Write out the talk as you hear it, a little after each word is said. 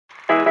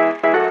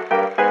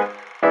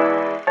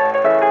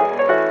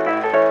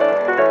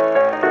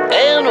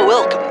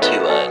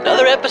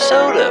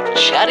episode of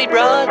Chatty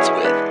Broads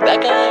with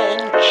Becca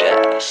and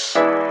Jess.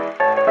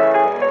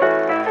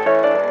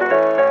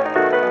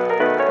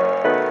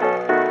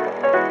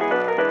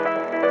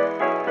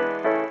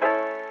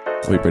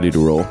 Are we ready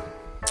to roll?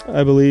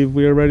 I believe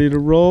we are ready to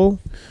roll.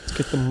 Let's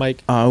get the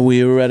mic. Are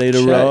we ready to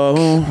check.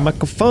 roll?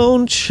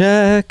 Microphone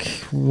check.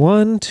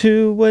 1,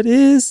 2. What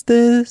is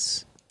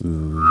this?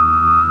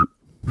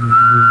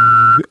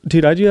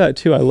 Dude, I do that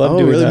too. I love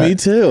doing really? that. Me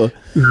too.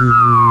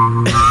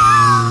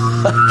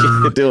 I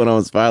can't do it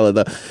on Violet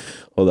though.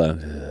 Hold on.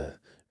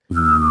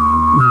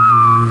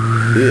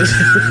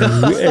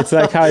 It's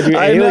like how I do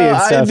alien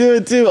stuff. I do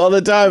it too all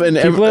the time. And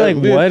people are like,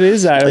 "What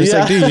is that?" I was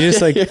like, "Dude, you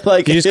just like, you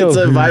just it's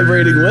go, a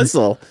vibrating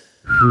whistle."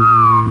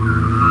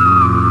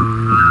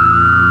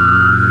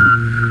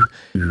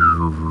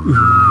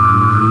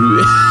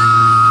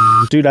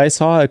 Dude, I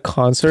saw a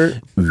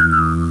concert.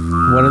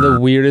 One of the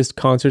weirdest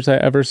concerts I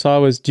ever saw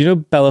was, do you know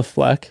Bella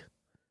Fleck?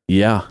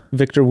 Yeah.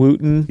 Victor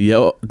Wooten.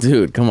 Yo,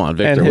 dude, come on,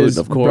 Victor Wooten,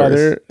 of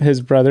course.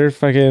 His brother,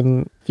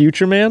 fucking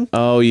Future Man.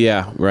 Oh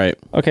yeah, right.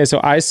 Okay, so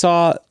I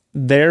saw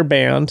their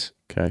band.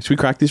 Okay, should we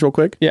crack these real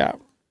quick? Yeah.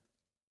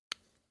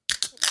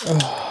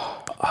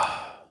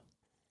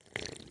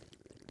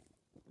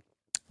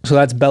 So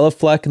that's Bella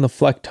Fleck and the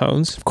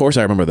Flecktones. Of course,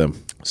 I remember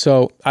them.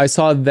 So I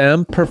saw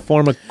them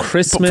perform a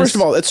Christmas. But first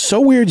of all, it's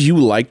so weird you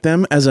like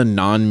them as a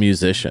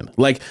non-musician.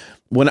 Like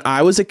when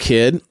I was a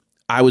kid,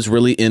 I was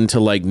really into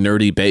like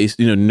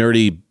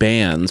nerdy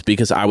bands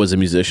because I was a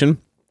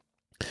musician.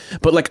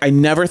 But like I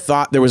never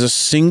thought there was a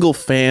single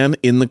fan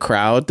in the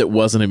crowd that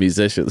wasn't a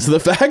musician. So the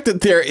fact that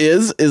there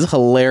is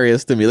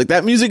hilarious to me. Like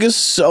that music is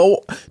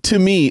so, to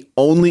me,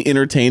 only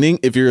entertaining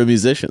if you're a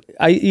musician.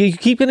 You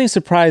keep getting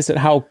surprised at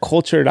how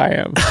cultured I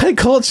am. High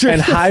culture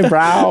and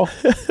highbrow.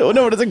 Oh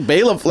no, it's like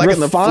Bela Fleck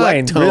and the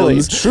Flecktones.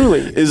 Really, truly,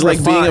 is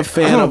like being a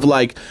fan of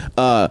like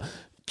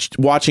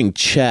watching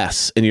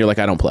chess, and you're like,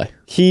 I don't play.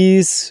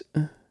 He's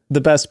the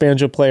best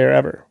banjo player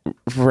ever.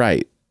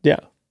 Right.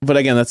 Yeah. But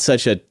again, that's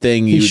such a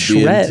thing you'd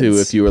be into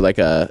if you were like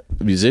a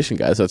musician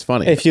guy. So it's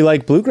funny. If you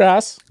like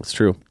bluegrass. It's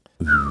true.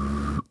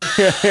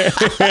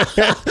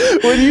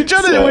 when we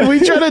try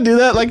to do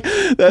that, like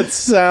that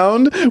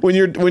sound when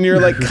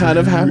you're like kind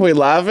of halfway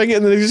laughing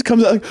and then it just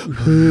comes out like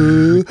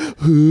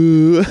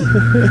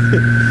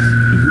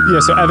yeah,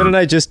 so Evan and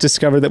I just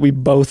discovered that we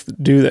both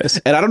do this.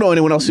 And I don't know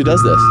anyone else who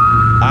does this.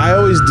 I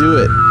always do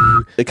it.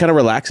 It kind of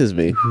relaxes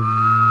me.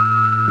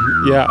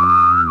 Yeah.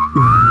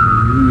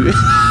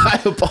 I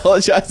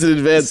apologize in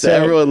advance to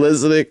everyone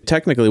listening.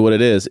 Technically what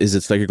it is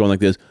it's like you're going like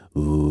this,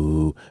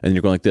 ooh, and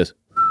you're going like this.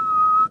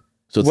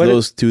 So it's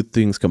those two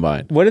things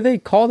combined. What do they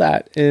call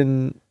that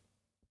in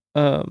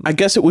I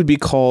guess it would be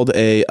called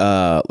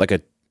I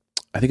think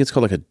it's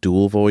called like a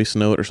dual voice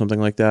note or something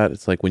like that.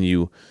 It's like when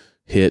you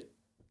hit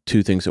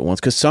two things at once.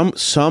 Because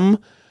some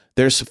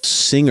there's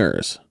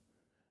singers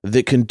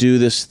that can do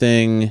this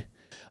thing.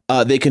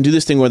 They can do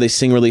this thing where they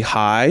sing really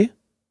high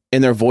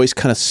and their voice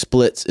kind of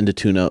splits into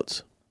two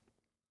notes,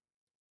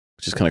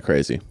 which is kind of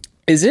crazy.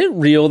 Is it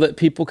real that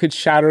people could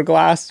shatter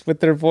glass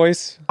with their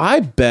voice? I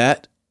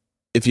bet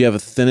if you have a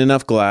thin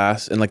enough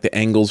glass and like the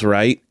angle's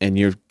right and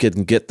you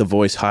can get the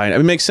voice high. I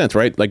mean, it makes sense,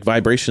 right? Like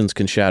vibrations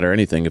can shatter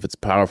anything if it's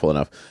powerful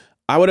enough.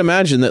 I would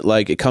imagine that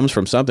like it comes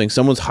from something.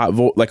 Someone's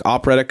like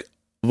operatic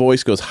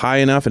voice goes high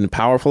enough and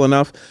powerful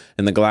enough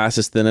and the glass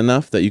is thin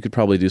enough that you could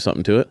probably do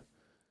something to it.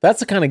 That's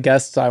the kind of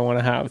guests I want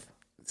to have.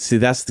 See,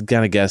 that's the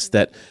kind of guest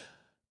that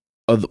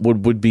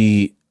would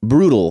be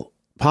brutal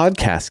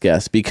podcast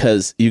guests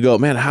because you go,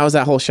 man, how's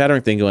that whole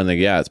shattering thing going? Like,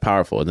 yeah, it's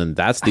powerful. And then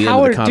that's the end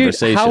of the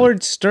conversation. Dude,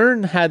 Howard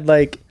Stern had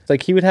like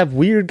he would have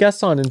weird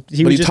guests on and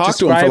he would just talked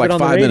to him for like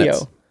 5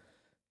 minutes.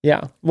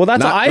 Yeah. Well,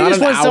 that's I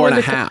just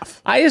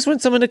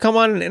want someone to come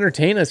on and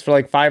entertain us for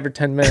like 5 or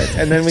 10 minutes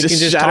and then we can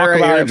just talk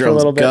about it for a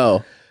little bit.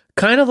 Go.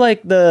 Kind of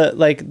like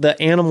the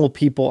animal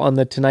people on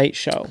the Tonight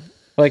Show.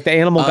 Like the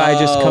animal guy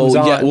just comes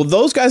on. Yeah. Well,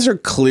 those guys are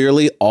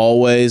clearly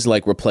always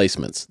like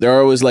replacements. They're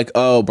always like,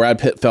 oh, Brad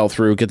Pitt fell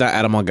through. Get that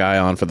animal guy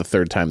on for the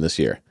 3rd time this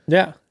year.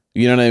 Yeah.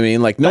 You know what I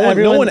mean? Like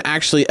no one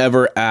actually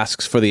ever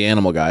asks for the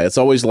animal guy. It's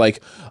always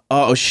like,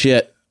 oh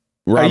shit,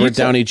 Robert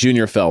Downey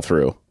Jr. fell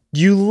through.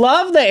 You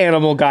love the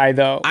animal guy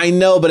though. I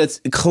know, but it's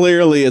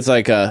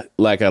like a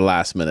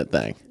last minute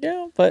thing.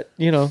 Yeah, but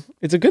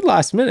it's a good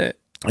last minute.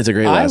 It's a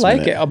great last minute. I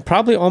like it. I'm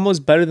probably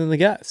almost better than the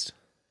guest.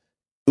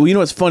 Well, you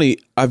know what's funny?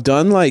 I've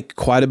done like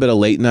quite a bit of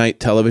late night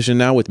television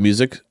now with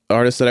music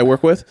artists that I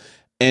work with,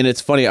 and it's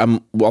funny.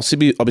 I'll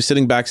be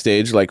sitting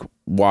backstage like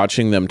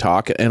watching them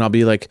talk, and I'll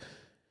be like,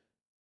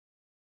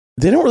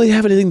 they don't really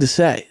have anything to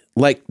say.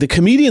 Like the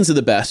comedians are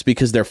the best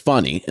because they're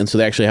funny, and so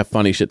they actually have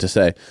funny shit to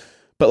say.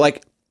 But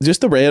like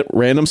just the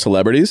random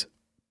celebrities,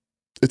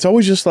 it's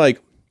always just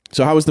like,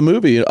 so how was the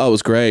movie? Oh, it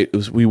was great.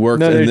 We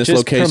worked in this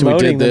location. We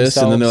did this,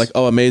 and then they're like,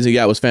 oh, amazing.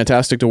 Yeah, it was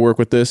fantastic to work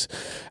with this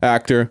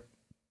actor.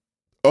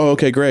 Oh,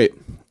 okay, great.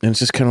 And it's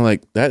just kind of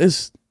like, that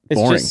is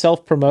boring. It's just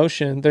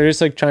self-promotion. They're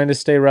just like trying to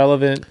stay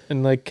relevant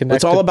and like connect.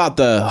 It's all about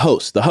the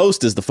host. The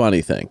host is the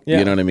funny thing. Yeah.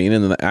 You know what I mean?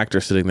 And then the actor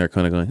sitting there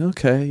kind of going,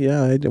 okay,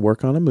 yeah, I did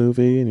work on a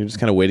movie. And you're just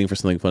kind of waiting for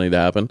something funny to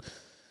happen.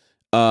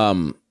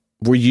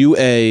 Were you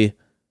a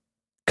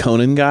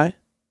Conan guy?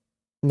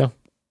 No.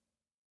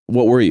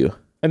 What were you?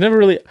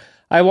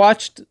 I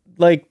watched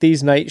like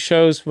these night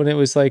shows when it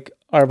was like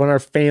when our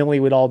family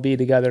would all be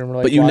together. And we're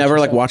like, but you never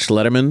like watched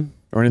Letterman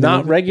or anything?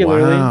 Not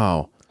regularly.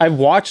 Wow. I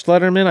watched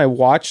Letterman. I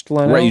watched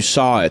Leno. Right, you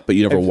saw it, but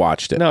you never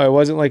watched it. No, it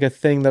wasn't like a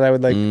thing that I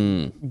would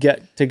like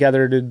get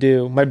together to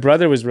do. My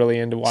brother was really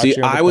into watching.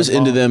 See, I was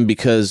into them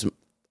because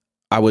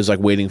I was like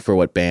waiting for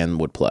what band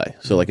would play.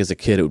 So like as a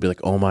kid, it would be like,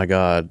 oh my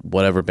God,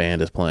 whatever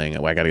band is playing,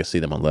 I got to go see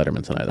them on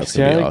Letterman tonight. That's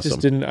going to be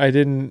awesome. I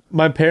didn't,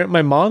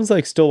 my mom's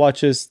like still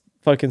watches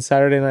fucking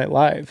Saturday Night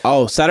Live.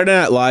 Oh, Saturday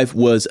Night Live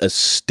was a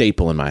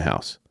staple in my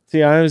house.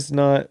 See, I was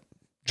not,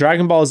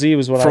 Dragon Ball Z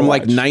was what I watched. From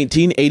like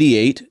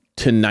 1988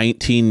 to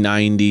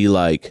 1990,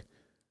 like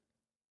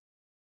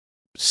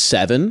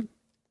 7,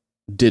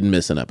 didn't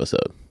miss an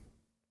episode.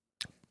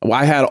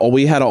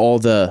 We had all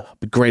the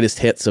greatest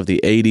hits of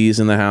the 80s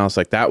in the house.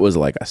 Like that was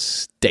like a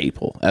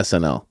staple.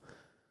 SNL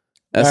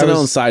and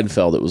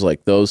Seinfeld. It was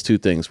like those two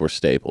things were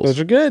staples. Those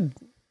are good.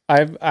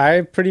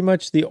 I pretty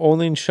much the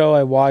only show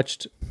I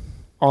watched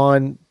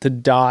on the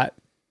dot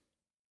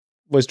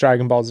was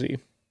Dragon Ball Z.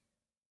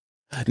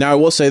 Now I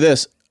will say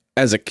this: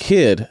 as a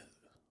kid,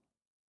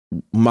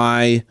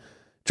 my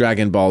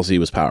Dragon Ball Z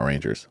was Power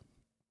Rangers.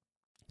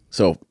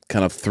 So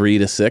kind of 3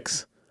 to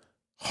 6,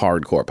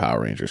 hardcore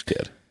Power Rangers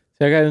kid.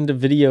 I got into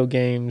video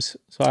games,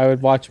 so I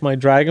would watch my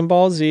Dragon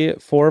Ball Z at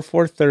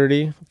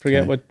 4:30.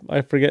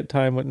 I forget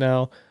time what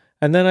now,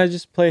 and then I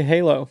just play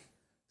Halo.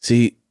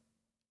 See,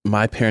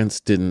 my parents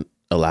didn't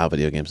allow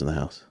video games in the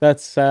house.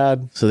 That's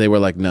sad. So they were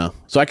like, no.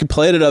 So I could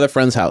play it at other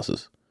friends'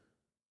 houses,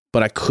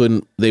 but I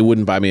couldn't. They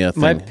wouldn't buy me a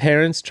thing. My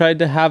parents tried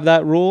to have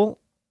that rule,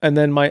 and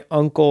then my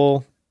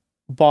uncle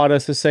bought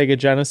us a Sega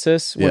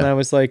Genesis when I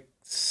was like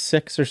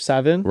 6 or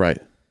 7. Right.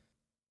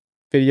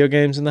 Video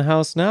games in the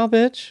house now,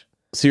 bitch.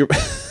 So your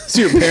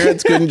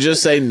parents couldn't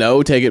just say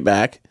no, take it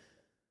back?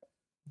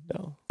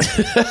 No.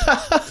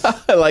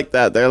 I like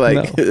that. They're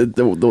like, no.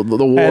 the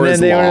war and then is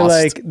they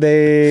lost.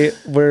 They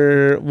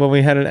were, when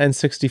we had an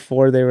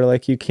N64, they were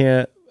like, you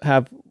can't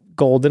have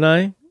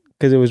GoldenEye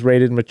because it was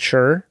rated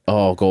mature.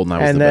 Oh, GoldenEye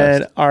was and the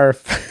then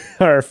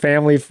best. our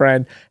family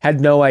friend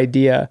had no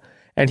idea.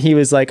 And he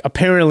was like,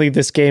 apparently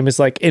this game is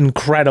like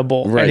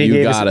incredible. Right, and he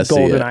gave us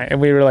GoldenEye. And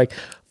we were like,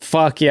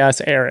 fuck yes,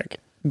 Eric.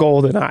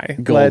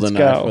 GoldenEye. Let's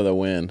go. For the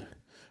win.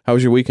 How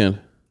was your weekend?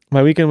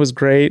 My weekend was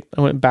great.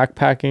 I went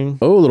backpacking.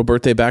 Oh, a little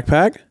birthday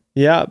backpack?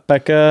 Yeah,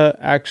 Becca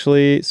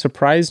actually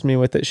surprised me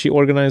with it. She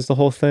organized the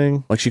whole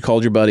thing. Like she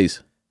called your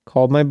buddies?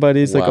 Called my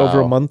buddies like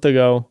over a month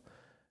ago.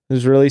 It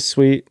was really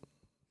sweet.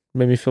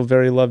 Made me feel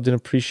very loved and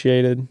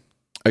appreciated.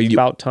 It's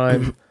about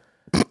time.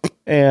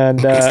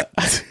 And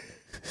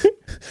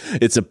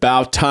it's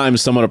about time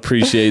someone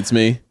appreciates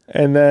me.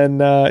 And then,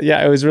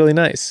 it was really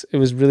nice. It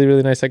was really,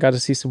 really nice. I got to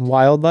see some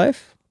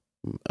wildlife.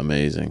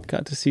 Amazing.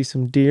 Got to see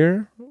some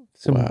deer,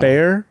 some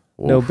bear.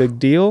 Oof. No big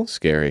deal.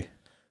 Scary.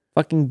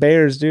 Fucking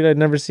bears, dude. I'd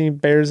never seen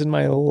bears in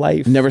my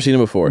life. Never seen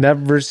them before?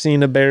 Never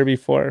seen a bear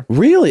before.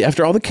 Really?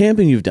 After all the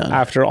camping you've done?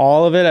 After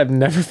all of it, I've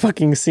never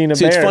fucking seen a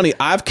bear. It's funny.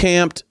 I've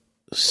camped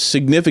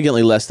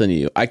significantly less than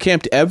you. I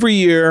camped every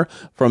year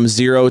from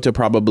 0 to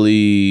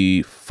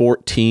probably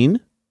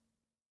 14.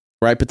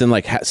 Right? But then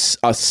like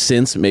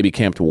since maybe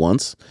camped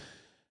once.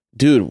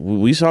 Dude,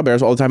 we saw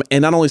bears all the time.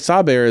 And not only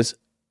saw bears,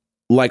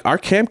 like our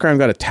campground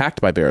got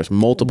attacked by bears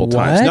multiple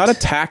times. Not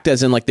attacked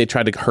as in like they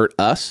tried to hurt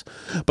us,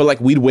 but like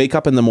we'd wake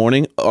up in the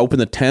morning, open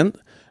the tent,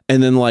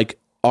 and then like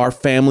our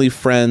family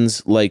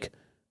friends like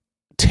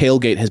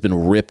tailgate has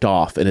been ripped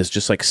off and is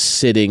just like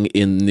sitting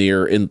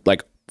in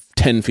like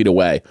 10 feet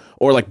away,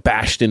 or like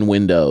bashed in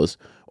windows,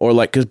 or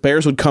like because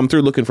bears would come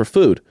through looking for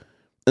food.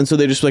 And so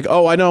they just like,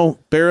 oh, I know.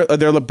 Bears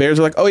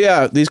are like, oh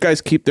yeah, these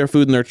guys keep their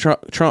food in their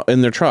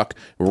truck.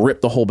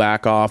 Rip the whole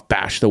back off,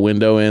 bash the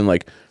window in.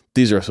 Like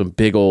these are some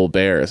big old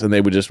bears, and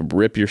they would just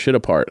rip your shit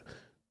apart.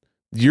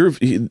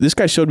 This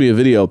guy showed me a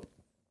video.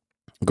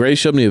 Gray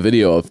showed me a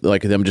video of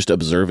like them just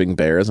observing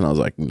bears, and I was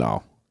like,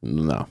 no,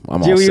 I'm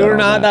all set. You were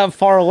not that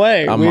far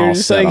away. We were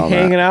just like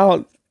hanging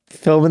out,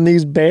 filming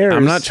these bears.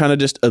 I'm not trying to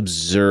just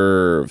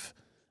observe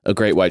a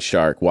great white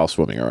shark while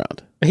swimming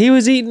around. She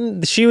was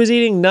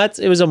eating nuts.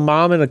 It was a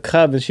mom and a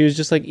cub, and she was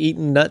just like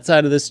eating nuts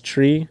out of this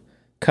tree.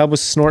 Cub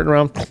was snorting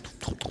around.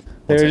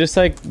 They were just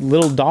like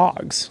little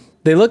dogs.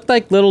 They looked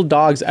like little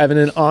dogs, Evan.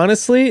 And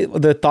honestly,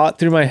 the thought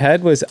through my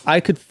head was I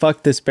could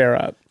fuck this bear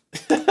up.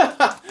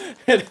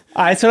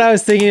 That's what I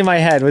was thinking in my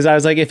head. I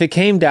was like, if it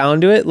came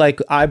down to it, like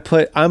I'm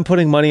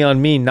putting money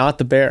on me, not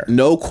the bear.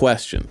 No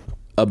question.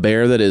 A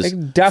bear that is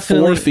like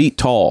 4 feet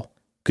tall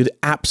could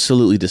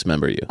absolutely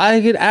dismember you. I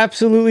could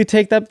absolutely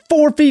take that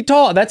 4 feet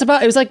tall.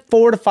 It was like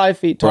 4 to 5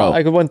 feet tall. Bro,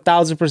 I could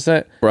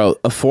 1000%. Bro,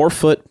 a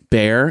 4-foot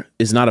bear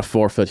is not a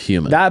 4-foot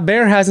human. That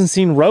bear hasn't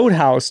seen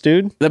Roadhouse,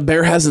 dude. That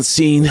bear hasn't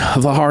seen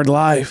The Hard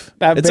Life.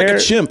 It's like a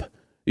chimp.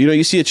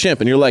 You see a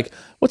chimp and you're like,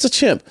 what's a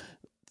chimp?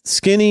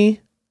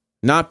 Skinny,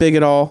 not big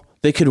at all.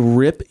 They could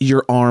rip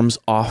your arms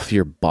off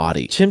your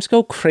body. Chimps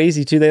go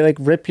crazy too. They like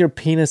rip your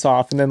penis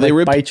off and then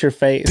bite your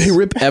face. They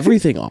rip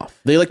everything off.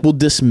 They like will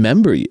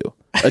dismember you.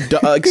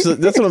 So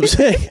that's what I'm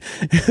saying.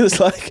 It's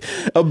like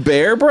a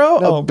bear, bro.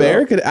 No, a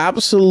bear could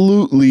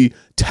absolutely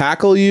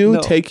tackle you,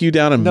 take you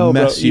down, and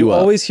mess you up. You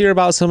always hear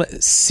about some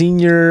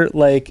senior,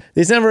 like,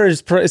 it's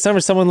never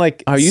someone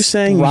like. Are you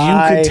saying you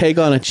could take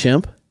on a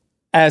chimp?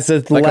 As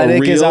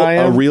athletic as I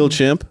am? A real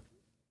chimp?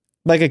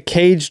 Like a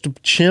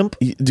caged chimp?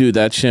 Dude,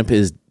 that chimp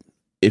is,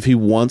 if he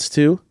wants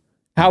to,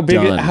 how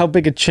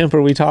big a chimp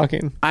are we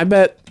talking? I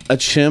bet a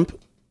chimp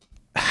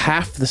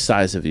half the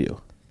size of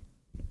you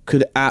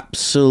could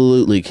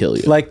absolutely kill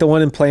you. Like the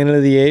one in Planet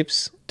of the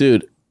Apes?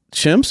 Dude,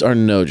 chimps are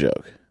no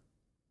joke.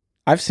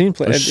 I've seen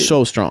They're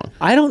so strong.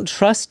 I don't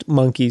trust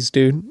monkeys,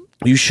 dude.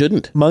 You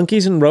shouldn't.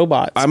 Monkeys and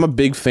robots. I'm a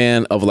big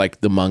fan of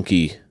like the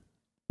monkey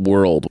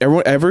world.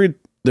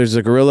 There's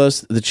the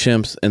gorillas, the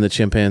chimps, and the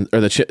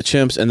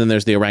chimps, and then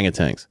there's the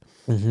orangutans.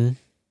 Mm-hmm.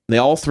 They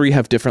all three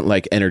have different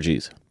like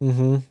energies.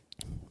 Mm-hmm.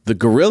 The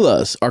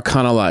gorillas are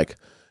kind of like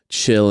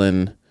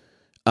chilling,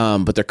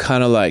 but they're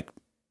kind of like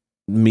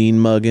mean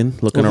mugging,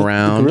 looking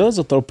around. The gorillas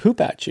will throw poop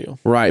at you.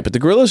 Right, but the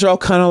gorillas are all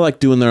kind of like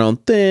doing their own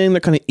thing.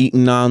 They're kind of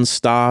eating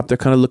nonstop. They're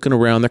kind of looking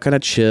around. They're kind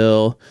of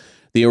chill.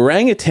 The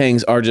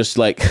orangutans are just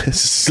like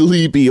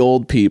sleepy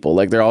old people.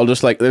 Like they're all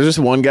just like, there's just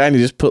one guy and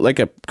he just put like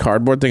a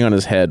cardboard thing on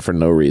his head for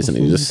no reason.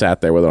 He just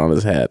sat there with it on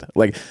his head.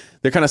 Like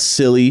they're kind of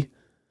silly.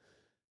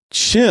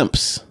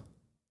 Chimps,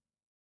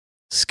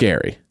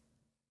 scary.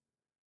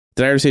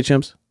 Did I ever say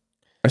chimps?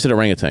 I said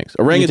orangutans.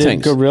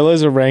 Orangutans.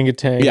 Gorillas,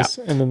 orangutans, yeah.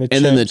 And then the chimps.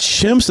 And then the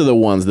chimps are the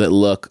ones that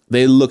look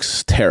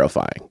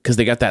terrifying because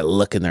they got that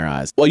look in their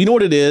eyes. Well, you know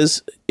what it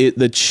is?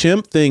 The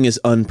chimp thing is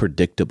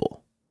unpredictable.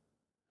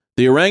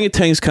 The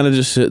orangutans kind of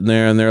just sitting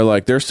there and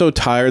they're so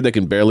tired they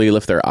can barely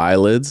lift their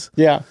eyelids.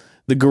 Yeah.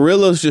 The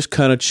gorilla's just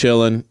kind of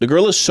chilling. The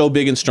gorilla's so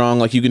big and strong,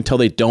 like you can tell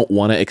they don't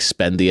want to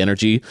expend the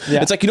energy.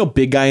 Yeah. It's like,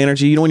 big guy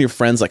energy. You know when your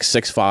friend's like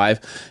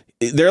 6'5",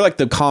 they're like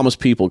the calmest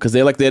people because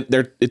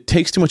it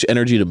takes too much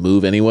energy to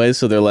move anyway.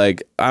 So they're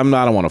like, I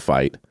don't want to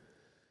fight.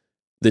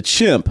 The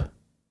chimp,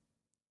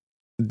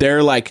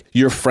 they're like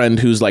your friend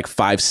who's like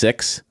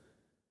 5'6",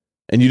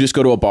 and you just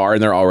go to a bar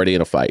and they're already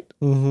in a fight.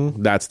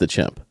 Mm-hmm. That's the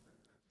chimp.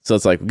 So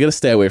it's like, we got to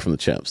stay away from the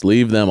chimps.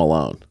 Leave them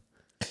alone.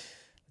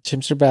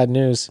 Chimps are bad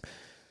news.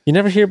 You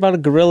never hear about a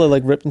gorilla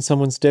like ripping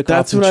someone's dick off.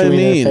 That's what I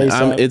mean.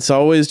 It's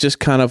always just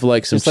kind of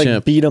like some just like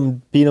chimp. Beat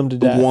them to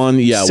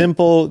death.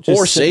 Simple.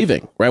 Or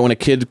saving, right? When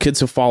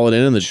kids have fallen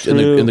in and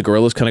the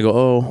gorillas kind of go,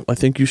 oh, I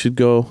think you should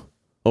go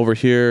over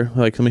here.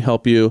 Like, let me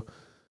help you.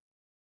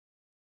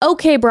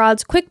 Okay,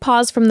 broads, quick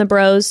pause from the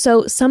bros.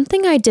 So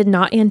something I did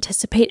not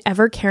anticipate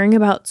ever caring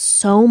about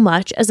so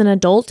much as an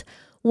adult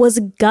was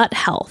gut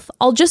health.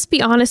 I'll just be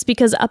honest,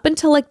 because up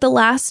until like the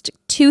last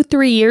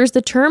 2-3 years,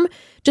 the term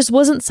just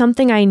wasn't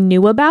something I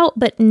knew about.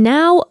 But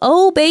now,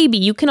 oh baby,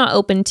 you cannot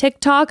open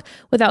TikTok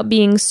without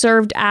being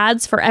served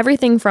ads for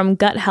everything from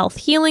gut health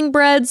healing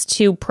breads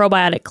to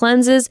probiotic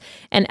cleanses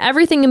and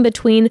everything in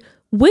between,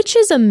 which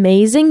is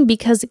amazing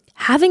because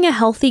having a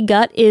healthy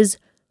gut is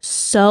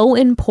so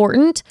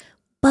important,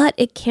 but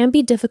it can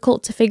be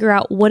difficult to figure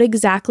out what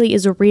exactly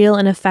is real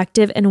and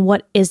effective and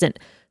what isn't.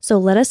 So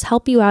let us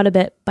help you out a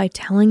bit by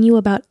telling you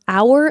about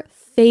our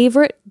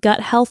favorite gut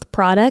health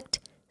product,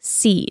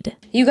 Seed.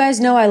 You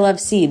guys know I love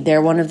Seed.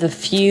 They're one of the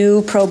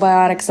few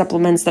probiotic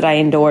supplements that I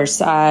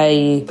endorse.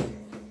 I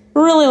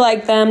really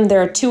like them.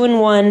 They're a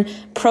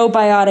 2-in-1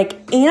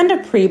 probiotic and a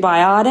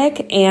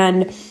prebiotic,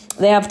 and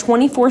they have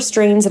 24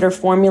 strains that are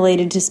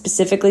formulated to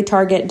specifically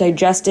target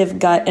digestive,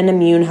 gut, and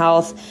immune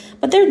health,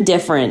 but they're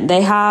different.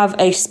 They have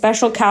a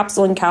special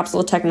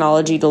capsule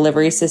technology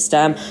delivery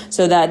system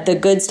so that the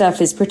good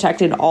stuff is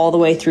protected all the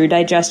way through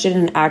digestion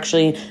and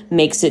actually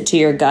makes it to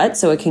your gut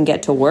so it can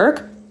get to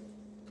work.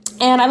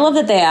 And I love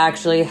that they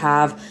actually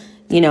have,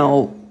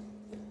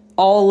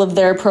 all of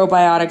their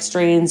probiotic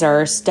strains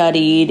are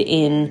studied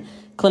in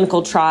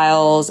clinical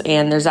trials,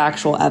 and there's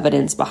actual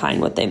evidence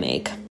behind what they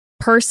make.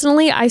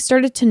 Personally, I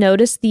started to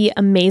notice the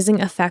amazing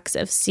effects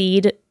of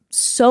Seed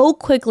so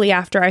quickly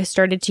after I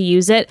started to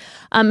use it.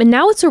 And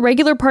now it's a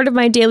regular part of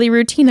my daily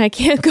routine. I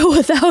can't go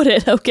without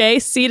it, okay?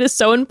 Seed is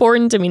so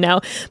important to me now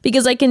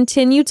because I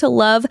continue to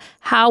love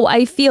how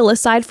I feel.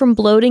 Aside from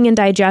bloating and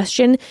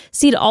digestion,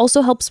 Seed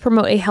also helps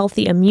promote a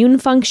healthy immune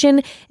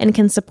function and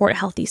can support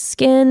healthy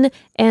skin.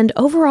 And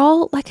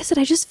overall, like I said,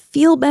 I just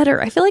feel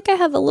better. I feel like I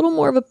have a little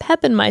more of a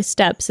pep in my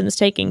step since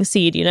taking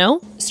Seed,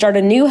 Start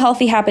a new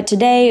healthy habit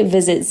today.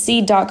 Visit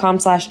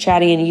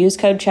seed.com/chatty and use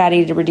code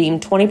chatty to redeem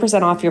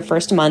 20% off your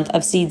first month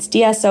of Seed's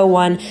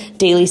DSO1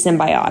 Daily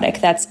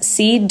Symbiotic. That's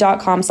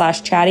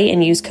seed.com/chatty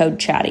and use code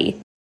chatty.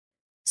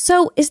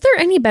 So, is there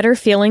any better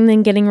feeling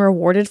than getting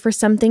rewarded for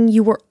something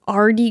you were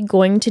already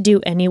going to do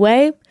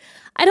anyway?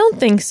 I don't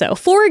think so.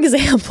 For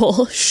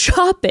example,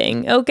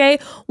 shopping, okay?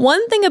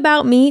 One thing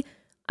about me,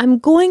 I'm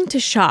going to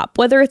shop,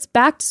 whether it's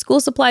back to school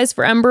supplies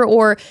for Ember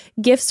or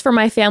gifts for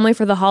my family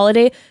for the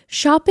holiday.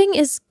 Shopping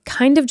is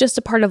kind of just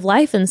a part of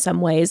life in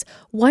some ways.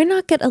 Why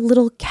not get a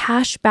little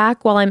cash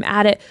back while I'm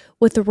at it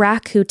with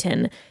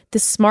Rakuten, the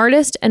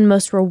smartest and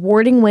most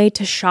rewarding way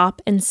to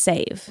shop and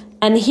save?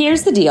 And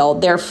here's the deal.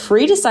 They're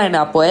free to sign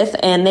up with,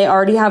 and they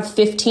already have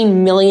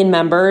 15 million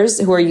members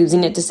who are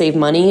using it to save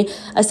money.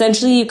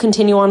 Essentially, you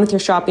continue on with your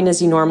shopping as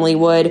you normally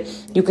would.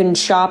 You can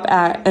shop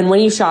at, and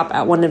when you shop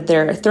at one of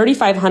their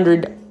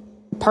 3,500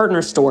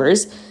 partner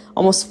stores,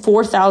 almost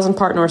 4,000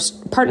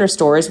 partner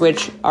stores,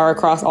 which are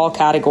across all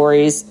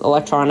categories: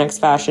 electronics,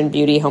 fashion,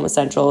 beauty, home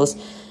essentials.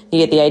 You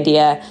get the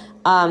idea.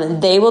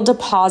 They will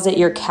deposit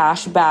your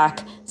cash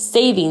back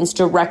savings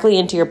directly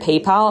into your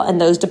PayPal,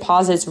 and those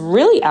deposits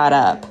really add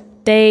up.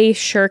 They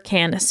sure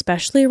can,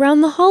 especially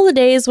around the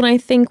holidays when I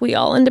think we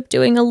all end up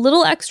doing a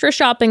little extra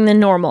shopping than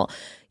normal.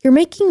 You're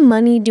making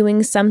money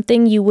doing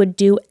something you would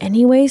do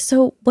anyway,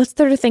 so what's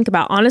there to think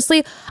about?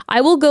 Honestly,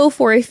 I will go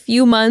for a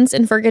few months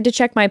and forget to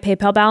check my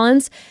PayPal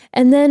balance,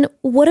 and then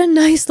what a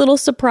nice little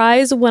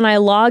surprise when I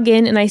log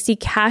in and I see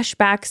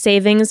cashback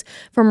savings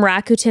from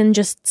Rakuten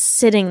just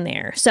sitting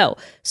there. So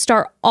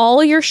start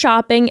all your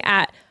shopping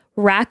at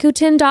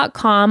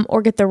Rakuten.com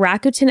or get the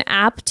Rakuten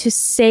app to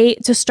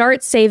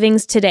start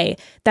savings today.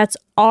 That's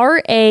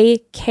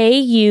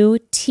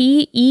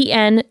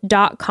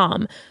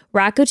RAKUTEN.com.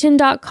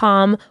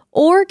 Rakuten.com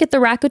or get the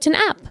Rakuten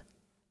app.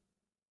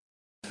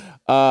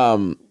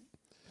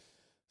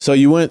 So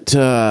you went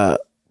a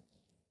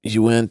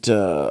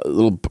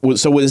little.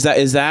 So is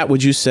that?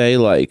 Would you say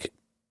like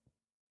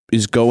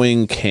is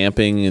going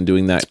camping and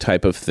doing that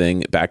type of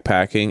thing,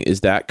 backpacking?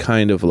 Is that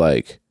kind of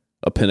like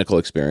a pinnacle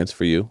experience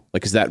for you?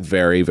 Like, is that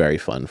very, very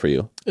fun for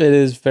you? It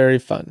is very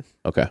fun.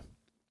 Okay.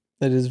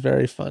 It is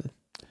very fun.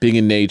 Being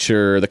in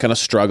nature, the kind of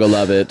struggle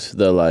of it,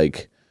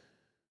 the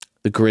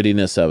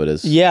grittiness of it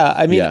is. Yeah.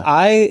 I mean,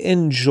 I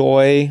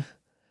enjoy,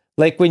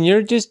 like when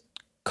you're just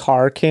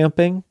car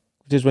camping,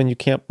 which is when you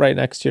camp right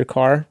next to your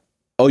car.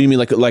 Oh, you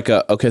mean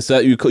okay, so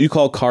that you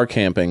call car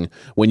camping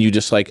when you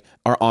just like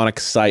are on a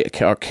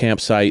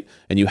campsite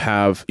and you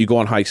go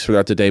on hikes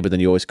throughout the day, but then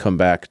you always come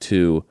back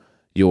to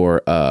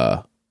your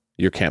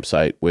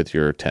campsite with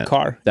your tent.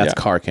 That's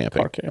car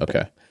camping.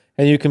 Okay.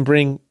 And you can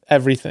bring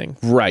everything.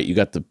 Right. You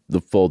got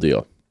the full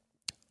deal.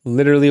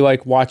 Literally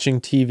like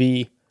watching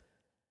TV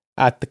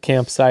at the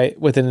campsite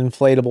with an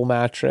inflatable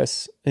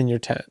mattress in your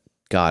tent.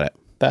 Got it.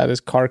 That is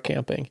car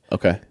camping.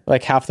 Okay.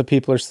 Like half the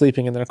people are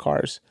sleeping in their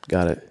cars.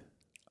 Got it.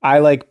 I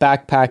like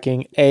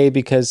backpacking, A,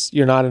 because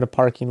you're not in a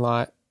parking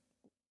lot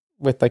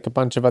with like a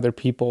bunch of other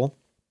people.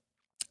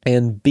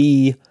 And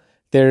B,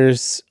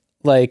 there's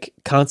like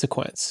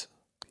consequence.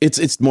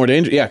 It's more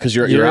dangerous. Yeah, because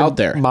you're out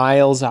there.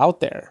 Miles out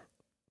there.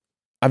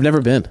 I've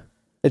never been.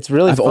 It's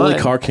really fun. I've only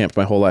car camped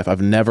my whole life.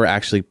 I've never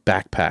actually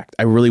backpacked.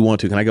 I really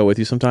want to. Can I go with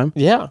you sometime?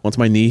 Yeah. Once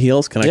my knee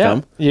heals, can I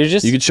come? You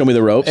can show me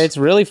the ropes. It's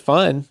really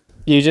fun.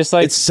 You just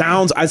like it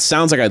sounds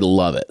like I'd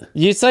love it.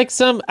 It's like it's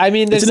an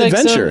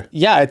adventure.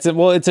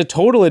 It's a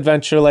total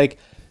adventure. Like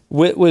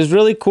what was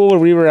really cool where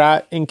we were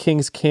at in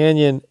Kings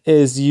Canyon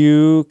is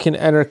you can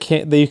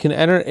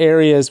enter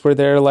areas where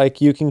they're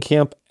like you can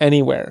camp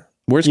anywhere.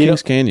 Where's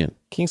Kings Canyon?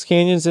 Kings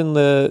Canyon's in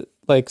the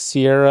like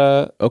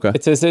Sierra. Okay.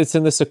 It's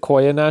in the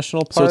Sequoia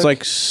National Park. So it's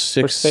like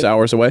 6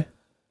 hours away?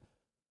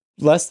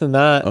 Less than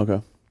that.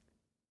 Okay.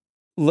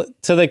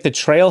 To like the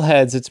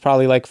trailheads, it's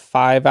probably like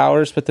 5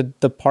 hours, but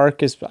the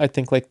park is I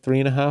think like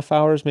 3.5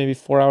 hours, maybe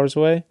 4 hours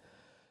away.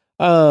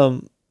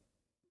 Oh,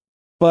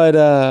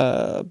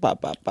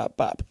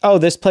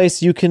 this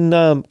place you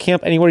can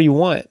camp anywhere you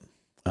want.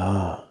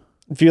 Ah.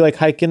 If you like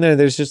hike in there,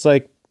 there's just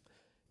like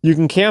you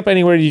can camp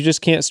anywhere. You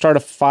just can't start a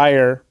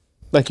fire.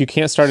 Like you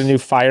can't start a new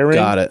fire ring.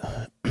 Got it.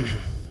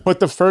 But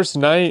the first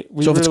night,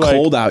 so if it's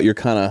cold out, you're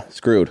kind of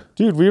screwed.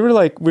 Dude, we were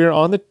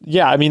on the,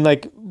 I mean,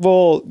 like,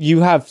 well,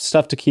 you have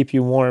stuff to keep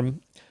you warm.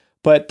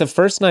 But the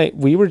first night,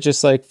 we were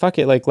just like, fuck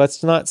it. Like,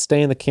 let's not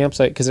stay in the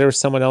campsite because there was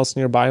someone else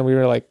nearby. And we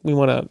were like, we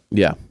want to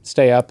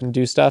stay up and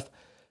do stuff.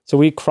 So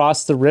we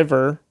crossed the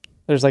river.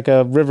 There's like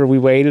a river we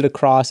waded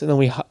across. And then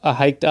we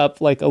hiked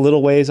up like a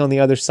little ways on the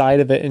other side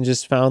of it and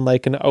just found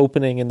like an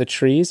opening in the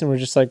trees. And we're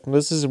just like,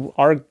 this is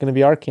going to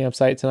be our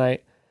campsite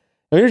tonight.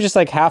 And we were just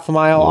like half a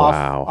mile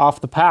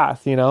off the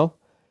path, you know?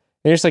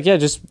 And you're just like,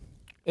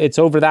 it's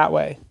over that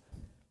way.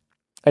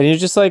 And you're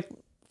just like,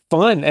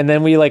 fun. And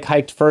then we like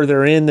hiked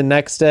further in the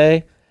next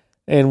day.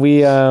 And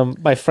we,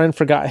 my friend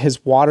forgot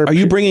his water. Are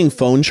you bringing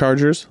phone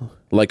chargers?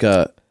 Like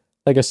a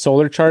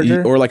solar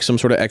charger? Or like some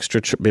sort of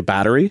extra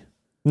battery?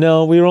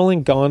 No, we were only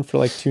gone for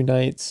like 2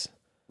 nights.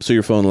 So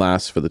your phone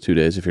lasts for the 2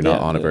 days if you're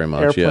not on it very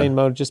much. Airplane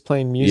mode, just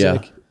playing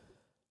music.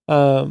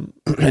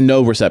 And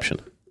no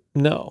reception.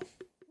 No.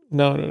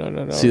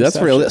 See,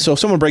 that's real. So if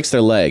someone breaks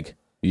their leg,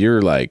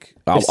 you're like,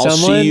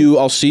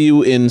 I'll see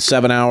you in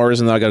 7 hours,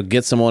 and then I got to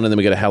get someone, and then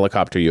we got to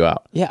helicopter you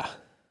out. Yeah,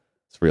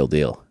 it's real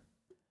deal.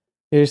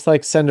 You just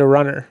like send a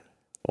runner.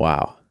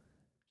 Wow.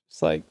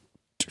 It's like,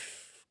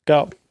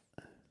 go.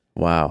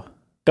 Wow.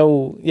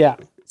 Go. Yeah.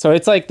 So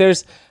it's like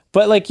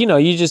but like, you know,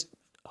 you just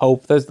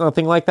hope there's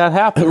nothing like that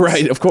happens.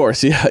 Right, of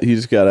course. Yeah, you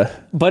just gotta.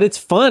 But it's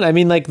fun. I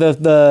mean, like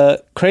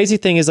the crazy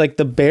thing is like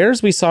the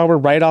bears we saw were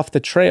right off the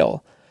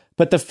trail.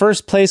 But the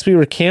first place we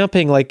were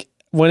camping, like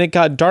when it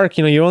got dark,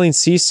 you know, you only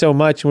see so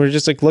much. And we were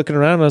just like looking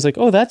around and I was like,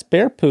 oh, that's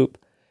bear poop.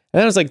 And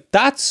then I was like,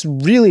 that's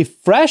really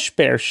fresh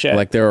bear shit.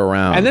 Like they're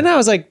around. And then I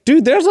was like,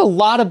 dude, there's a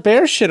lot of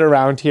bear shit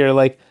around here.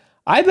 Like,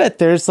 I bet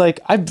there's like,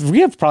 we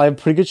have probably a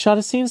pretty good shot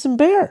of seeing some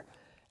bear.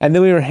 And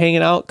then we were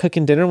hanging out,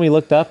 cooking dinner, and we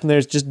looked up and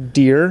there's just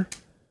deer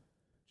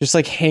just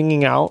like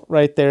hanging out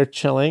right there,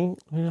 chilling.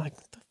 We were like,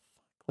 what the fuck?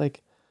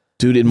 Like,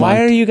 dude,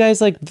 why are you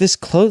guys like this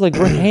close? Like,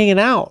 we're hanging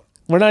out.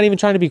 We're not even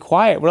trying to be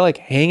quiet. We're like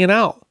hanging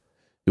out.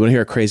 You want to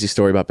hear a crazy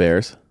story about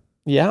bears?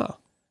 Yeah.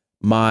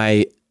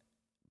 My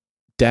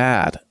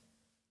dad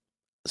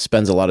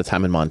spends a lot of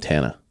time in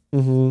Montana.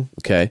 Mm-hmm.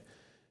 Okay.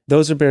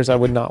 Those are bears I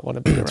would not want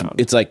to be around.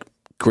 It's like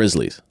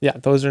grizzlies. Yeah,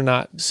 those are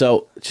not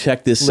So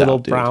check this little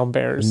out, dude. brown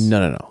bears.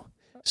 No.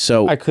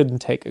 So I couldn't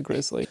take a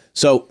grizzly.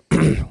 So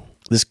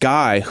this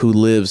guy who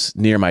lives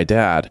near my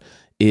dad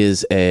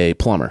is a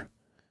plumber,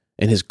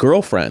 and his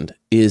girlfriend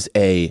is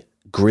a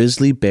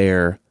grizzly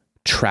bear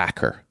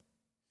tracker.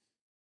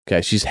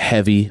 Okay, she's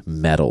heavy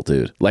metal,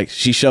 dude. Like,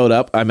 she showed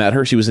up, I met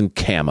her, she was in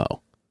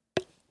camo.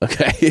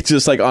 Okay, it's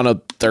just like on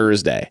a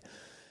Thursday.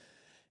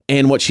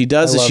 And what she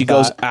does is she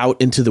goes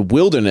out into the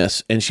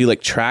wilderness and she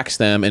like tracks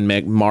them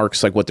and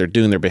marks like what they're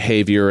doing, their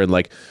behavior. And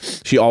like,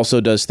 she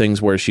also does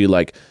things where she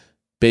like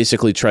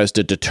basically tries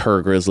to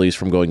deter grizzlies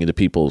from going into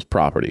people's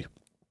property.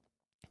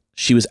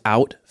 She was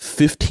out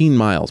 15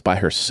 miles by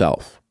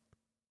herself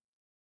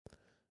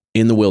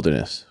in the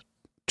wilderness,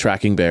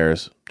 tracking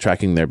bears,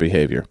 tracking their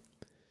behavior.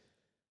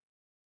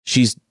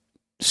 She's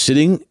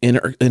sitting in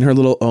her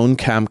little own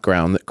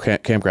campground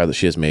that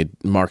she has made,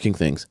 marking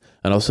things.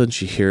 And all of a sudden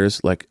she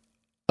hears like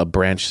a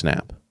branch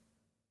snap.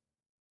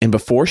 And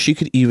before she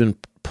could even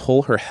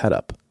pull her head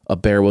up, a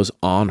bear was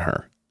on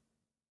her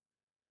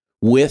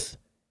with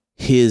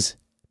his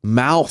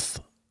mouth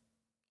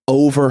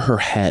over her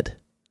head,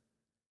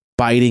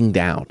 biting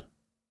down.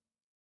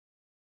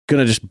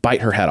 Gonna just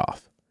bite her head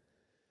off.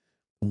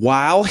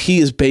 While he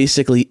is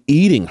basically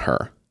eating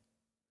her,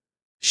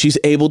 she's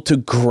able to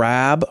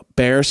grab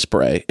bear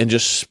spray and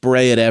just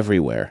spray it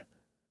everywhere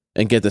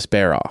and get this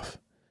bear off.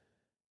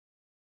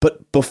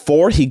 But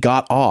before he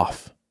got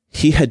off,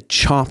 he had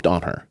chomped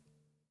on her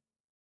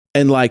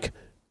and like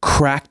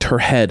cracked her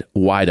head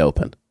wide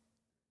open.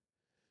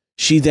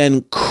 She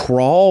then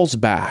crawls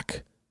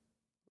back,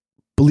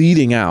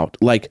 bleeding out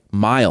like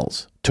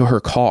miles, to her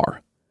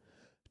car,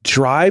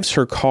 drives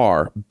her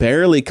car,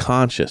 barely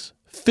conscious,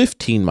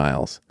 15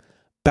 miles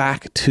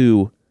back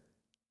to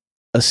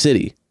a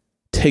city,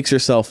 takes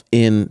herself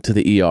into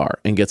the ER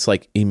and gets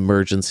like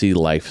emergency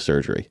life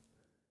surgery.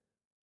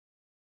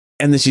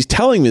 And then she's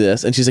telling me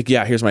this and she's like,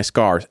 yeah, here's my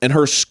scars. And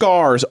her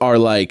scars are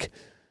like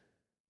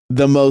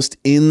the most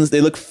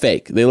they look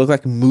fake. They look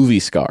like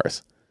movie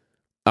scars.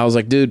 I was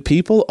like, dude,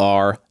 people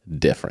are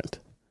different.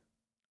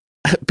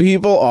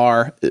 People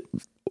are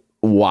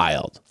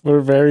wild.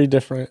 We're very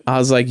different. I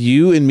was like,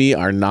 you and me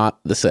are not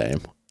the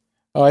same.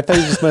 Oh, I thought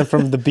you just meant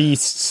from the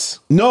beasts.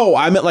 No,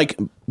 I meant like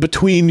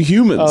between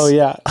humans. Oh,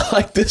 yeah.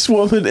 Like this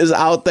woman is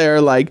out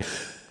there like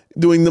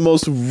doing the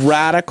most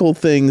radical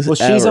things. Well,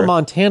 she's a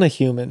Montana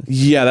human.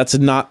 Yeah, that's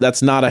not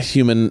a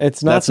human.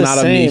 It's not the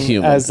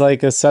same as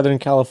like a Southern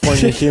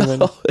California human.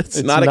 No,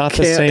 it's not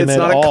the same at all. It's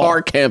not a all.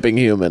 car camping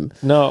human.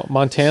 No,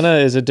 Montana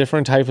is a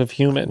different type of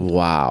human.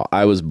 Wow,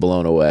 I was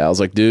blown away. I was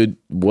like, dude,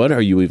 what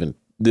are you even?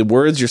 The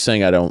words you're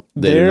saying,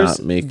 they do not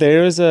make.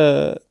 There's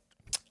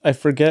I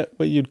forget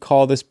what you'd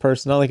call this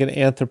person, not like an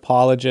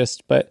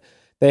anthropologist, but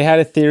they had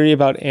a theory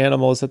about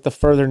animals that the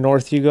further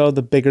north you go,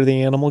 the bigger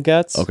the animal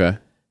gets. Okay.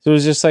 So it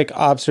was just like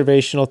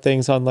observational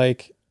things on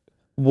like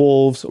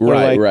wolves or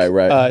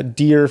right.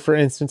 Deer, for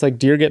instance. Like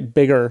deer get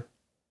bigger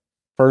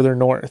further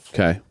north.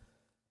 Okay.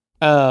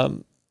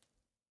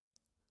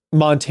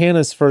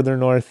 Montana's further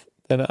north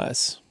than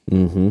us.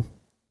 Mm-hmm.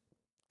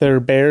 Their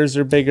bears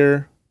are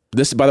bigger.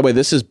 This, by the way,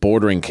 this is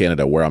bordering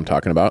Canada where I'm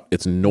talking about.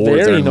 It's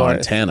northern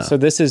Montana. So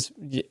this is,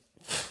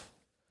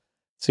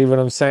 see what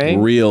I'm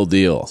saying? Real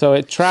deal. So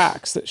it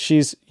tracks that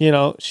she's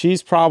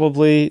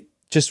probably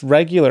just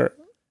regular.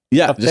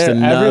 Yeah, just there.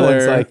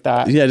 Everyone's like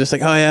that. Yeah, just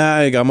like, oh yeah,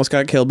 I almost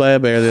got killed by a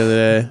bear the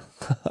other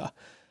day.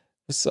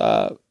 It's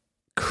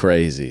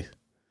crazy.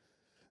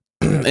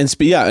 And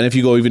if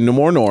you go even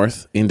more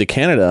north into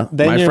Canada,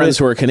 then my friends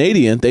who are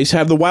Canadian, they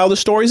have the wildest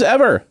stories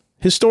ever.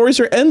 His stories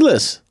are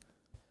endless.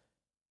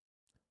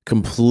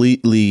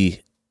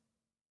 Completely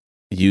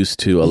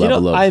used to a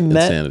level of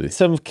insanity. I met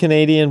some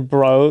Canadian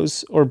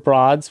bros or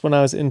broads when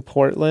I was in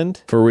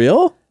Portland. For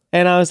real?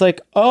 And I was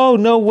like, oh,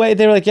 no way.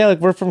 They were like, yeah, like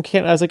we're from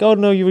Canada. I was like, oh,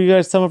 no, you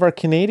guys are some of our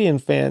Canadian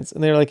fans.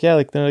 And they were like, yeah,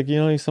 like they're like,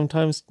 you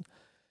sometimes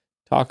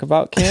talk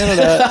about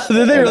Canada.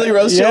 Did they really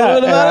roast you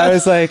about it? I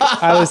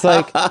was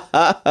like,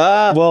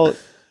 well,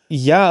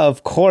 yeah,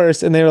 of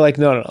course. And they were like,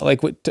 no,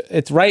 like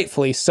it's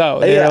rightfully so.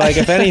 They were like,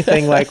 if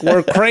anything, like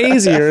we're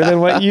crazier than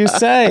what you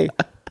say.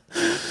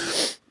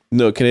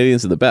 No,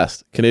 Canadians are the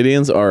best.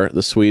 Canadians are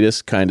the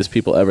sweetest, kindest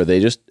people ever. They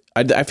just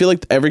I feel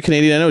like every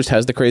Canadian I know just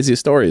has the craziest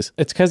stories.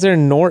 It's because they're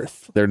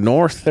north. They're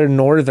north. They're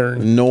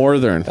northern.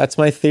 Northern. That's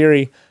my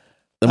theory.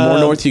 The more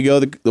north you go,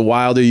 the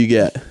wilder you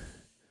get.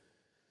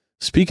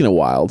 Speaking of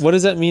wild, What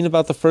does that mean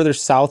about the further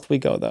south we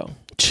go, though?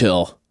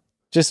 chill.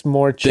 Just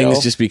more chill.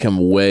 Things just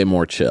become way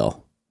more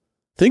chill.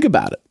 Think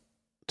about it.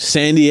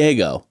 San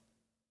Diego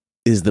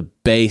is the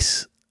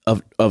base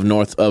of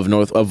North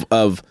America,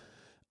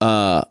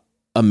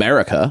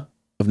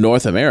 of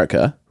North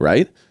America,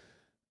 right?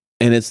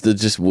 And it's the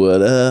just,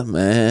 what up,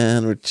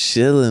 man? We're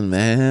chilling,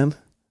 man.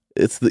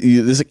 It's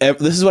this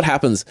is what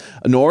happens.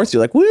 North,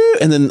 you're like, woo,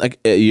 and then like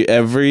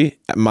every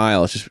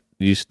mile, it's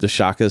just the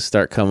shakas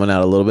start coming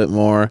out a little bit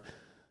more,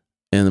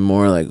 and the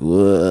more like,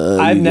 whoa.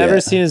 I've never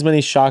seen as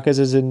many shakas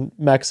as in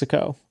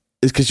Mexico.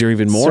 It's because you're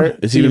even more.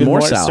 It's even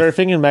more south.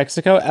 Surfing in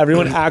Mexico,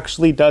 everyone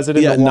actually does it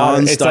in the water.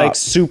 Non-stop. It's like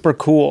super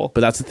cool.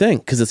 But that's the thing,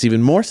 because it's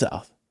even more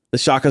south. The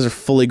shakas are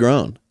fully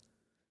grown.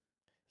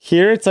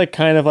 Here, it's like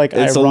kind of like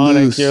It's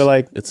ironic. You're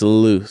like, it's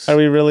loose. are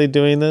we really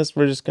doing this?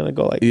 We're just gonna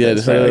go like this.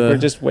 just, Right? Like we're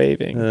just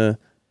waving. No,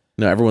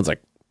 everyone's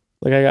like,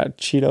 Like I got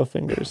Cheeto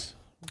fingers.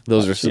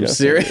 those are some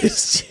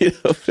serious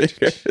Cheeto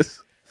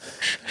fingers.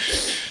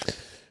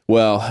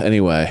 Well,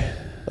 anyway.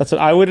 That's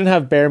what I wouldn't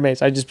have bear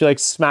mates. I'd just be like,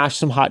 smash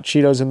some hot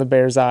Cheetos in the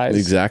bear's eyes.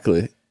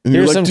 Exactly. And Here's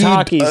you're like, some dude,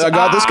 Takis. I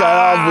got this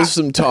guy off with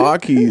some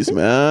Takis,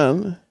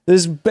 man.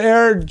 This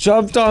bear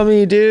jumped on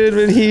me, dude,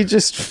 and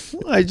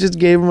I just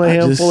gave him a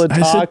handful of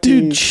Takis. I said,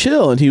 dude,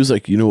 chill. And he was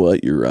like, you know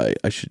what? You're right.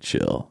 I should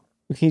chill.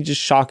 He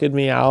just shocked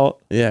me out.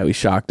 Yeah, we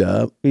shocked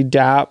up. We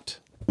dapped.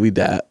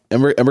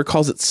 Ember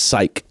calls it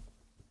psych.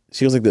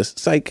 She goes like this,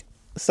 psych,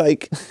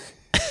 psych.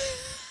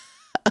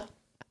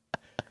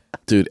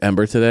 Dude,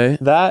 Ember today.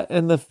 That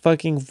and the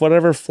fucking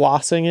whatever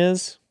flossing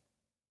is.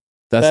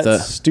 That's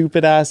that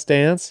stupid ass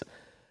dance.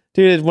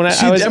 Dude, when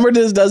I was... Ember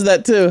does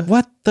that too.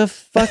 What the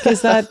fuck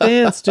is that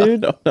dance,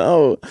 dude? I don't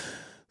know.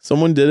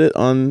 Someone did it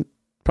on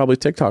probably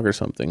TikTok or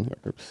something,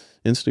 or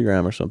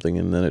Instagram or something,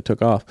 and then it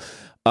took off.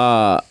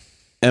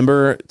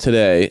 Ember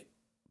today,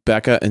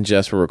 Becca and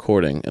Jess were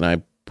recording, and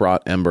I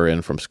brought Ember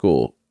in from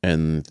school,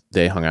 and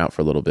they hung out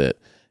for a little bit.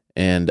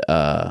 And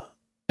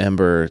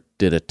Ember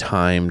did a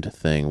timed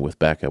thing with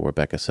Becca, where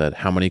Becca said,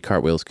 "How many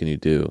cartwheels can you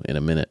do in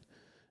a minute?"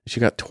 She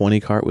got 20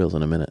 cartwheels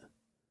in a minute.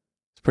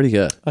 It's pretty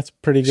good. That's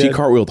pretty good. She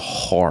cartwheeled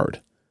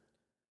hard.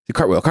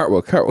 Cartwheel. It's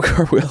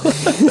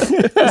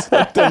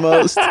like the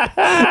most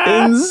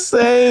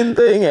insane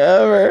thing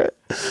ever.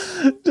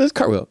 Just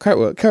cartwheel.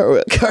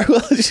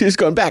 She was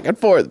going back and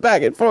forth.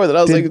 And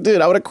I was like,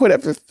 dude, I would have quit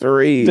after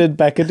 3. Did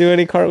Becca do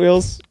any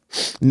cartwheels?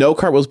 No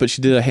cartwheels, but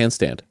she did a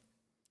handstand.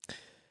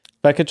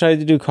 Becca tried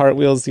to do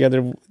cartwheels the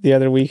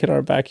other week in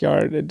our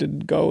backyard. It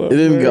didn't go. It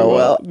didn't go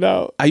well.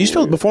 No. I used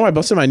to, before I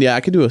busted mine. Yeah, I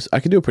could do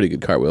a pretty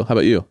good cartwheel. How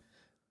about you?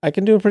 I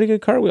can do a pretty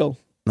good cartwheel.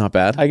 Not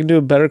bad. I can do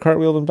a better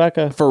cartwheel than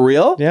Becca. For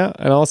real? Yeah,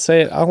 and I'll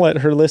say it. I'll let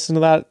her listen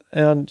to that,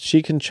 and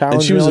she can challenge.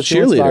 And she was me a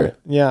cheerleader.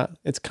 Yeah,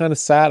 it's kind of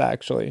sad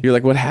actually. You're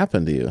like, what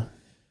happened to you?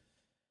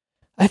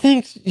 I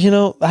think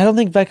I don't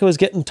think Becca was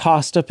getting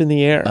tossed up in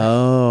the air.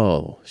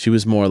 Oh, she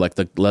was more like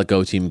the let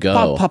go team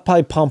go.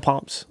 Probably pom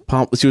poms.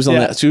 She was on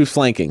that. She was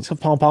flanking. Some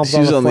pom poms. She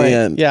was on the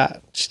end. Yeah.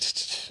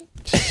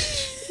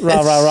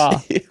 Rah rah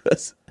rah.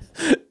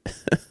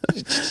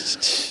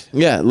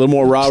 Yeah, a little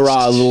more rah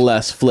rah, a little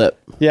less flip.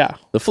 Yeah.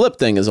 The flip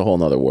thing is a whole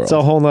nother world. It's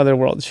a whole nother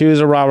world. She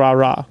was a rah rah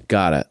rah.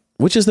 Got it.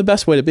 Which is the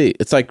best way to be.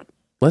 It's like,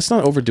 let's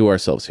not overdo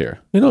ourselves here.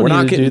 We're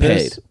not getting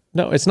paid.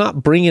 No, it's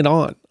not bring it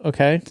on.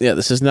 Okay. Yeah,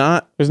 this is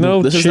not. There's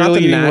no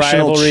cheerleading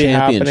rivalry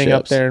happening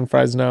up there in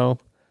Fresno.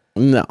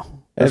 No,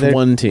 there's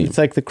one team. It's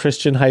like the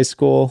Christian high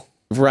school.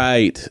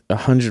 Right,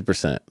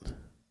 100%.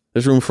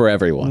 There's room for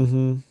everyone.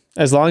 Mm-hmm.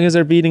 As long as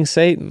they're beating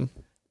Satan.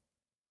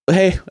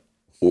 Hey,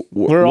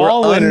 we're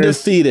all winners.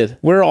 Undefeated.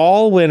 We're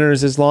all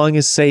winners as long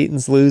as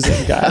Satan's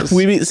losing, guys.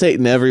 We beat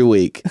Satan every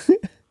week.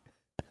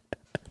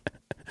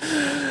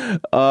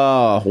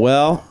 Oh,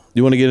 well,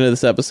 you want to get into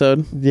this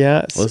episode?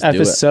 Yes. Let's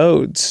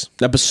episodes.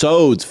 Do it.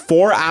 Episodes.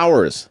 4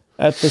 hours.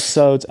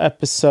 Episodes.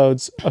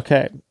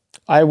 Okay.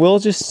 I will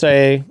just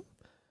say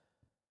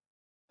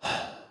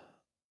I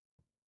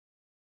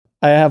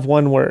have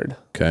one word.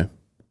 Okay.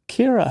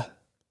 Kira.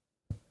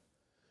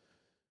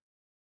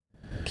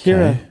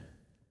 Okay.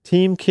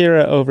 Team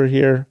Kira over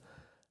here.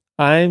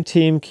 I'm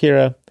Team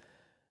Kira.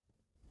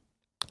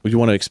 Would you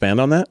want to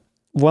expand on that?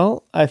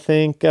 Well, I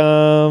think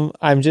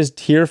I'm just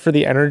here for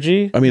the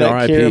energy that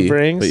R.I.P. Kira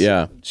brings. But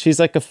yeah. She's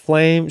like a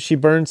flame. She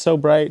burned so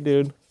bright,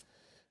 dude.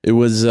 It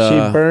was... she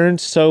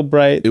burned so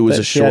bright it was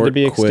that a she short, had to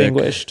be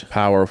extinguished. Quick,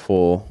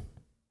 powerful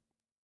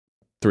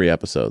 3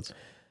 episodes.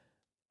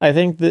 I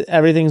think that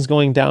everything's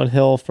going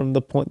downhill from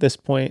this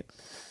point.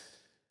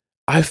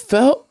 I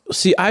feel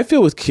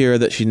with Kira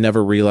that she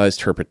never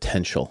realized her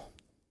potential.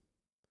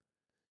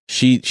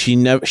 She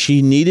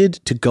needed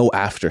to go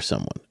after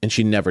someone, and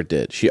she never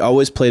did. She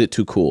always played it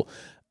too cool.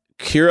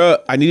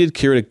 I needed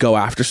Kira to go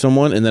after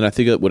someone, and then I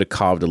think it would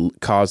have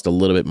caused a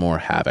little bit more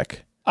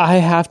havoc. I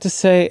have to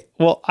say,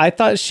 well, I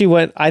thought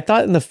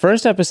in the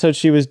first episode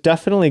she was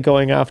definitely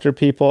going after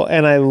people,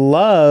 and I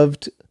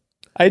loved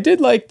I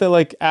did like the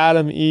like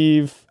Adam and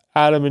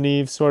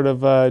Eve sort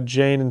of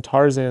Jane and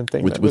Tarzan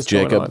thing with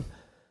Jacob.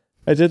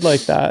 I did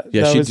like that.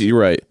 Yeah, you're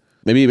right.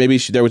 Maybe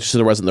there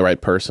wasn't the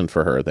right person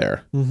for her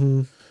there.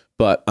 Mm-hmm.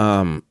 But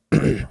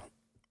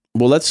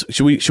well,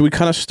 should we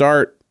kind of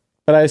start?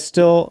 But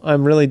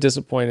I'm really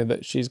disappointed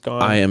that she's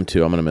gone. I am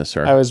too. I'm gonna miss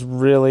her. I was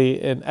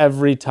really, and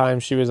every time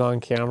she was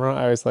on camera,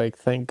 I was like,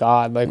 thank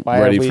God. Like,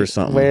 why ready are we, for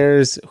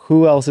something?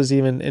 Who else is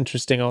even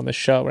interesting on the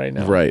show right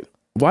now? Right.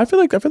 Well, I feel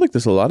like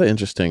there's a lot of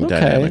interesting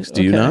dynamics.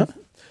 Do you not?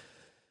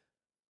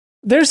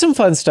 There's some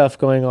fun stuff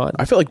going on.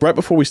 I feel like right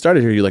before we started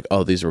here, you're like,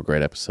 "Oh, these were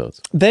great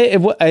episodes."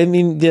 I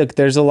mean, look,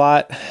 there's a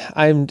lot.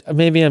 I'm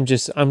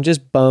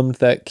just bummed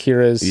that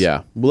Kira's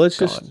yeah. Well, let's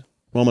gone. just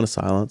moment of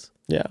silence.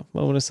 Yeah,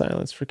 moment of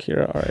silence for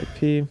Kira.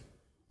 R.I.P.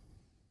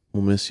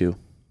 We'll miss you.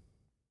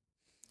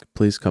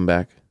 Please come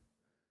back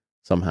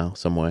somehow,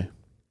 some way.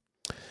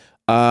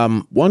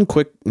 One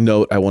quick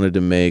note I wanted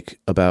to make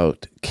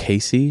about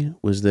Casey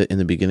was that in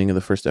the beginning of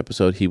the first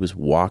episode, he was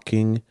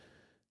walking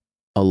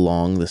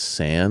along the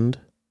sand,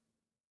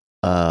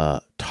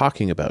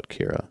 talking about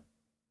Kira.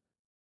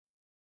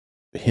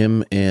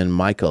 Him and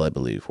Michael, I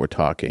believe, were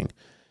talking.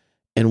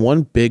 And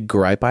one big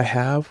gripe I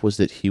have was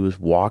that he was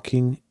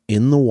walking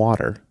in the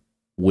water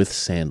with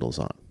sandals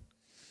on.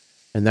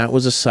 And that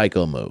was a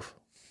psycho move.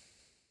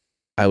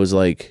 I was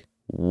like,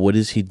 what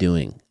is he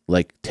doing?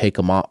 Like, take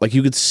them off. Like,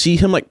 you could see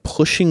him like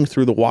pushing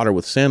through the water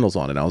with sandals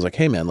on. And I was like,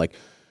 hey man, like,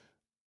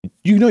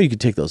 you could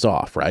take those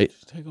off, right?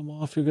 Just take them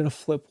off. You're going to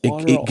flip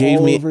water It gave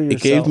all me over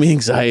yourself. It gave me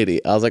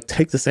anxiety. I was like,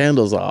 take the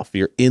sandals off.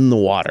 You're in the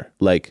water.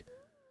 Like,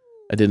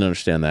 I didn't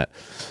understand that.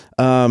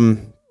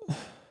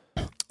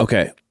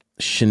 Okay.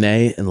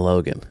 Shanae and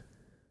Logan.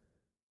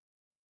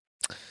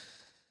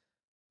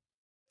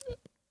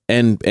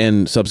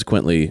 And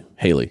subsequently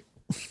Haley.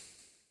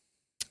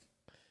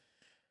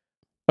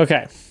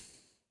 Okay.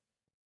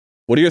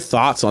 What are your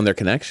thoughts on their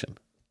connection?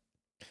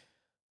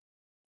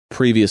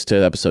 Previous to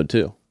episode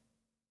 2.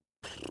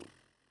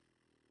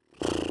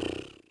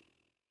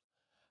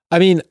 I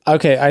mean,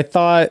 okay, I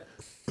thought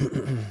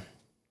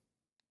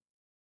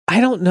I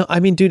don't know. I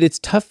mean, dude, it's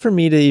tough for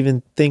me to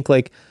even think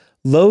like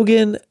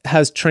Logan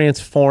has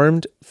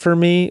transformed for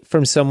me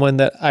from someone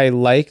that I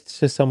liked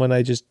to someone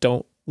I just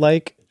don't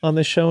like on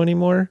the show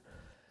anymore.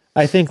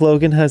 I think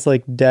Logan has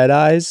like dead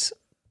eyes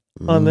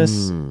on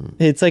this.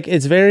 It's like,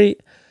 it's very,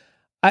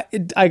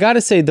 I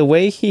gotta say the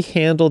way he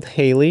handled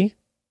Haley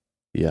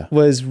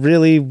was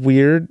really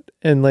weird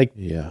and like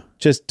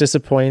just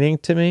disappointing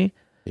to me.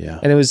 Yeah.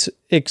 And it was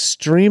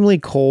extremely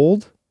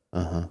cold.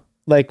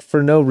 Like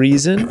for no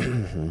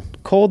reason.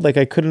 Cold. Like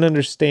I couldn't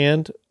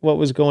understand what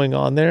was going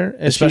on there.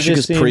 And especially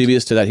because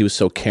previous to that, he was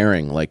so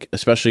caring, like,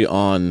 especially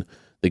on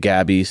the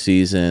Gabby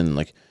season,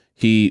 like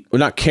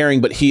not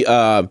caring, but he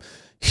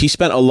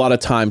spent a lot of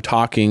time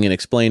talking and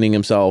explaining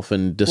himself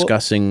and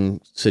discussing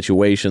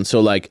situations.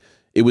 So like,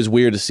 it was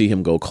weird to see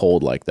him go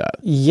cold like that.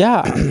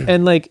 Yeah.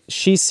 And like,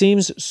 she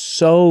seems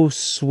so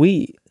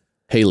sweet.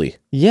 Haley.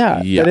 Yeah.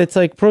 But it's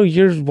like, bro,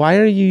 why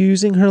are you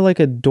using her like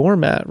a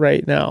doormat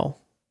right now?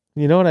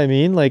 You know what I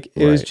mean? Like,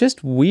 it was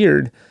just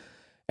weird.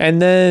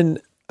 And then,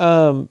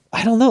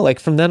 I don't know, like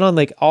from then on,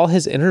 like all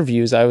his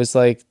interviews, I was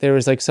like, there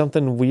was like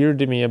something weird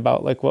to me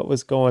about like what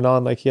was going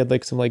on. Like he had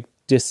like some like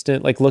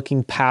distant, like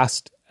looking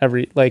past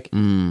it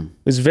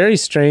was very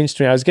strange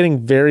to me. I was getting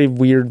very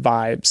weird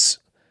vibes.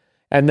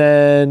 And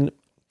then,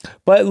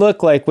 but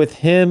look, like with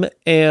him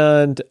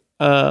and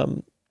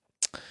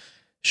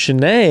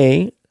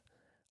Shanae,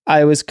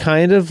 I was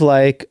kind of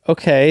like,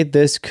 okay,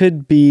 this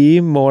could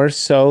be more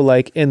so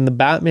like in the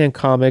Batman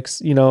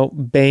comics, you know,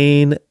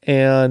 Bane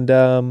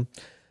and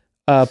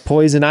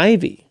Poison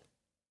Ivy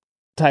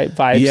type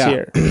vibes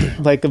here.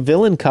 Like a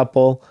villain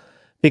couple.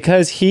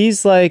 Because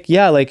he's like,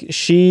 yeah, like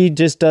she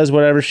just does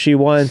whatever she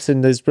wants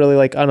and is really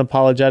like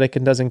unapologetic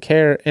and doesn't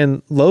care.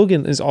 And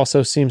Logan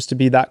also seems to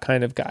be that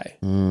kind of guy.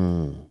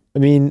 I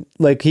mean,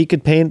 like he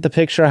could paint the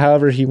picture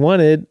however he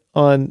wanted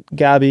on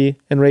Gabby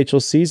and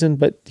Rachel's season,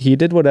 but he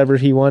did whatever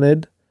he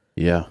wanted.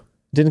 Yeah.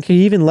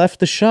 He even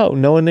left the show.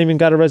 No one even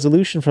got a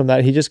resolution from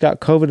that. He just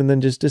got COVID and then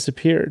just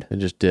disappeared.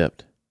 And just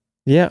dipped.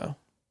 Yeah.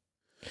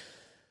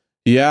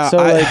 Yeah.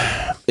 So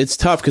it's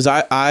tough because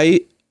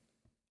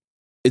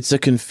it's a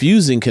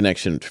confusing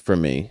connection for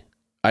me.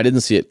 I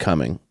didn't see it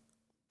coming,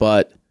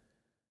 but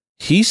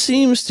he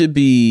seems to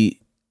be,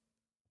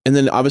 and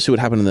then obviously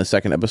what happened in the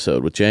second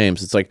episode with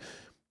James, it's like,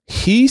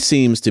 he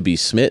seems to be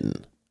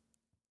smitten.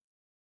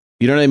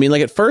 You know what I mean?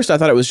 Like at first I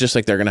thought it was just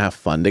like, they're going to have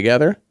fun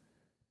together.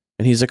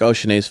 And he's like, oh,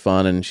 Shanae's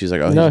fun. And she's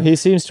like, oh, no, he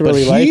seems to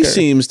really like her. He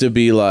seems to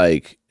be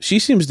like, she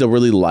seems to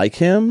really like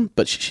him,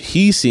 but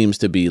he seems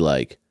to be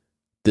like,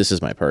 this is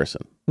my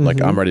person.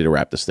 Like, I'm ready to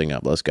wrap this thing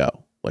up. Let's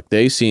go. Like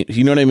they seem,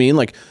 you know what I mean?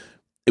 Like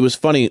it was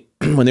funny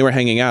when they were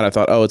hanging out, I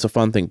thought, oh, it's a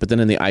fun thing. But then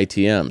in the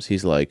ITMs,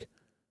 he's like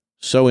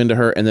so into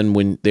her. And then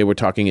when they were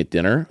talking at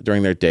dinner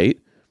during their date,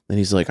 And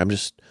he's like, I'm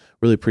just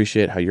really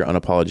appreciate how you're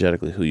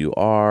unapologetically who you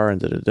are.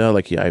 And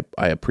like, yeah,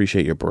 I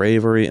appreciate your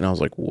bravery. And I was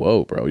like,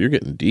 whoa, bro, you're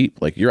getting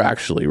deep. Like, you're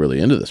actually really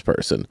into this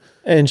person.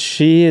 And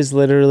she is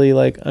literally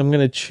like, I'm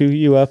going to chew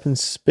you up and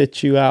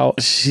spit you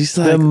out. She's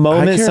like, the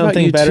moment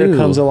something better too.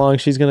 comes along,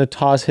 she's going to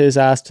toss his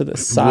ass to the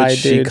side,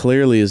 Which dude. she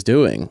clearly is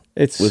doing.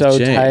 It's with so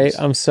James.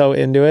 tight. I'm so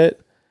into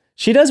it.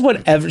 She does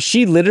whatever.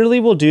 She literally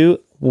will do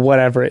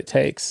whatever it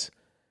takes.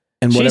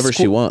 And whatever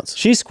she wants.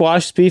 She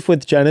squashed beef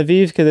with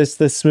Genevieve because it's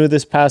the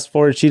smoothest path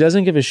forward. She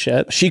doesn't give a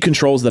shit. She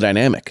controls the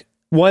dynamic.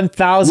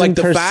 1,000%. Like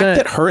the fact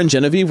that her and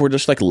Genevieve were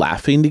just like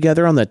laughing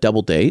together on that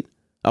double date.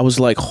 I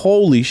was like,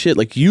 holy shit.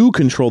 Like, you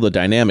control the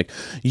dynamic.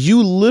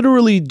 You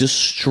literally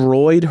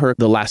destroyed her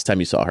the last time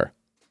you saw her.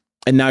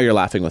 And now you're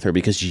laughing with her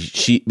because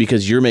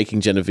because you're making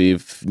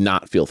Genevieve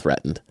not feel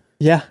threatened.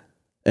 Yeah.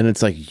 And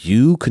it's like,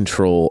 you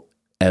control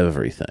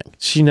everything.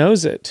 She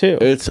knows it too.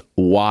 It's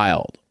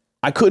wild.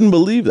 I couldn't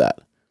believe that.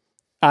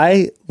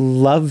 I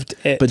loved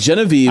it. But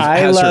Genevieve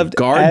has her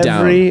guard down.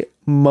 Every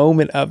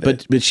moment of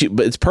it. But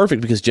it's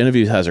perfect because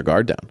Genevieve has her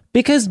guard down.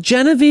 Because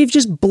Genevieve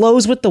just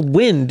blows with the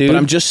wind, dude. But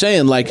I'm just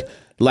saying, like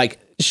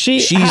she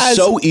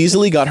so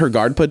easily got her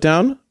guard put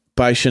down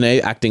by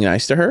Shanae acting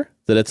nice to her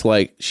that it's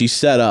like she's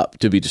set up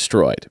to be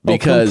destroyed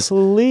because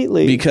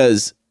completely.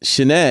 Because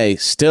Shanae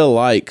still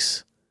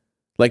likes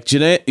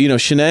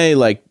Shanae,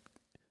 like,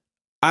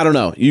 I don't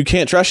know, you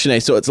can't trust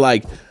Shanae, so it's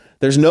like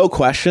there's no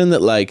question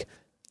that like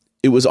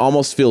it was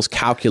almost feels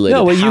calculated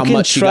how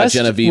much she got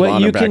Genevieve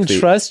on her back feet. What you can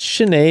trust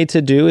Shanae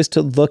to do is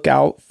to look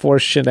out for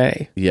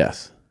Shanae.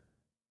 Yes.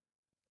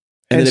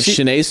 And then if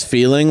Shanae's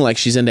feeling like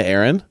she's into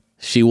Aaron,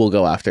 she will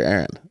go after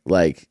Aaron.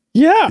 Like,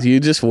 yeah.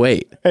 You just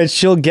wait. And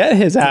she'll get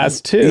his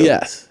ass too.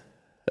 Yes.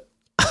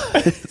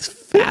 It's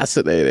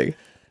fascinating.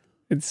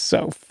 It's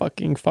so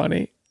fucking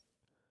funny.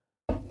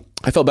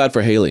 I felt bad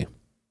for Haley.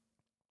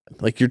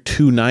 Like, you're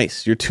too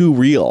nice. You're too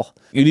real.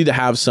 You need to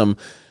have some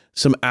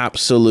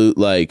absolute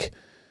like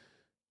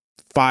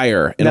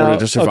fire in order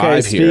to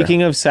survive here.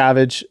 Speaking of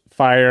savage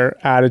fire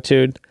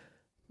attitude,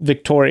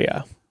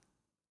 Victoria.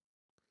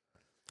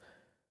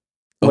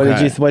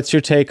 What's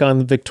your take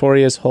on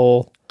Victoria's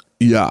whole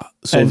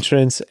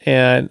entrance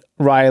and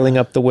riling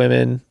up the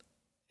women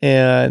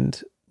and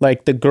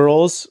like the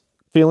girls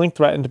feeling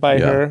threatened by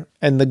her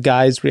and the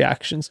guys'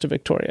 reactions to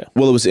Victoria?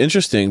 Well, it was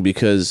interesting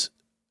because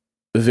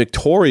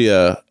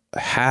Victoria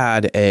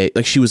had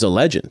she was a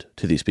legend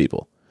to these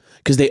people.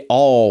 Because they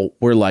all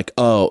were like,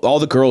 oh, all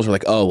the girls were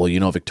like, oh, well, you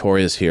know,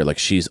 Victoria's here. Like,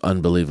 she's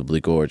unbelievably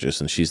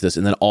gorgeous and she's this.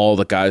 And then all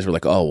the guys were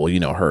like, oh, well,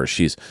 you know her.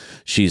 She's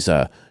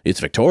it's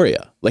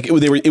Victoria. Like, it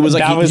was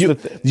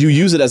like, you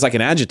use it as like an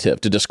adjective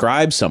to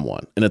describe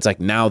someone. And it's like,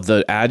 now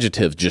the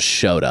adjective just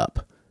showed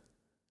up.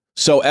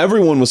 So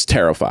everyone was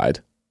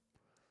terrified.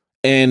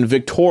 And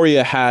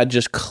Victoria had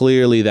just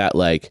clearly that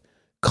like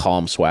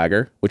calm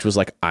swagger, which was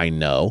like, I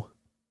know.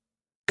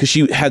 Because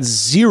she had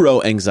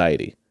zero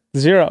anxiety.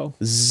 Zero.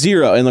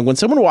 And like when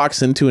someone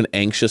walks into an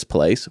anxious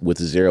place with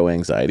zero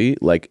anxiety,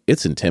 like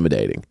it's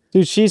intimidating.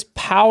 Dude, she's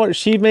power.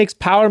 She makes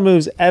power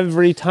moves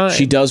every time.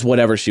 She does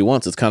whatever she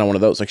wants. It's kind of one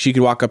of those. Like she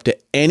could walk up to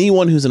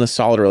anyone who's in a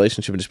solid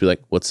relationship and just be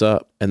like, "What's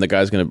up?" And the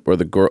guy's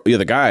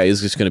the guy is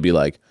just gonna be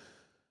like,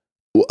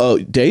 "Oh,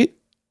 date?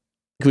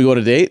 Can we go on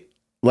a date?"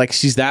 Like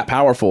she's that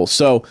powerful.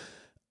 So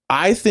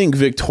I think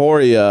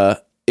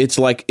Victoria, it's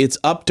like it's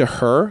up to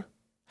her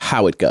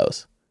how it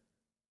goes.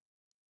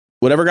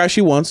 Whatever guy she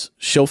wants,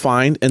 she'll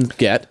find and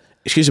get.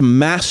 She's a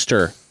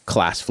master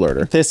class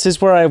flirter. This is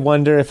where I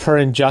wonder if her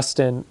and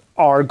Justin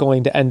are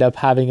going to end up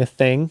having a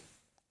thing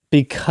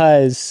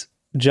because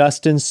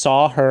Justin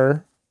saw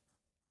her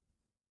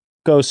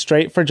go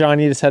straight for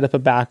Johnny to set up a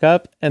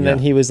backup. And then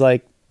he was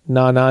like,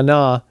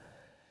 nah.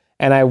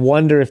 And I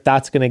wonder if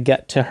that's going to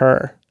get to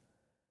her.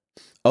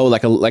 Oh,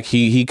 like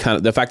he kind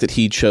of, the fact that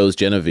he chose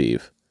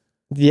Genevieve.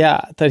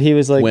 Yeah, that he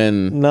was like,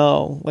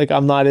 no, like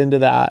I'm not into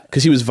that.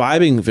 Because he was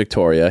vibing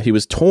Victoria. He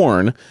was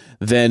torn.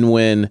 Then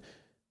when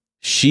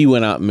she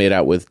went out and made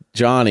out with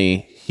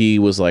Johnny, he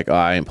was like, oh,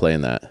 I ain't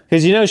playing that.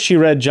 Because you know she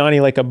read Johnny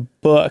like a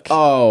book.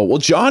 Oh, well,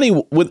 Johnny,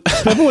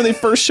 remember when they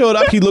first showed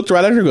up, he looked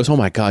right at her and goes, oh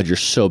my God, you're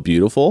so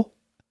beautiful.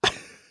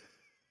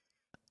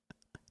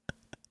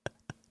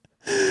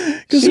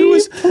 Because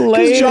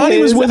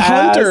Johnny was with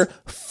Hunter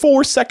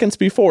 4 seconds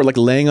before, like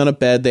laying on a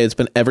bed. They had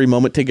spent every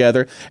moment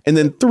together. And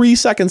then 3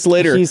 seconds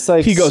later,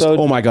 like, he goes,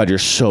 oh my God, you're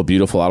so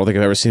beautiful. I don't think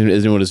I've ever seen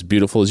anyone as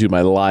beautiful as you in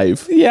my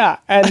life. Yeah.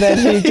 And then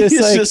he just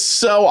he's like just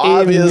so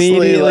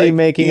obviously like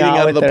making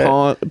out with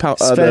her.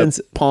 Spends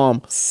the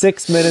palm.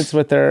 6 minutes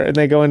with her and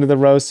they go into the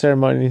rose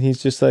ceremony and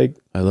he's just like,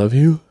 I love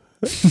you.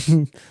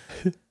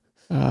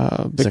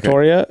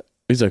 Victoria.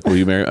 He's like, will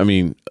you marry? I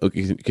mean,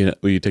 okay,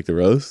 will you take the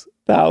rose?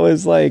 That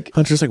was like...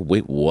 Hunter's like,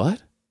 wait,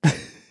 what?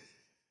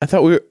 I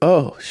thought we were...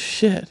 Oh,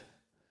 shit.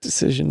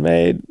 Decision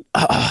made.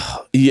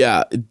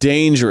 Yeah,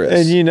 dangerous.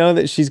 And you know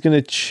that she's going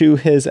to chew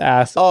his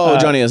ass. Oh,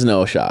 Johnny has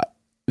no shot.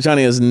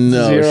 Johnny has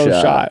no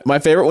Zero shot. My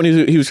favorite when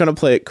he was trying to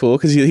play it cool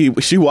because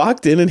she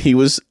walked in and he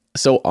was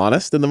so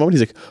honest in the moment.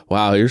 He's like,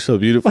 wow, you're so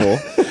beautiful.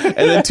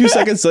 And then 2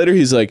 seconds later,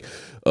 he's like,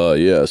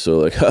 yeah, so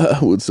like,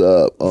 what's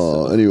up?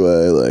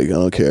 Anyway, like, I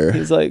don't care.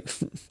 He's like,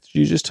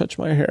 you just touch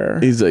my hair.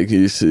 He's like,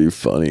 you're so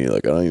funny.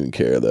 Like, I don't even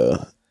care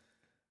though.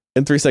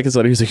 And 3 seconds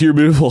later, he's like, you're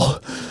beautiful.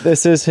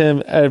 This is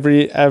him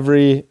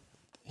every,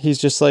 he's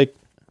just like,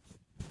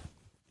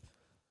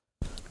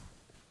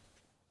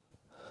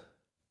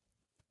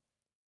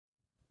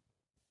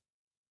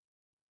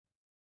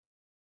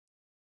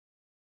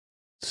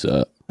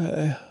 So,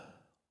 yeah,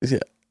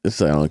 it's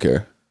like, I don't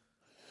care.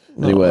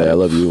 Anyway, I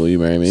love you. Will you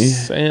marry me?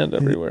 Sand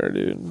everywhere,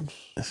 dude.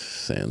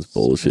 Sand's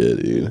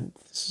bullshit, dude.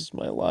 This is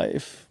my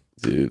life.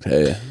 Dude,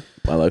 hey,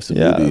 my life's a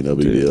movie. No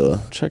big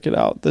deal. Check it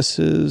out. This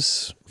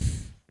is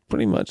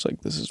pretty much like,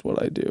 this is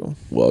what I do.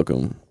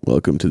 Welcome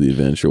to the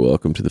adventure.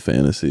 Welcome to the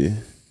fantasy.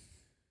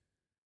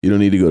 You don't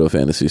need to go to a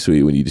fantasy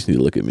suite when you just need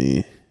to look at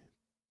me.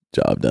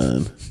 Job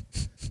done.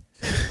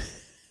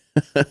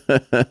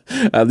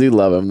 I do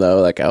love him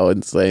though, like how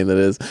insane that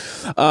is.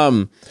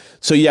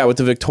 So yeah, with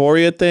the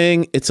Victoria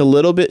thing, it's a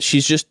little bit,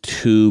 she's just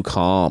too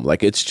calm.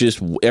 Like it's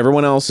just,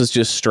 everyone else is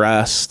just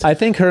stressed. I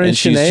think her and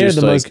Shanae are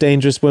the most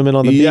dangerous women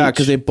on the beach. Yeah,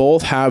 because they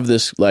both have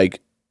this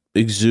like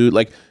exude,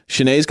 like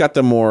Shanae's got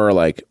the more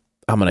like,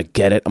 I'm gonna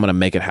get it, I'm gonna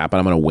make it happen,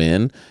 I'm gonna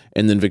win.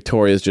 And then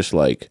Victoria's just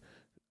like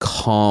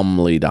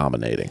calmly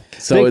dominating.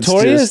 So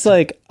Victoria's it's just,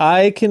 like,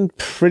 I can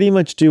pretty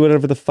much do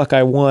whatever the fuck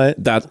I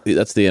want.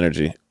 That's the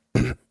energy.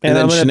 And then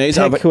I'm gonna pick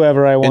like,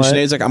 whoever I want. And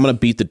Shanae's like, I'm gonna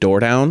beat the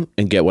door down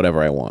and get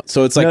whatever I want.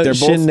 So it's like they're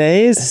both.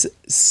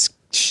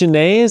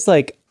 Shanae is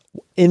like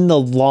in the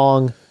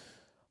long,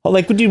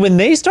 like dude, when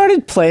they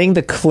started playing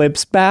the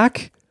clips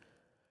back,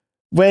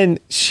 when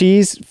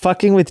she's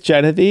fucking with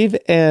Genevieve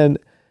and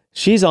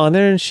she's on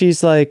there and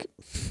she's like,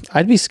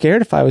 I'd be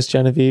scared if I was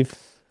Genevieve.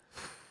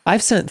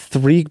 I've sent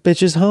 3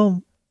 bitches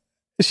home.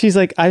 She's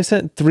like, I've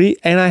sent 3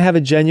 and I have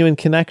a genuine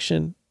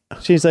connection.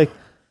 She's like,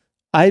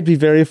 I'd be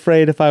very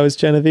afraid if I was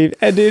Genevieve.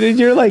 And dude, and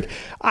you're like,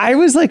 I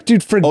was like,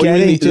 dude,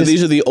 forgetting.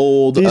 These are the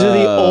old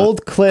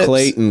clips.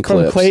 Clayton from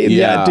clips. Clayton.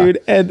 Yeah,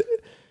 dude. And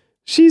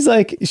she's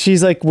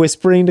like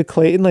whispering to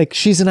Clayton, like,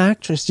 she's an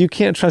actress. You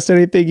can't trust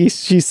anything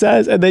she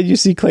says. And then you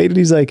see Clayton,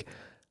 he's like,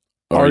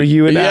 are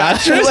you an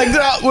actress? Like,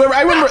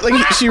 I remember,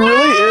 like, she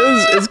really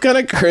is. It's kind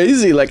of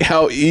crazy, like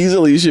how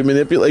easily she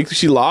manipulates. Like,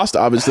 she lost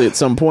obviously at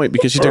some point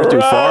because she took it too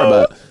far.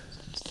 But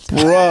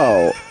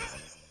bro.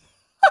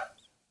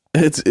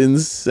 It's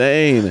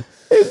insane.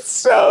 It's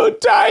so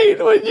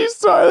tight when you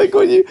saw, like,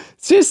 when you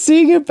just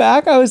seeing it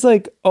back, I was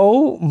like,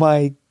 oh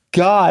my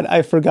God,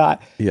 I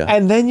forgot. Yeah.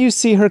 And then you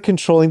see her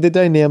controlling the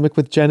dynamic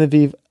with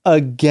Genevieve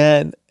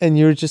again. And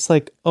you're just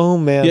like, oh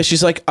man. Yeah,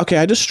 she's like, okay,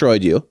 I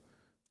destroyed you.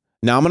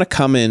 Now I'm going to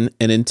come in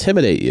and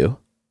intimidate you.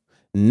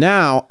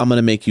 Now I'm going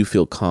to make you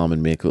feel calm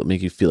and make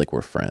you feel like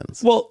we're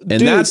friends. Well, and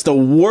dude, that's the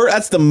worst.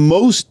 That's the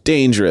most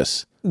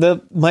dangerous.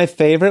 My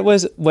favorite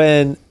was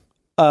when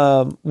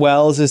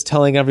Wells is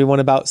telling everyone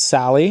about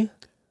Sally.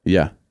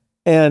 Yeah.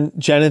 And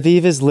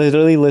Genevieve is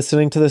literally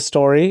listening to the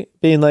story,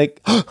 being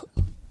like,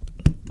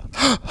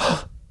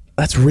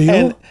 that's real?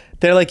 And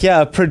they're like,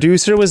 yeah, a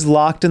producer was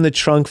locked in the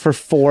trunk for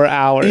 4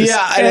 hours.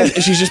 Yeah, and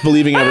she's just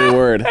believing every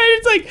word. And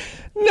it's like,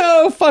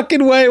 no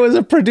fucking way was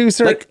a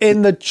producer like,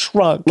 in the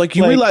trunk. Like,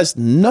 you realize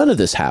none of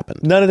this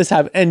happened. None of this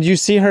happened. And you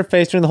see her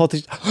face during the whole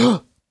thing.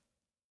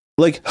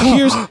 Like,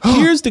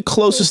 here's the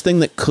closest thing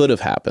that could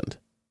have happened.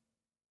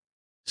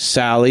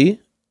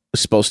 Sally was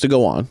supposed to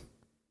go on.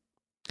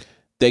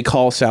 They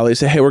call Sally and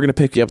say, hey, we're going to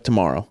pick you up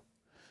tomorrow.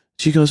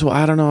 She goes, well,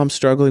 I don't know. I'm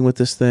struggling with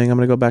this thing. I'm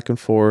going to go back and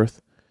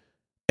forth.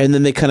 And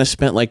then they kind of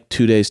spent like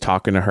 2 days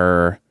talking to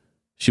her.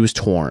 She was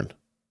torn.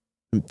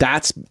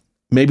 That's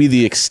maybe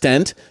the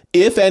extent,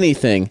 if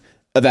anything,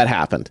 of that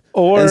happened.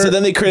 And so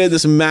then they created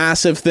this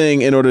massive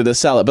thing in order to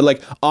sell it. But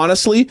like,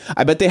 honestly,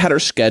 I bet they had her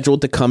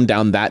scheduled to come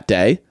down that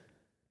day.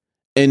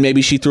 And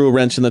maybe she threw a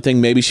wrench in the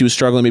thing. Maybe she was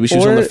struggling. Maybe she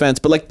was on the fence.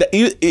 But like,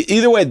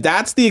 either way,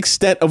 that's the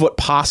extent of what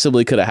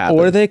possibly could have happened.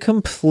 Or they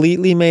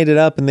completely made it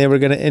up and they were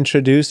going to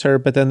introduce her.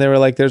 But then they were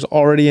like, there's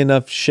already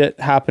enough shit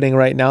happening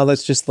right now.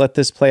 Let's just let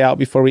this play out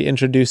before we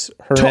introduce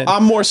her in.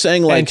 I'm more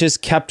saying like... And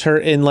just kept her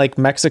in like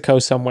Mexico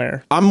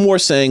somewhere. I'm more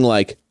saying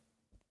like,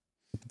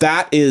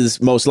 that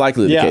is most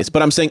likely the case.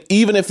 But I'm saying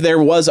even if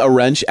there was a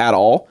wrench at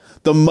all,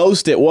 the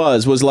most it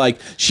was like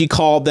she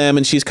called them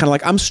and she's kind of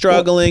like, I'm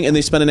struggling. And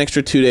they spent an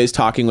extra 2 days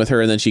talking with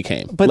her and then she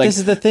came. But like, this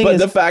is the thing. But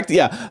the fact,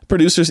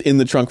 producers in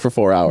the trunk for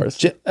 4 hours.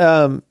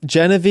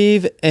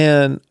 Genevieve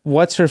and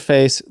what's her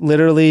face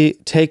literally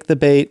take the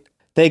bait.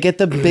 They get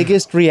the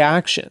biggest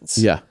reactions.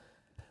 Yeah.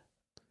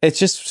 It's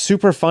just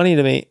super funny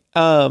to me.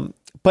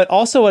 But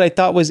also what I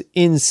thought was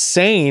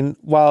insane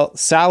while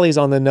Sally's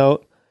on the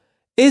note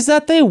is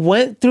that they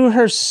went through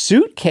her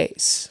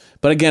suitcase.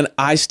 But again,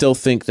 I still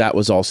think that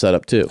was all set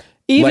up too.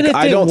 Even if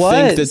I don't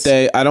think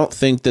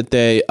that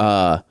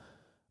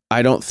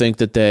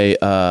they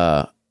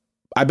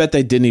I bet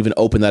they didn't even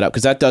open that up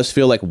because that does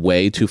feel like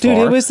way too far.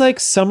 Dude, it was like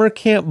summer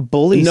camp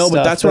bully stuff.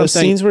 But that's what I'm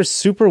saying. Those scenes were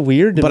super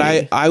weird to me.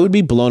 But I would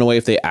be blown away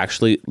if they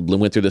actually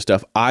went through this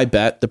stuff. I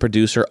bet the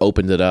producer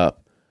opened it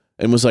up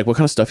and was like, what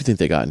kind of stuff do you think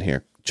they got in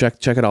here?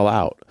 check it all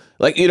out.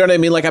 Like, you know what I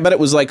mean? Like, I bet it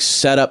was like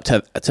set up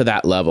to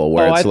that level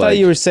where I thought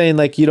you were saying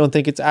like you don't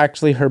think it's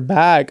actually her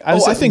bag. I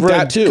think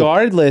that too.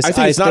 Regardless, I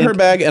think it's not her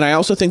bag, and I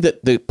also think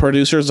that the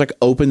producers like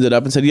opened it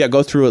up and said, "Yeah,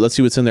 go through it. Let's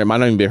see what's in there. It might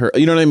not even be her."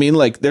 You know what I mean?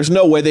 Like, there's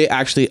no way they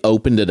actually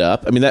opened it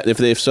up. I mean, that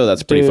if so,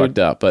 that's pretty fucked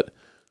up. But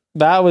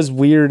that was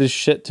weird as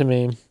shit to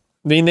me.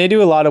 I mean, they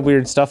do a lot of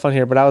weird stuff on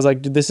here, but I was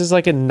like, dude, this is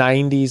like a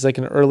 90s, like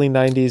an early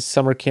 90s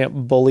summer camp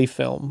bully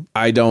film.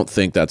 I don't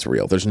think that's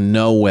real. There's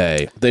no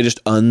way. They just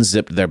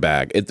unzipped their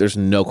bag. There's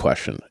no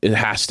question. It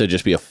has to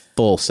just be a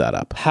full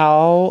setup.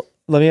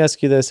 Let me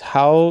ask you this.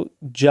 How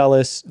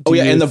jealous do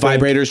you and the think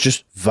vibrator's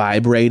just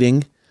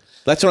vibrating.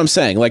 That's what I'm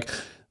saying. Like,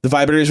 the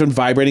vibrator's been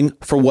vibrating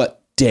for what?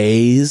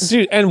 Days,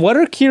 dude. And what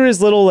are Kira's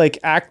little like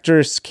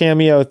actress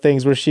cameo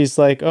things where she's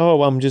like,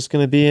 "Oh, I'm just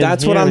gonna be in."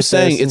 That's what I'm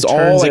saying. It's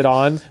all like, it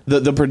on.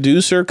 The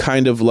producer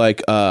kind of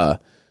like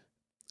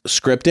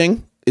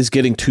scripting is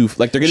getting too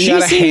like they're getting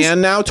out of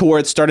hand now to where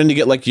it's starting to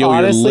get like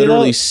you're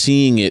literally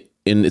seeing it,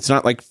 and it's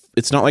not like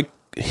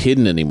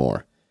hidden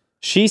anymore.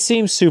 She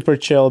seems super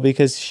chill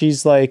because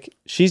she's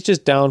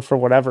just down for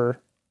whatever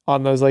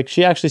on those. Like,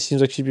 she actually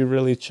seems like she'd be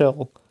really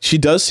chill. She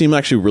does seem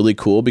actually really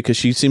cool because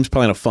she seems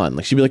kind of fun.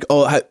 Like, she'd be like,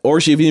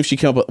 even if she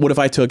came up with, what if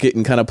I took it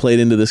and kind of played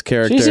into this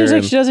character? She seems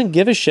like she doesn't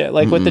give a shit.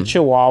 Like with the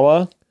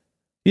Chihuahua.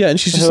 Yeah, and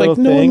she's just like,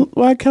 no,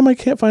 why come I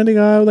can't find a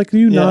guy like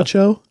you,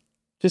 Nacho?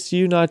 Just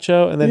you,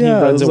 Nacho. And then he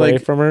runs away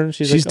from her. And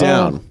she's like,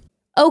 down.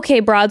 Okay,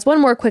 broads, one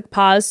more quick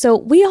pause. So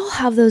we all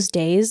have those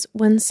days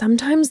when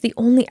sometimes the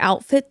only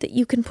outfit that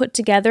you can put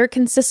together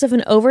consists of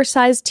an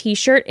oversized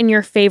t-shirt and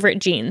your favorite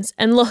jeans.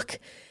 And look,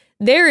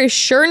 there is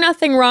sure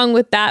nothing wrong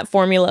with that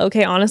formula.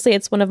 Okay, honestly,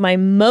 it's one of my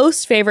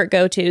most favorite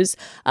go-tos.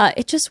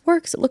 It just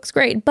works. It looks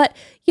great. But,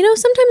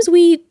 sometimes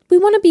we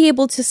want to be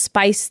able to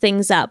spice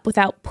things up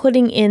without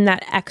putting in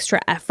that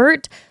extra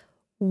effort.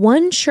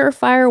 One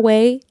surefire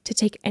way to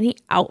take any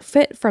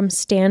outfit from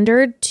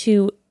standard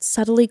to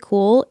subtly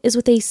cool is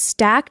with a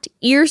stacked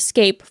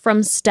earscape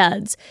from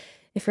Studs.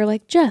 If you're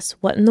like, Jess,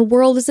 what in the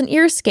world is an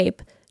earscape?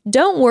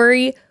 Don't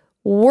worry.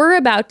 We're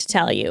about to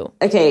tell you.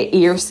 Okay,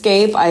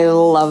 earscape. I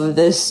love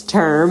this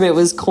term. It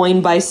was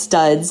coined by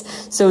Studs.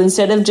 So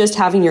instead of just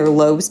having your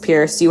lobes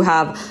pierced, you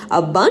have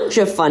a bunch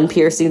of fun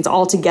piercings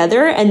all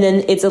together, and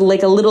then it's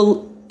like a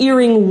little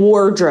earring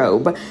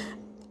wardrobe.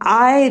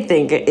 I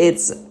think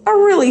it's a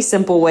really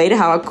simple way to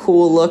have a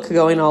cool look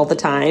going all the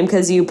time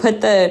because you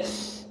put the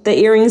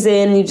earrings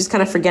in and you just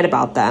kind of forget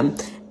about them.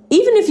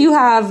 Even if you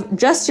have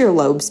just your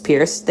lobes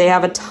pierced, they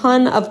have a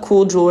ton of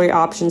cool jewelry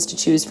options to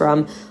choose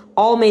from,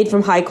 all made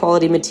from high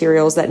quality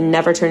materials that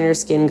never turn your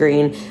skin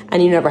green,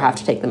 and you never have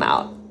to take them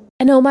out.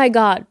 And oh my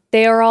God,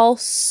 they are all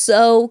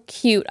so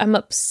cute. I'm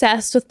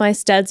obsessed with my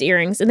Studs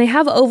earrings, and they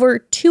have over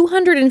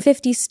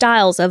 250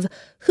 styles of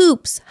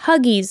hoops,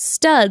 huggies,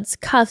 studs,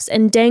 cuffs,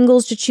 and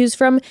dangles to choose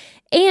from.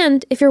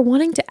 And if you're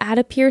wanting to add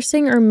a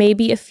piercing or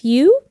maybe a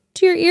few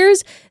to your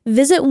ears,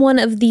 visit one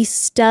of the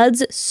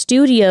Studs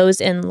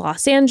studios in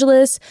Los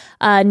Angeles,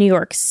 New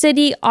York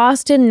City,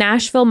 Austin,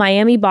 Nashville,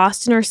 Miami,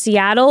 Boston, or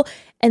Seattle,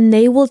 and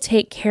they will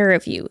take care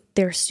of you.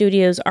 Their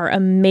studios are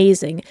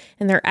amazing,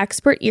 and their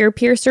expert ear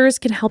piercers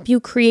can help you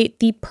create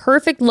the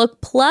perfect look.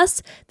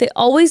 Plus, they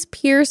always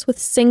pierce with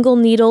single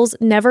needles,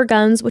 never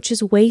guns, which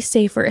is way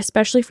safer,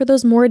 especially for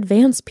those more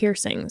advanced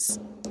piercings.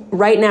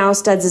 Right now,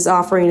 Studs is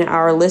offering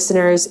our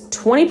listeners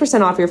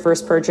 20% off your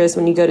first purchase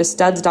when you go to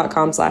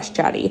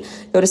studs.com/chatty.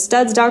 Go to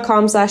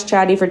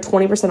studs.com/chatty for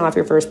 20% off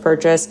your first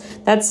purchase.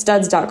 That's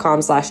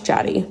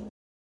studs.com/chatty.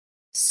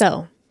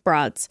 So,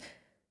 broads,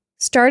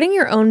 starting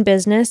your own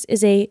business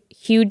is a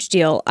huge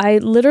deal. I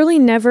literally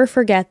never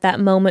forget that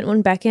moment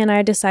when Becca and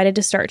I decided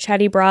to start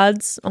Chatty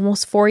Broads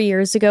almost 4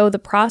 years ago. The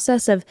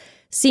process of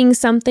seeing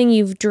something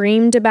you've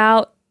dreamed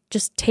about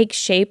just take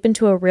shape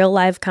into a real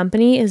live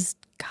company is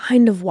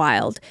kind of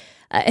wild.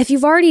 If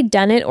you've already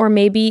done it, or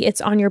maybe it's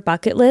on your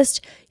bucket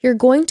list, you're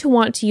going to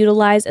want to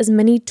utilize as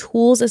many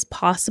tools as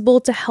possible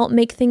to help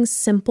make things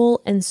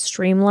simple and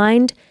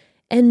streamlined.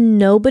 And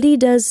nobody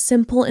does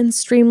simple and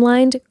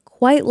streamlined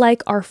quite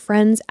like our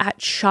friends at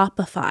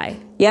Shopify.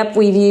 Yep,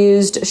 we've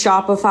used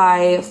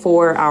Shopify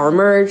for our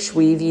merch.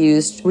 We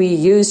use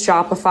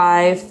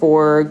Shopify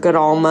for Good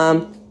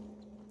Alma.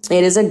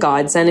 It is a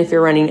godsend if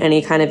you're running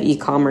any kind of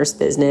e-commerce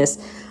business.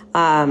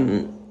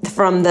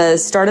 From the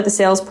start of the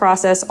sales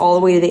process all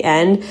the way to the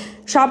end,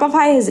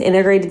 Shopify has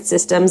integrated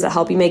systems that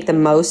help you make the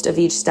most of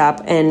each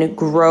step and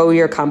grow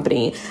your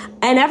company.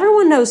 And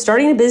everyone knows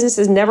starting a business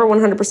is never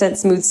 100%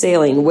 smooth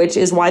sailing, which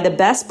is why the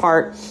best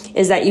part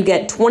is that you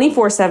get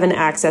 24/7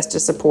 access to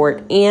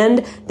support,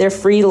 and their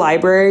free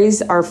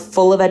libraries are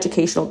full of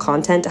educational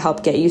content to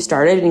help get you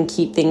started and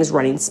keep things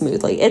running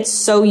smoothly. It's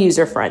so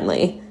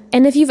user-friendly.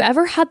 And if you've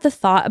ever had the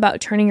thought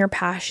about turning your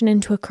passion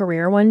into a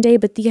career one day,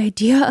 but the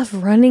idea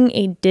of running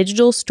a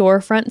digital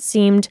storefront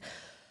seemed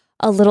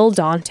a little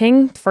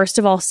daunting, first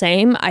of all,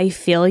 same, I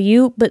feel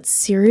you, but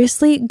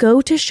seriously, go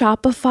to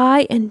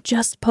Shopify and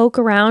just poke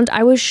around.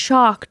 I was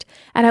shocked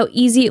at how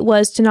easy it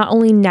was to not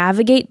only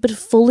navigate, but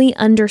fully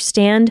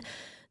understand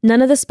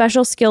None of the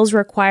special skills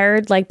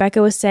required. Like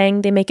Becca was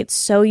saying, they make it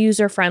so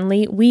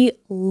user-friendly. We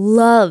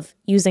love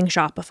using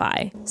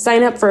Shopify.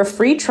 Sign up for a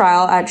free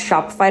trial at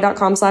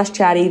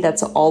shopify.com/chatty.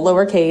 That's all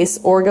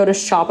lowercase. Or go to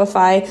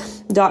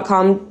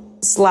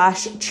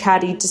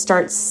shopify.com/chatty to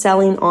start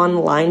selling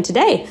online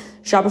today.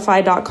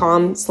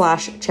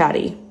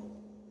 Shopify.com/chatty.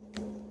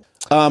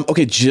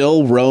 Okay,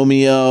 Jill,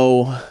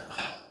 Romeo,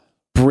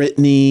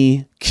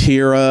 Brittany,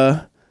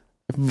 Kira.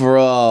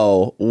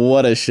 Bro,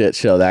 what a shit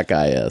show that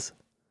guy is.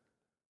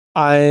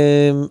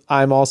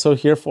 I'm also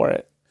here for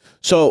it.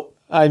 So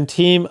I am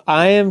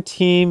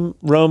team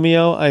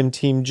Romeo, I'm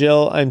team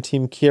Jill, I'm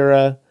team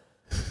Kira.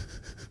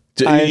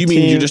 you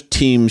mean you're just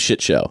team shit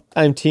show?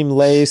 I'm team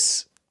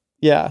Lace.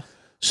 Yeah.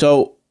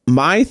 So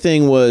my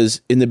thing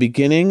was, in the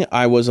beginning,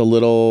 I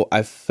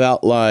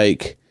felt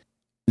like,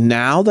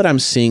 now that I'm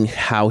seeing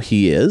how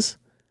he is,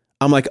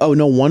 I'm like, oh,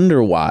 no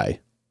wonder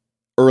why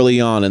early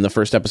on in the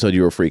first episode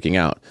you were freaking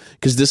out,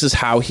 because this is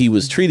how he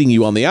was treating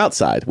you on the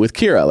outside with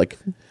Kira. Like,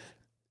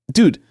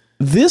 dude,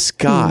 this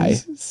guy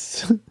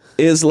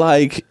is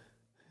like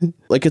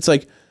it's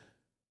like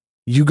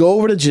you go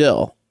over to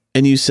Jill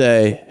and you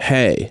say,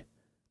 hey,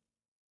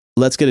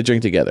 let's get a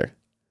drink together.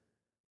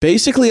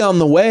 Basically, on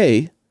the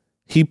way,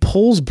 he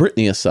pulls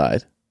Brittany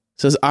aside,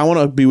 says, I want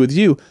to be with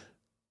you.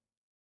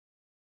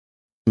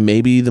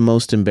 Maybe the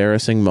most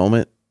embarrassing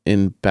moment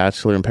in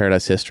Bachelor in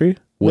Paradise history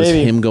was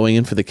him going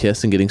in for the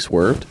kiss and getting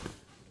swerved.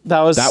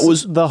 That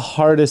was the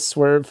hardest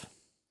swerve.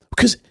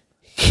 Because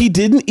he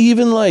didn't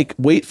even like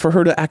wait for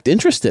her to act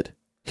interested.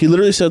 He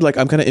literally said, like,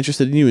 I'm kind of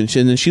interested in you. And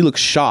then she looks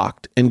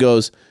shocked and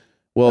goes,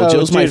 well,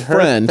 Jill's my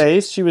friend. Her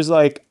face, she was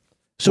like,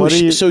 so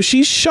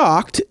she's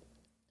shocked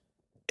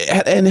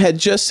and had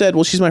just said,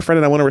 well, she's my friend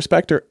and I want to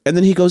respect her. And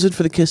then he goes in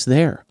for the kiss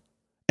there.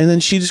 And then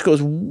she just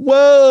goes,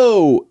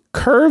 whoa,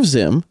 curves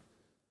him.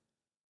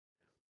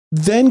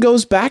 Then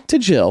goes back to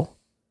Jill.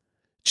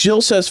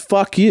 Jill says,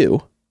 fuck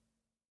you.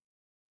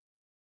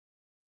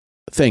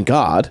 Thank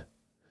God.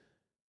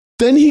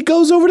 Then he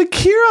goes over to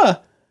Kira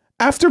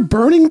after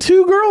burning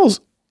two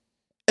girls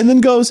and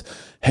then goes,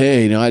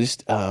 hey, I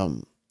just,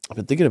 I've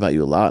been thinking about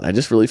you a lot. And I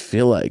just really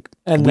feel like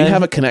we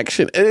have a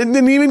connection. And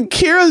then even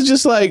Kira's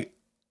just like,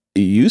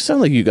 you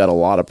sound like you got a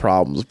lot of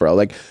problems, bro.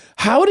 Like,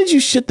 how did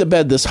you shit the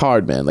bed this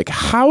hard, man? Like,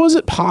 how is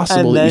it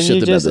possible that you shit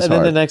the bed this hard? And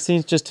then the next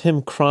scene's just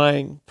him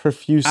crying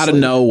profusely. Out of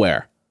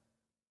nowhere.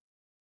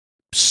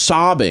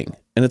 Sobbing.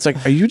 And it's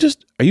like, are you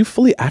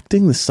fully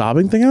acting the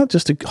sobbing thing out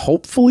just to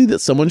hopefully that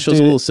someone shows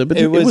a little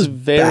sympathy? It was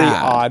very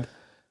odd.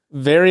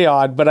 Very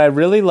odd. But I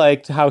really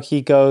liked how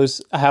he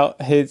goes, how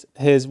his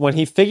when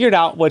he figured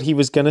out what he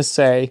was going to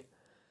say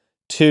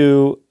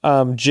to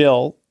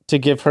Jill to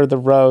give her the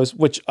rose,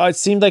 which it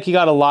seemed like he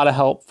got a lot of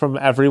help from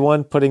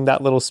everyone putting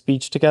that little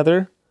speech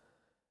together.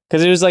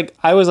 Because it was like,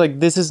 I was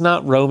like, this is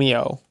not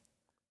Romeo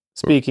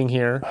speaking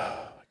here.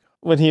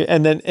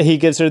 And then he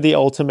gives her the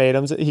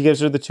ultimatums. He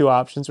gives her the two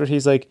options where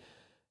he's like,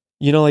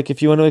 like,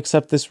 if you want to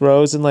accept this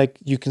rose and like,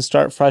 you can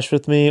start fresh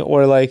with me,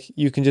 or like,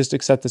 you can just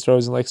accept this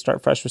rose and like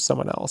start fresh with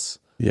someone else.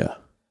 Yeah.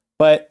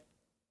 But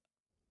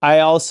I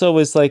also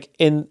was like,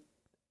 to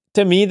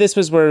me, this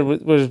was where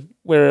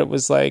it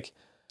was like,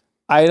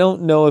 I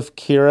don't know if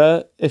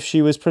Kira, if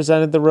she was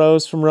presented the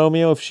rose from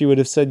Romeo, if she would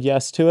have said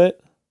yes to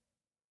it.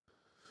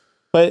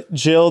 But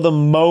Jill, the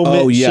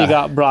moment she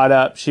got brought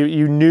up,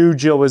 you knew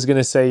Jill was going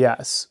to say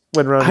yes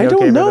when Romeo gave her the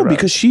rose. I don't know,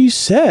 because she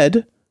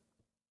said,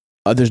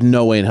 there's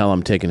no way in hell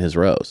I'm taking his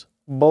rose.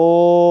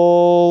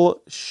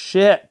 Bullshit.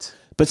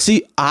 But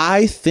see,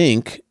 I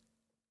think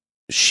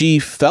she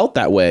felt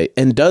that way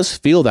and does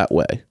feel that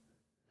way.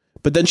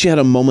 But then she had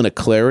a moment of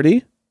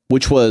clarity,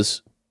 which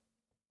was,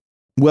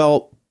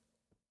 well,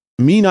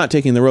 me not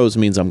taking the rose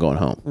means I'm going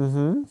home.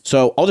 Mm-hmm.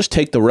 So I'll just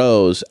take the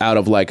rose out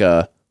of just like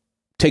a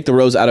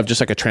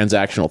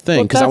transactional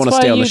thing because I want to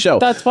stay on the show.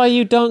 That's why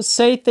you don't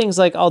say things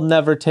like, I'll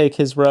never take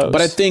his rose.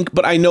 But I think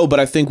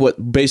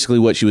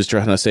what she was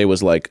trying to say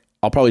was like,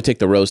 I'll probably take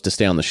the rose to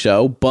stay on the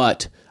show,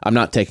 but I'm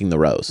not taking the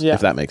rose,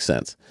 if that makes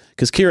sense.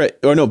 Because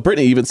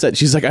Brittany even said,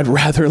 she's like, I'd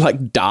rather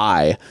like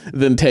die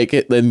than take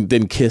it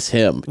than kiss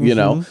him, you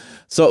know?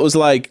 So it was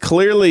like,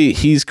 clearly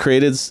he's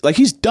created, like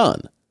he's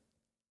done.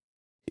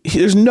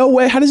 There's no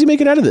way. How does he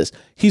make it out of this?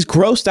 He's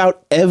grossed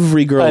out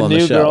every girl on the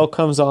show. A new girl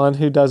comes on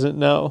who doesn't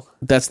know.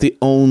 That's the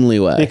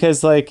only way.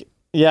 Because like,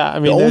 yeah, I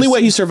mean, the only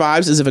way he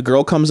survives is if a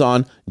girl comes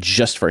on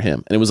just for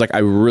him. And it was like, I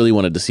really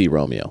wanted to see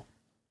Romeo.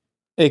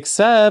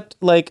 Except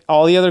like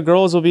all the other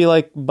girls will be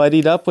like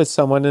buddied up with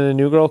someone and a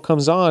new girl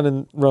comes on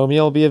and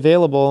Romeo will be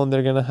available and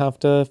they're going to have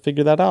to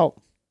figure that out.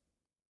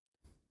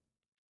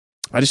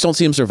 I just don't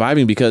see him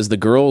surviving because the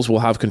girls will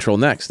have control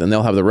next and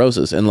they'll have the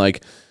roses. And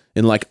like,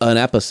 in like an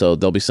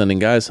episode, they'll be sending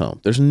guys home.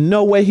 There's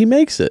no way he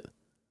makes it.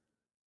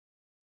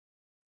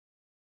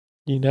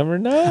 You never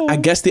know. I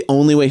guess the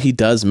only way he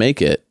does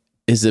make it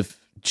is if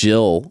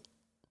Jill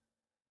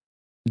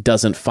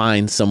doesn't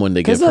find someone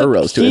to give her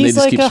rose to, and they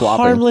just keep swapping. He's like a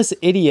harmless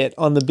idiot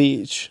on the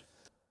beach.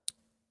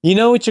 You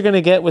know what you're going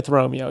to get with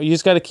Romeo. You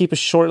just got to keep a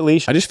short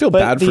leash. I just feel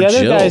bad for Jill. The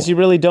other guys, you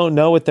really don't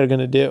know what they're going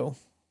to do.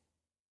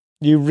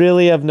 You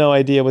really have no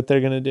idea what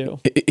they're going to do.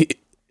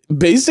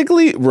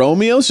 Basically,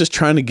 Romeo's just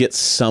trying to get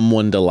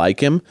someone to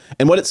like him.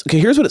 And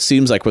here's what it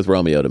seems like with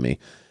Romeo to me.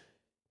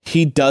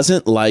 He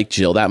doesn't like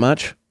Jill that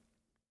much.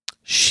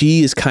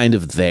 She is kind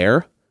of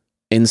there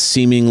and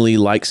seemingly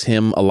likes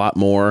him a lot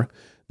more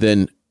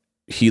than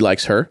he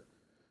likes her.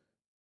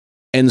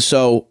 And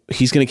so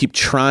he's going to keep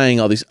trying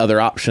all these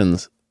other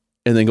options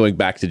and then going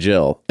back to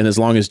Jill. And as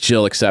long as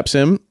Jill accepts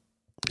him,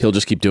 he'll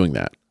just keep doing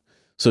that.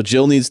 So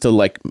Jill needs to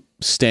like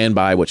stand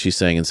by what she's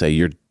saying and say,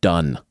 you're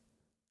done.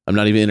 I'm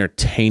not even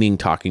entertaining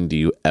talking to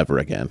you ever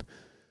again.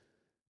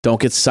 Don't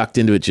get sucked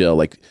into it, Jill.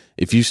 Like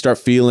if you start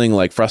feeling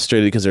like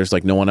frustrated because there's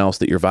like no one else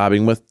that you're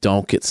vibing with,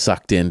 don't get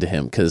sucked into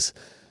him because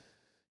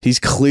he's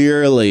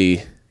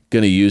clearly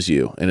going to use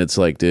you. And it's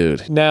like,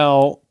 dude.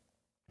 Now.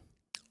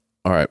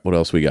 All right. What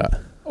else we got?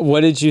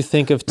 What did you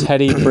think of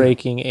Teddy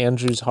breaking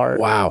Andrew's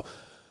heart? Wow.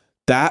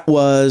 That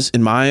was,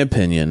 in my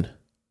opinion,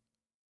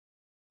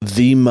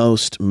 the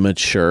most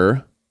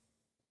mature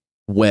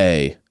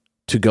way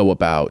to go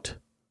about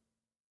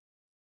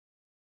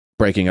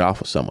breaking it off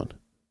with someone.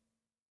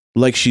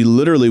 Like she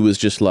literally was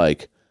just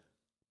like,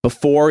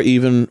 before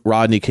even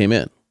Rodney came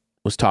in,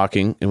 was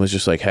talking and was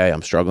just like, hey,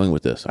 I'm struggling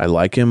with this. I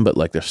like him, but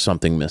like there's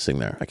something missing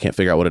there. I can't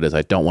figure out what it is.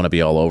 I don't want to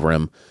be all over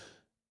him.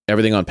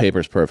 Everything on paper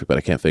is perfect, but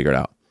I can't figure it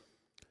out.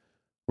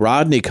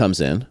 Rodney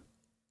comes in.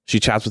 She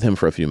chats with him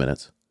for a few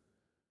minutes.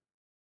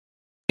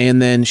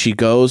 And then she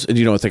goes, and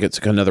it's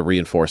like another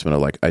reinforcement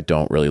of like, I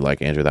don't really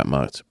like Andrew that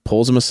much.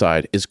 Pulls him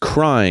aside, is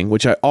crying,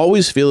 which I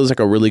always feel is like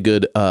a really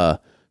good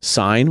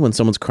sign when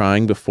someone's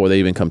crying before they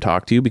even come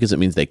talk to you, because it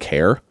means they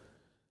care.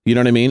 You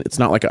know what I mean? It's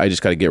not like I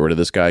just got to get rid of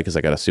this guy because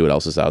I got to see what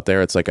else is out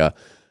there. It's like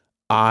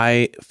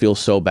I feel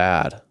so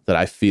bad that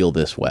I feel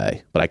this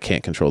way, but I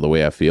can't control the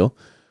way I feel.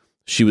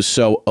 She was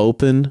so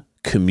open,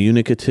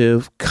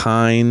 communicative,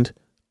 kind,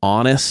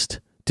 honest,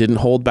 didn't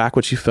hold back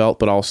what she felt,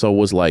 but also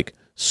was like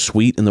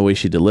sweet in the way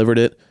she delivered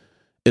it.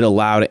 It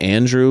allowed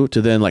Andrew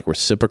to then like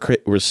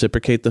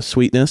reciprocate the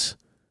sweetness.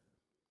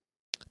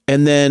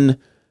 And then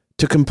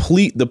to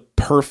complete the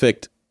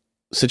perfect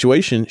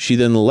situation, she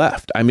then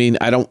left. I mean,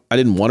 I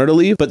didn't want her to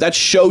leave, but that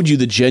showed you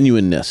the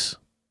genuineness.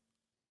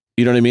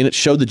 You know what I mean? It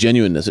showed the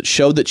genuineness. It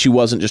showed that she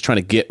wasn't just trying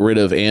to get rid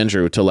of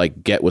Andrew to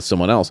like get with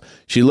someone else.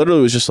 She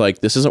literally was just like,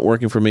 this isn't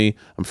working for me.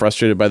 I'm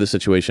frustrated by the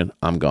situation.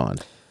 I'm gone.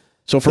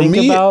 So for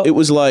me, it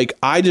was like,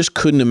 I just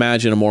couldn't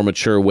imagine a more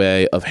mature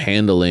way of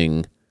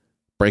handling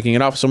breaking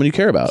it off with someone you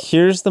care about.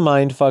 Here's the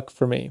mind fuck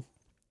for me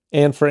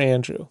and for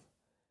Andrew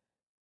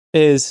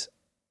is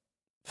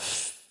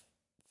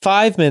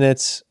 5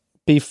 minutes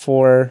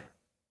before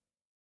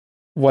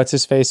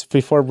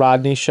before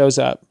Rodney shows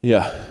up.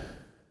 Yeah.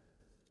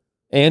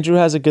 Andrew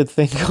has a good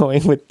thing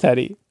going with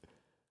Teddy.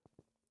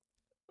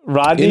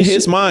 In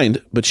his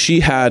mind, but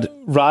she had...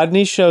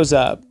 Rodney shows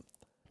up,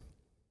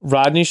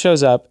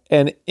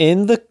 and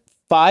in the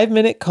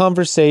 5-minute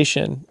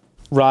conversation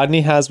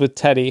Rodney has with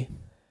Teddy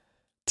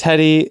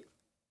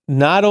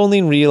not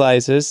only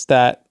realizes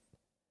that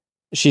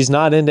she's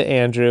not into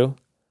Andrew,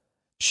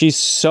 she's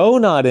so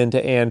not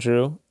into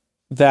Andrew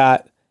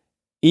that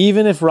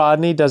even if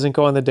Rodney doesn't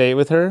go on the date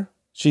with her,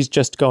 she's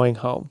just going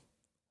home.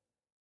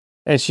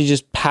 And she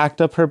just packed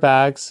up her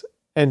bags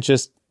and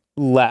just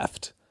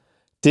left.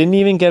 Didn't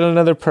even get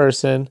another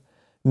person.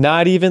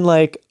 Not even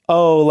like,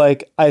 oh,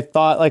 like I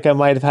thought like I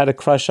might have had a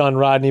crush on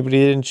Rodney, but he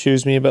didn't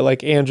choose me. But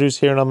like Andrew's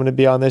here and I'm going to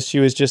be on this. She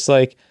was just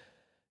like,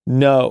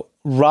 no.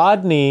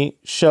 Rodney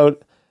showed,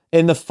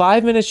 in the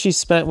 5 minutes she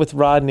spent with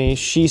Rodney,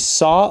 she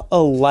saw a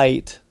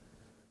light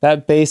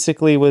that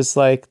basically was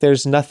like,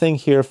 there's nothing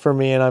here for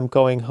me and I'm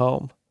going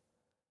home.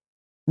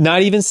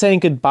 Not even saying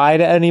goodbye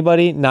to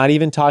anybody, not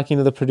even talking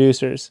to the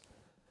producers.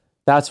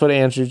 That's what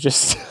Andrew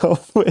just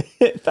dealt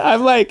with.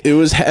 I'm like, it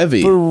was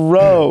heavy,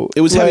 bro.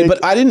 It was heavy,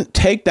 but I didn't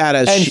take that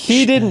as.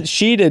 And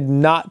she did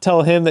not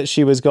tell him that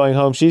she was going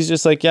home. She's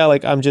just like, yeah,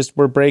 like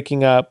we're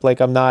breaking up.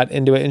 Like I'm not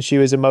into it. And she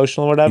was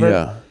emotional or whatever.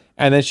 Yeah.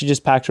 And then she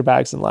just packed her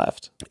bags and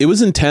left. It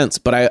was intense,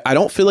 but I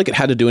don't feel like it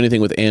had to do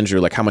anything with Andrew,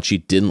 like how much she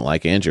didn't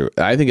like Andrew.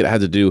 I think it had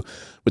to do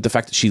with the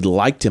fact that she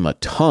liked him a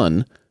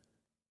ton,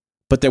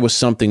 but there was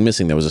something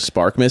missing. There was a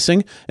spark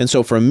missing. And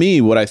so for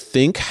me, what I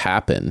think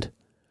happened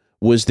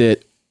was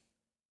that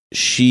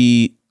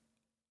she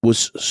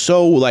was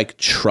so like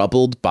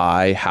troubled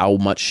by how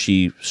much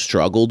she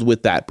struggled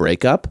with that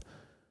breakup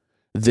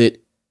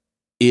that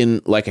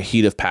in like a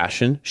heat of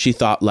passion, she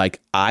thought like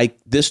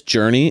this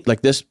journey,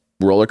 like this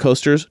roller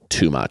coaster's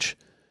too much.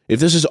 If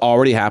this is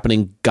already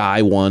happening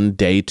guy 1,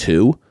 day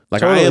 2,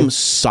 like totally. I am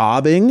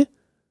sobbing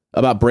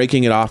about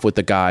breaking it off with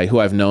the guy who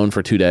I've known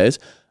for 2 days.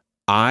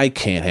 I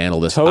can't handle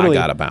this. Totally.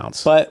 I gotta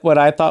bounce. But what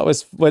I thought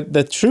was, what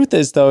the truth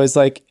is though, is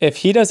like, if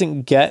he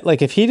doesn't get,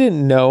 like if he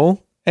didn't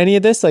know any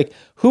of this, like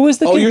who was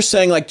the you're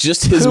saying like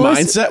just his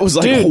mindset was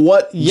like, dude,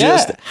 what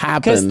just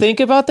happened? Because think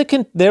about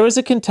there was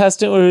a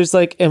contestant where he was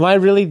like, am I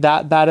really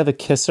that bad of a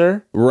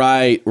kisser?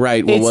 Right.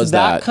 What was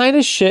that? Kind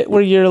of shit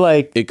where you're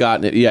like, it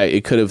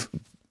could have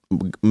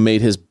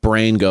made his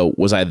brain go,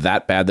 was I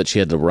that bad that she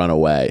had to run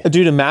away?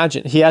 Dude,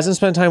 imagine he hasn't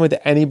spent time with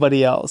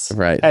anybody else.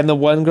 Right. And the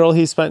one girl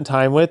he spent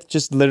time with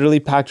just literally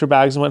packed her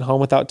bags and went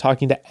home without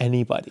talking to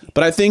anybody.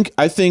 But I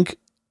think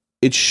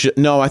it should.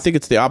 No, I think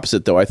it's the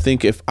opposite though. I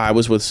think if I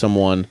was with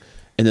someone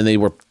and then they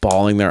were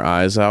bawling their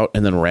eyes out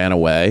and then ran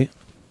away,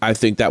 I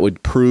think that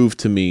would prove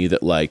to me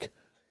that like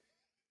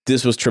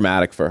this was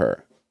traumatic for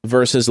her.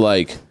 Versus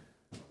like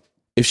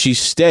if she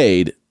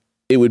stayed,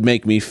 it would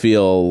make me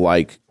feel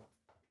like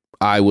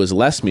I was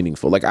less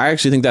meaningful. Like, I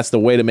actually think that's the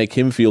way to make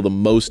him feel the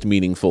most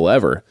meaningful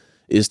ever,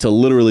 is to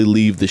literally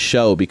leave the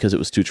show because it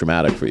was too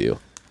traumatic for you.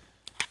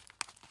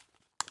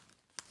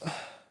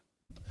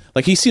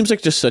 Like, he seems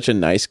like just such a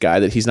nice guy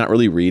that he's not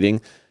really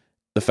reading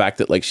the fact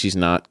that like she's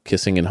not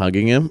kissing and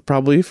hugging him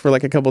probably for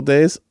like a couple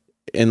days.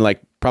 And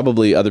like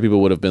probably other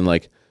people would have been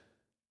like,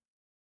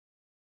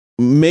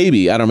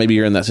 maybe, I don't know, maybe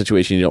you're in that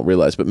situation, you don't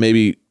realize, but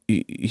maybe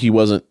he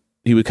wasn't.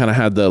 He would kind of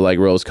had the like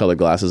rose-colored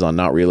glasses on,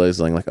 not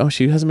realizing like, oh,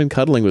 she hasn't been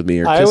cuddling with me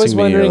or kissing me. I was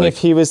wondering like, if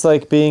he was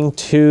like being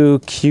too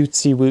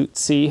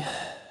cutesy-wootsy,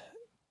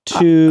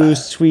 too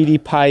sweetie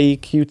pie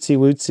cutesy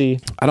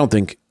wootsy. I don't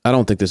think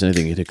there's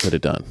anything he could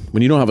have done.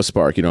 When you don't have a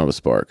spark, you don't have a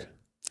spark.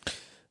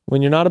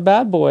 When you're not a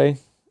bad boy,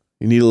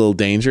 you need a little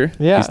danger.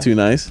 Yeah, he's too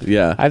nice.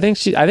 Yeah, I think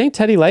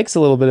Teddy likes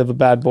a little bit of a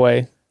bad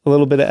boy, a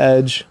little bit of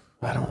edge.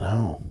 I don't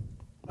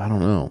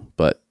know,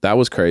 but that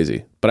was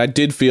crazy. But I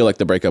did feel like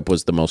the breakup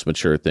was the most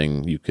mature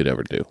thing you could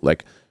ever do.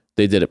 Like,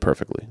 they did it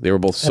perfectly. They were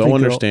both so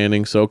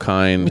understanding, so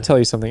kind. Let me tell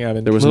you something,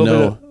 Evan. There was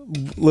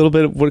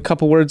a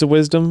couple words of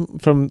wisdom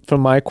from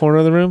my corner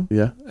of the room.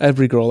 Yeah.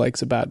 Every girl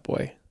likes a bad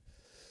boy.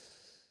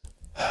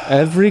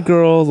 Every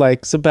girl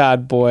likes a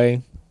bad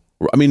boy.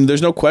 I mean,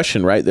 there's no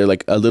question, right? They're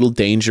like a little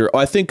danger. Oh,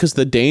 I think because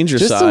the danger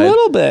just side, a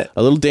little bit.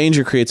 A little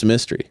danger creates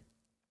mystery.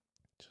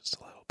 Just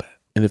a little bit.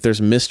 And if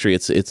there's mystery,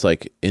 it's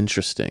like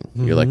interesting.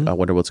 Mm-hmm. You're like, I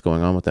wonder what's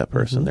going on with that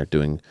person.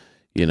 Mm-hmm.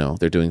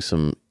 They're doing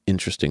some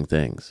interesting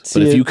things.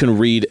 But if you can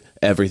read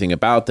everything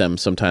about them,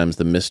 sometimes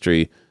the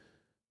mystery,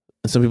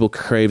 and some people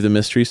crave the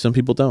mystery, some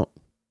people don't.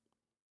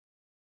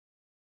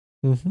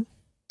 Mm-hmm.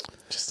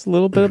 Just a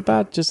little bit of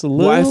bad. Just a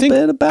little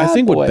bit of bad. I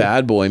think boy. What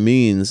bad boy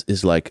means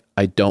is like,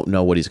 I don't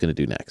know what he's going to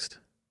do next.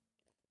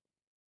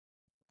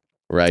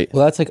 Right.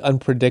 Well, that's like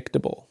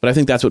unpredictable. But I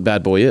think that's what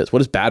bad boy is.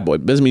 What is bad boy?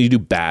 It doesn't mean you do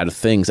bad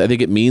things. I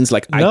think it means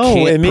like, I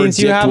can't it means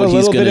you have a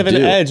little bit of an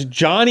do. edge.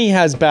 Johnny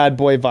has bad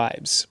boy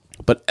vibes.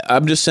 But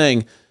I'm just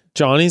saying,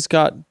 Johnny's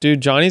got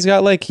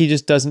like, he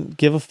just doesn't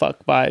give a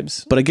fuck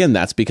vibes. But again,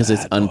 that's because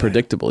it's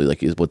unpredictable.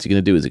 Like, what's he going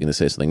to do? Is he going to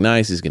say something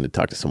nice? He's going to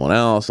talk to someone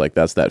else? Like,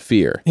 that's that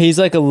fear. He's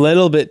like a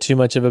little bit too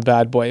much of a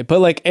bad boy. But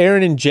like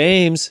Aaron and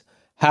James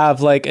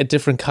have like a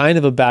different kind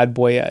of a bad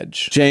boy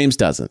edge. James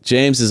doesn't.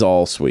 James is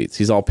all sweets.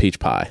 He's all peach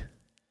pie.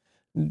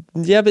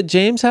 Yeah, but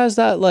James has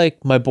that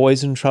like, my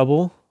boy's in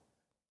trouble.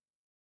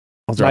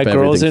 I'll drop my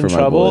girl's in for my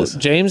trouble. boys.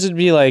 James would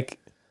be like,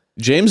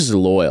 James is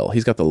loyal.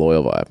 He's got the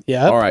loyal vibe.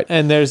 Yeah. All right.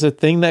 And there's a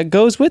thing that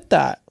goes with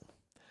that.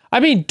 I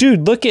mean,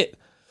 dude,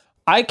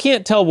 I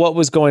can't tell what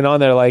was going on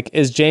there. Like,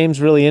 is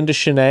James really into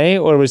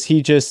Shanae, or was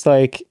he just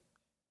like...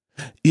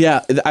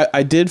 Yeah,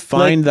 I did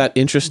find that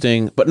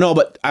interesting. But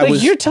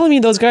you're telling me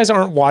those guys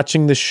aren't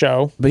watching the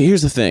show? But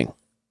here's the thing.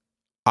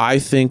 I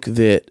think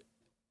that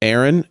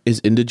Aaron is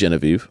into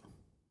Genevieve,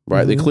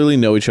 right? Mm-hmm. They clearly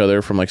know each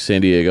other from like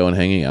San Diego and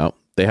hanging out.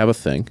 They have a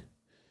thing.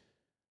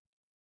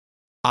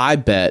 I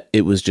bet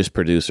it was just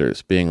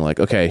producers being like,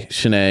 okay,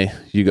 Shanae,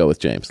 you go with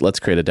James.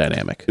 Let's create a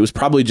dynamic. It was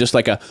probably just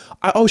like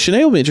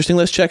Shanae will be interesting.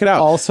 Let's check it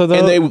out. Also, though,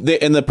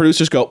 and the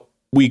producers go,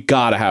 we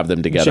got to have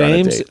them together.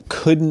 James on a date.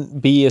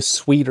 Couldn't be a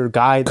sweeter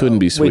guy, though, couldn't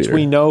be sweeter. Which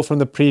we know from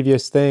the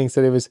previous things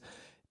that it was,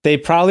 they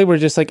probably were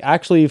just like,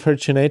 actually, you've heard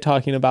Shanae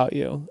talking about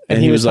you.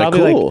 And he was like,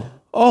 cool. Like,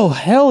 oh,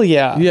 hell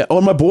yeah. Yeah.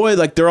 Oh, my boy,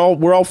 like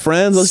we're all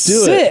friends. Let's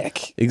do it.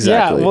 Sick.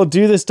 Exactly. Yeah, we'll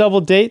do this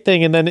double date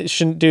thing. And then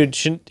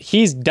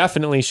he's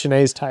definitely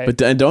Shanae's type.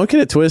 But don't get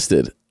it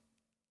twisted.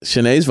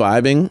 Shanae's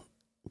vibing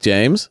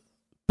James,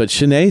 but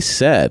Shanae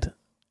said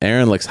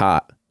Aaron looks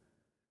hot.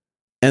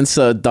 And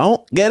so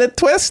don't get it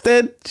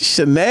twisted.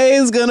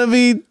 Shanae's going to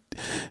be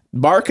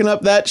barking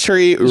up that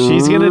tree.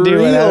 She's going to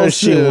do whatever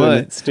she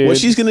wants, dude. What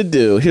she's going to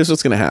do, here's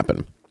what's going to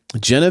happen.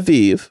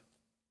 Genevieve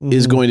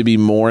is going to be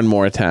more and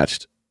more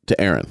attached to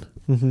Aaron.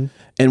 Mm-hmm.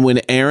 And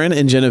when Aaron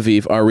and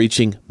Genevieve are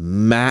reaching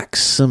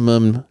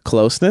maximum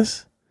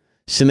closeness,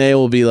 Shanae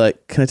will be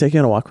like, can I take you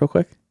on a walk real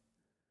quick?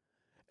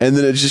 And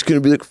then it's just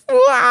going to be like,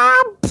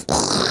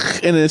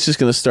 and it's just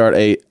going to start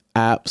a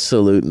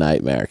absolute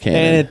nightmare.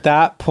 And at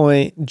that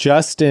point,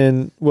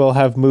 Justin will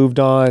have moved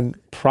on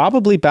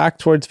probably back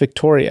towards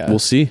Victoria. We'll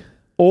see.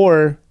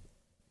 Or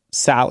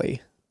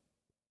Sally.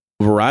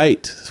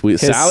 Right.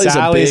 Sally's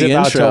a big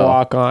about intro. To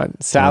walk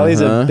on. Sally's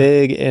a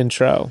big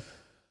intro.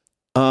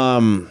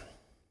 And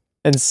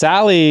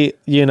Sally,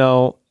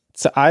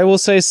 I will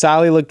say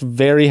Sally looked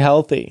very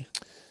healthy.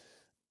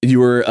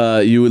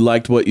 You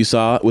liked what you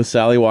saw with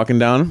Sally walking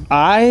down?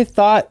 I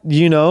thought,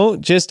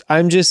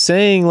 I'm just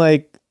saying,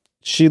 like,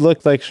 She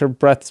looked like her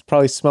breath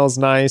probably smells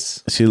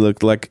nice. She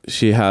looked like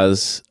she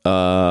has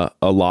a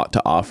lot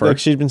to offer. Like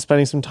she'd been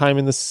spending some time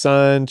in the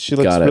sun. She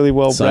looks Got it. really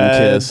well read.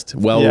 Sun-kissed,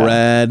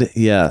 well-read,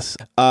 yes.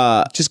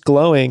 Just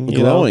glowing.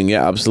 Glowing,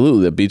 yeah,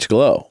 absolutely. The beach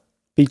glow.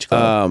 Beach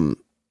glow.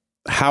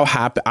 How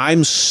happy.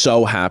 I'm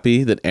so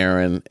happy that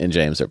Aaron and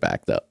James are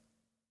back, though.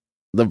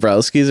 The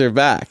broskies are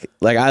back.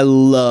 Like, I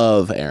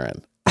love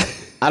Aaron.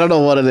 I don't know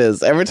what it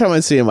is. Every time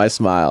I see him, I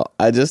smile.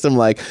 I just am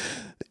like,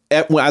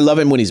 I love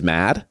him when he's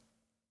mad.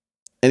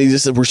 And he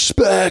just said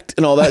respect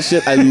and all that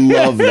shit. I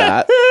love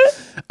that.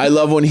 I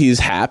love when he's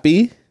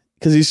happy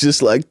because he's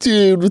just like,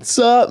 dude, what's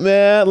up,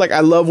 man? Like,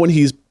 I love when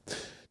he's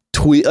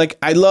like,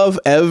 I love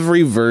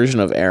every version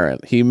of Aaron.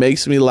 He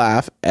makes me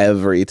laugh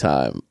every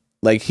time.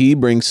 Like, he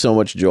brings so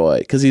much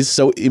joy because he's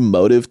so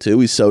emotive too.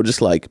 He's so just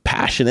like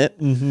passionate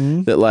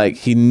that like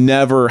he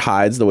never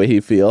hides the way he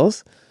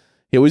feels.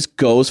 He always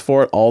goes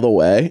for it all the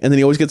way. And then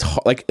he always gets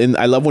like, and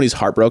I love when he's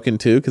heartbroken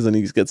too because then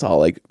he gets all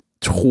like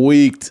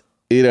tweaked.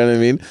 You know what I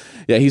mean?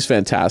 Yeah, he's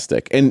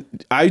fantastic.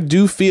 And I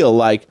do feel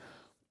like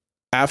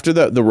after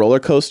the roller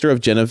coaster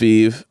of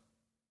Genevieve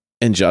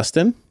and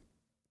Justin,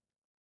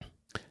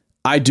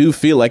 I do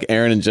feel like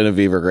Aaron and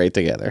Genevieve are great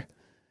together.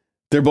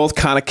 They're both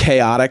kind of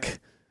chaotic.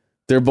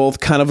 They're both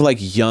kind of like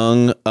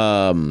young.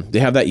 They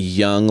have that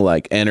young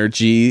like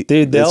energy.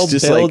 Dude,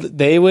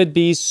 they would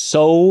be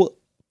so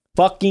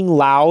fucking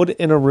loud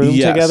in a room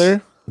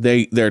together.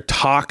 They're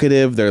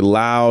talkative, they're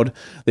loud.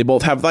 They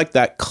both have like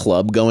that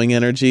club going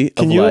energy.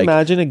 Can you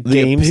imagine a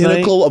games night? The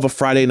pinnacle night? of a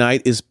Friday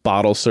night is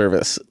bottle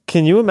service.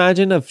 Can you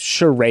imagine a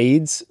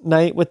charades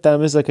night with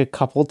them as like a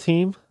couple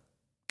team?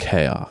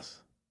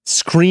 Chaos.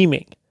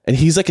 Screaming. And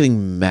he's like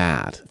getting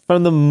mad.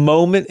 From the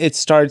moment it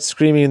starts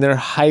screaming, and they're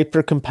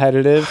hyper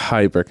competitive.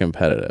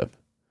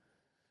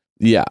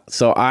 Yeah.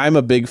 So I'm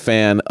a big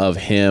fan of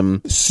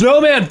him.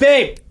 Snowman,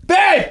 babe!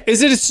 Babe!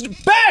 Is it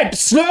babe?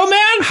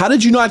 Snowman? How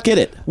did you not get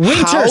it?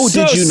 Winter, How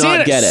snow, did you not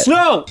Santa, get it?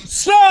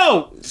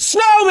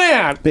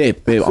 Snowman!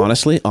 Babe,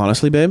 honestly,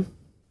 babe,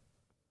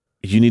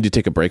 you need to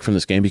take a break from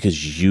this game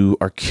because you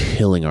are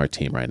killing our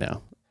team right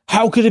now.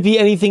 How could it be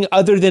anything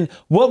other than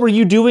what were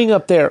you doing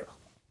up there?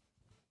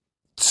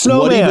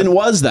 Snowman. What even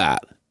was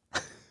that?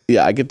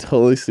 Yeah, I could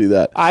totally see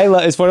that.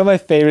 It's one of my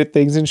favorite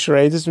things in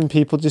charades is when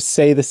people just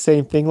say the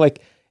same thing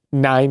like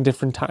 9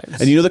 different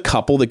times. And you know the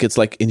couple that gets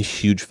like in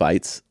huge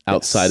fights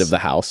outside of the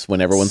house when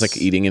everyone's like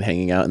eating and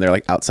hanging out and they're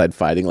like outside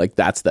fighting, like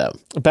that's them.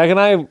 Beck and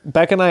I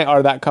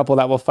are that couple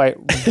that will fight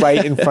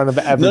right in front of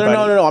everybody.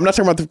 No. I'm not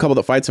talking about the couple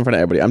that fights in front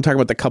of everybody. I'm talking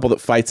about the couple that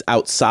fights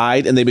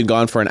outside and they've been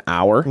gone for an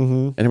hour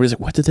and everybody's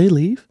like, what, did they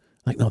leave?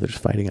 Like, no, they're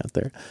just fighting out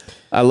there.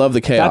 I love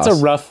the chaos. That's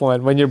a rough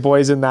one when your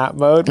boy's in that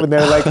mode, when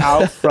they're like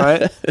out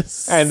front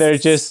and they're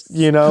just,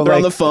 they're like,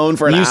 on the phone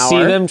for an hour. You see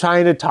them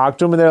trying to talk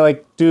to him and they're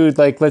like, dude,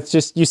 like,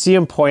 you see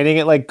him pointing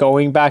at like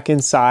going back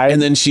inside.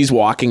 And then she's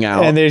walking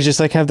out. And they just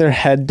like have their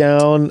head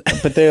down,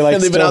 but they're like,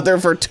 and they've been out there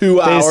for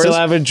 2 hours. They still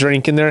have a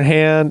drink in their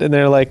hand and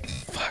they're like,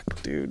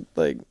 fuck, dude,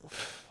 like,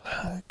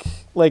 fuck.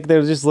 Like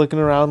they're just looking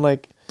around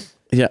like.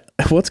 Yeah.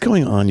 What's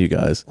going on, you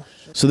guys?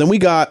 So then we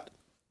do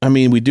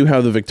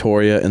have the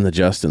Victoria and the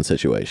Justin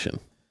situation.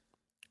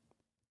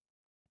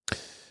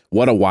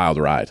 What a wild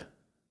ride.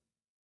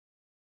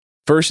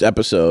 First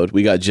episode,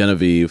 we got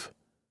Genevieve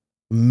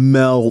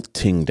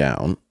melting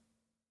down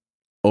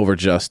over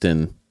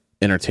Justin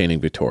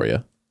entertaining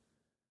Victoria.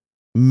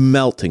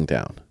 Melting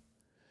down.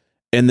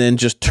 And then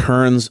just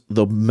turns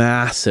the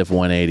massive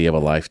 180 of a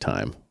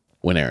lifetime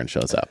when Aaron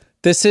shows up.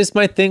 This is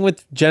my thing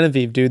with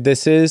Genevieve, dude.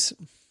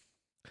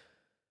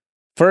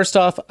 First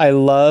off, I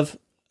love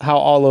how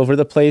all over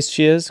the place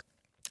she is,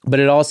 but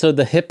it also,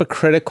 the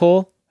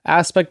hypocritical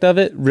aspect of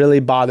it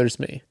really bothers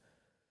me.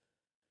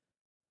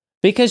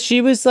 Because she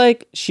was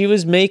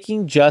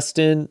putting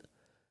Justin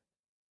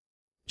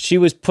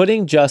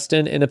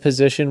in a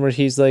position where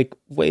he's like,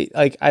 wait,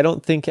 like, I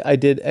don't think I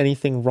did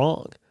anything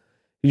wrong.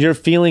 Your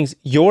feelings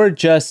are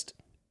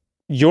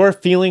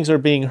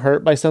being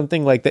hurt by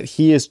something like that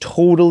he is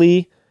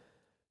totally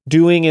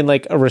doing in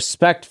like a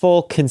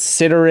respectful,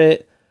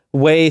 considerate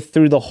way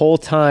through the whole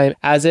time,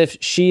 as if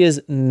she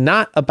is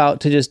not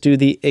about to just do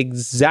the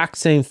exact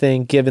same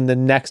thing given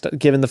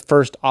the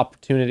first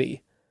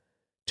opportunity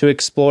to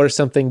explore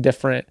something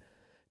different,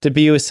 to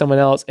be with someone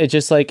else. It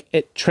just like,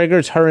 it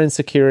triggers her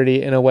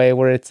insecurity in a way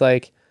where it's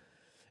like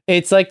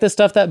the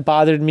stuff that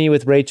bothered me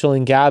with Rachel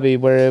and Gabby,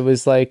 where it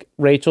was like,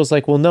 Rachel's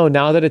like, well, no,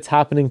 now that it's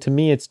happening to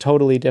me, it's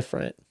totally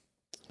different.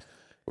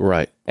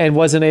 Right. And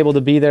wasn't able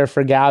to be there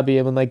for Gabby.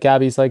 And when like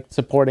Gabby's like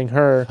supporting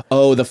her.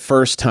 Oh, the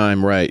first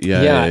time. Right.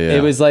 Yeah.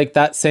 It was like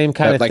that same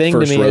kind of thing to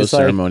me. First rose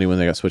ceremony when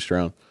they got switched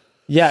around.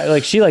 Yeah.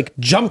 Like she like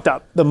jumped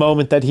up the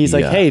moment that he's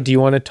like, hey, do you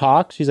want to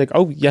talk? She's like,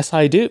 oh, yes,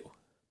 I do.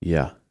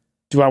 Yeah.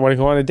 Do I want to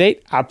go on a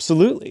date?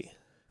 Absolutely.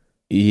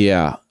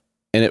 Yeah.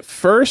 And at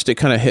first it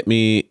kind of hit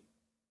me.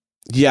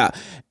 Yeah.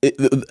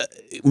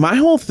 My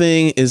whole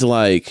thing is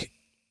like,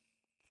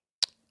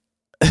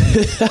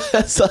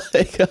 it's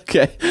like,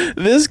 okay,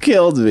 this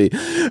killed me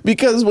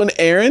because when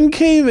Aaron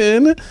came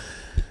in,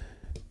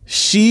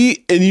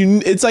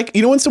 it's like,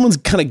 when someone's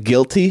kind of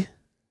guilty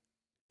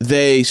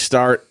they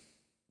start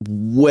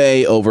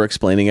way over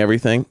explaining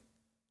everything.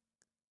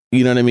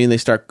 You know what I mean? They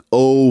start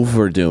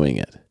overdoing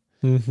it.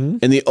 Mm-hmm.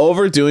 And the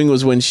overdoing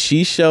was when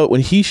he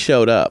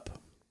showed up.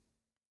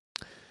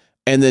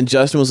 And then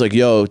Justin was like,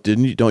 yo,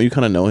 don't you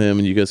kind of know him?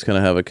 And you guys kind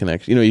of have a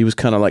connection. You know, he was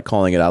kind of like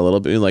calling it out a little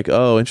bit, like,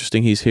 oh,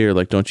 interesting, he's here.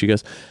 Like, don't you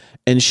guys?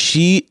 And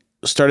she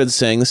started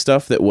saying the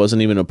stuff that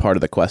wasn't even a part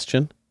of the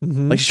question.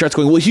 Mm-hmm. Like, she starts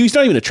going, well, he's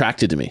not even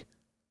attracted to me.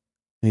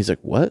 And he's like,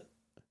 what?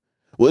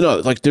 Well, no,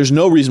 like, there's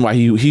no reason why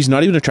he's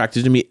not even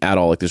attracted to me at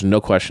all. Like, there's no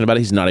question about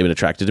it. He's not even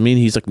attracted to me.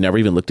 And he's like, never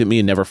even looked at me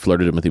and never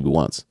flirted with me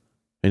once.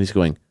 And he's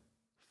going,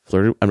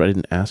 flirted? I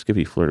didn't ask if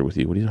he flirted with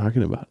you. What are you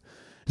talking about?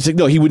 He's like,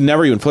 no, he would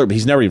never even flirt, but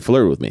he's never even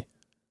flirted with me.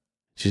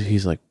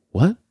 He's like,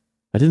 what?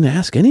 I didn't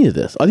ask any of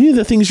this. Any of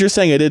the things you're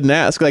saying I didn't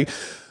ask. Like,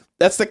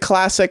 that's the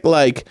classic,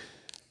 like,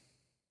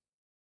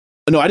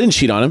 no, I didn't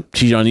cheat on him.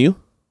 Cheat on you?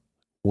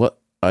 What?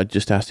 I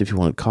just asked if you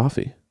wanted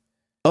coffee.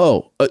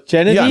 Oh,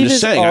 Genevieve yeah, I'm just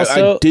saying,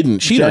 I didn't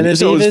cheat on you.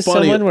 So it was is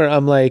funny. Someone where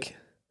I'm like,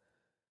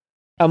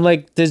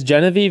 does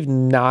Genevieve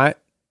not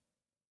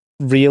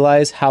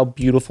realize how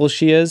beautiful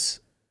she is?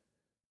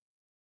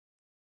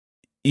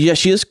 Yeah,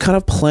 she is kind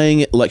of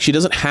playing it like she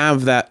doesn't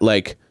have that,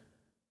 like,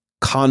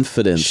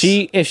 confidence.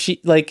 Hey,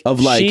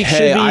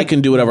 I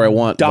can do whatever I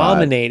want.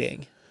 Dominating.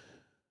 Vibe.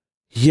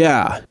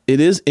 Yeah, it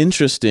is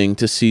interesting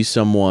to see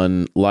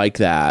someone like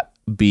that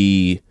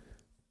be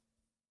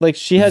like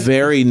she has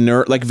very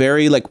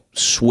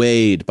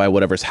swayed by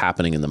whatever's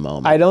happening in the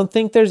moment. I don't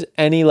think there's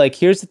any, like,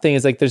 here's the thing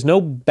is, like, there's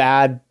no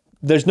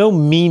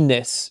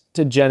meanness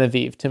to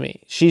Genevieve to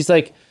me. She's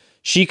like,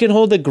 she can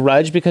hold a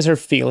grudge because her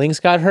feelings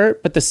got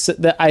hurt, but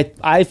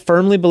I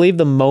firmly believe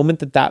the moment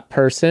that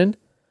person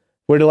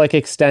were to, like,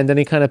 extend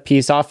any kind of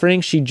peace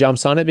offering, she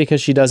jumps on it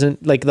because she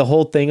doesn't, like, the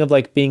whole thing of,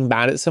 like, being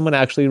mad at someone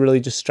actually really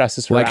just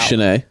stresses her out. Like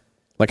Shanae.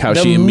 Like how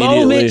the she immediately...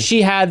 The moment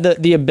she had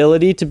the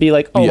ability to be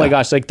like, oh my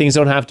gosh, like, things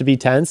don't have to be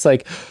tense,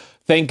 like,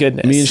 thank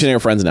goodness. Me and Shanae are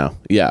friends now.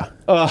 Yeah.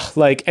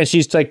 Like, and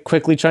she's, like,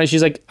 quickly trying,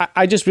 she's like,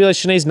 I just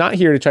realized Shanae's not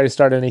here to try to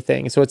start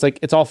anything. So it's like,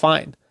 it's all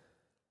fine.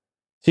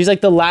 She's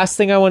like, the last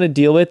thing I want to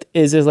deal with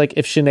is like,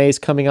 if Shanae's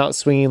coming out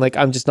swinging, like,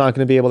 I'm just not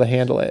going to be able to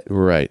handle it.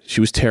 Right. She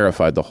was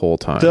terrified the whole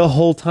time.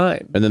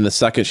 And then the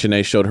second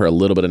Shanae showed her a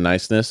little bit of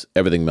niceness,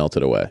 everything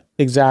melted away.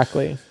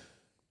 Exactly.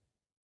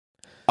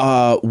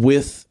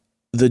 With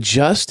the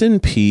Justin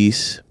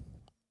piece,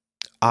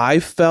 I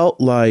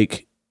felt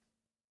like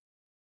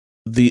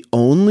the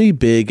only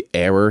big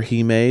error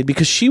he made,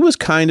 because she was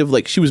kind of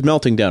like, she was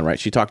melting down, right?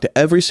 She talked to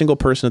every single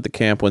person at the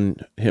camp when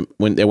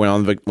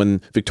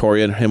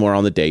Victoria and him were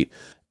on the date.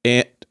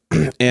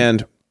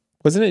 And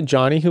wasn't it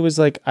Johnny who was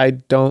like, I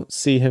don't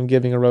see him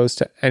giving a rose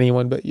to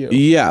anyone but you?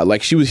 Yeah,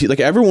 like she was,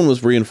 like, everyone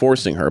was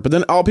reinforcing her, but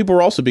then all people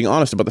were also being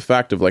honest about the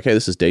fact of, like, hey,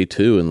 this is day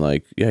 2, and,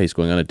 like, yeah, he's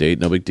going on a date,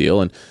 no big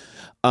deal. And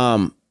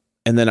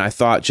then I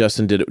thought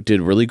Justin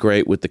did really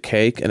great with the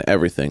cake and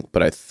everything,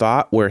 but I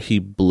thought where he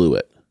blew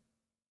it,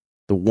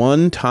 the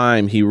one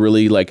time he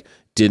really, like,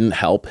 didn't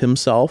help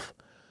himself,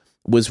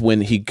 was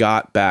when he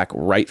got back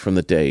right from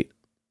the date,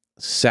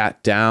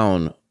 sat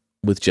down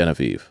with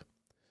Genevieve,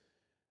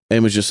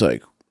 and was just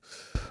like,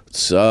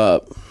 what's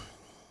up?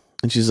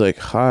 And she's like,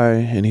 hi.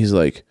 And he's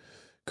like,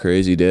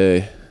 crazy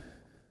day.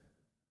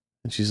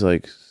 And she's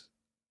like,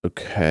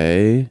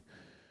 okay.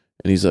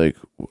 And he's like,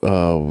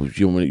 what do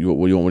you want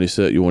me to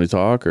say? You want to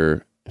talk?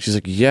 Or she's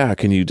like, yeah,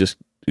 can you just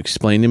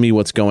explain to me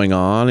what's going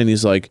on? And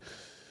he's like,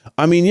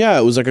 I mean, yeah,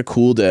 it was like a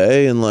cool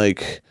day, and,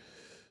 like,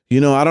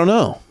 you know, I don't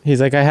know. He's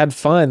like, I had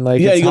fun.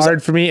 Like, yeah, it's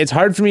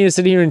hard for me to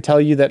sit here and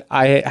tell you that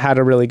I had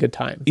a really good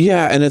time.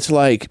 Yeah, and it's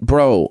like,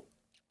 bro,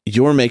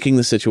 you're making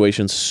the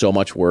situation so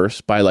much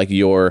worse by, like,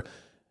 your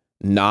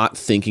not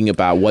thinking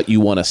about what you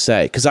want to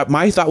say. Because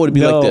my thought would be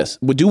like this: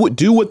 do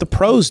what the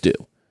pros do.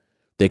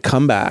 They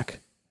come back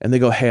and they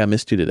go, hey, I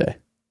missed you today.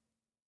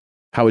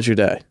 How was your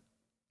day?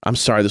 I'm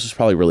sorry, this was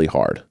probably really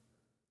hard.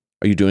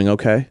 Are you doing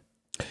okay?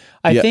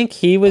 I think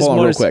he was Hold on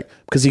more real quick,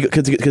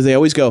 because they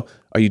always go,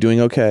 are you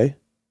doing okay?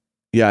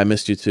 Yeah, I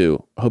missed you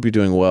too. I hope you're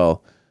doing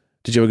well.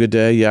 Did you have a good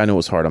day? Yeah, I know it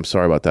was hard. I'm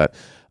sorry about that.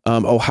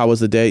 Oh, how was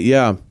the day?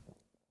 Yeah,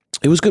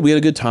 it was good. We had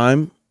a good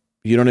time.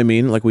 You know what I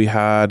mean? Like, we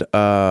had,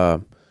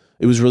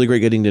 it was really great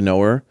getting to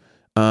know her.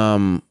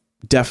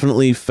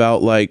 Definitely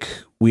felt like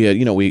we had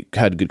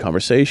a good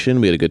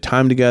conversation. We had a good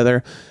time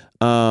together.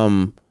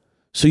 So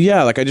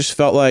yeah, like, I just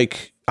felt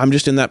like I'm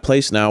just in that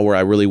place now where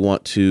I really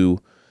want to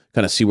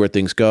kind of see where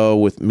things go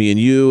with me and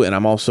you. And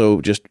I'm also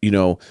just,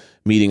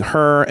 meeting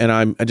her, and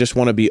I just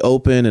want to be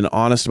open and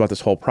honest about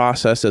this whole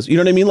process, as you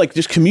know what I mean? Like,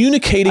 just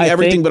communicating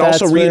everything, but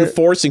also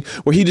reinforcing,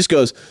 where he just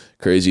goes,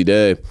 crazy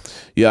day.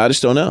 Yeah, I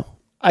just don't know.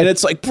 And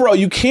it's like, bro,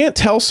 you can't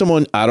tell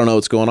someone, I don't know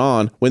what's going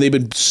on, when they've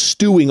been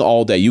stewing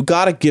all day. You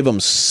got to give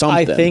them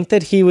something. I think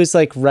that he was,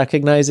 like,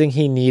 recognizing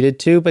he needed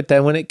to, but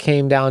then when it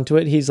came down to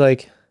it, he's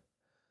like,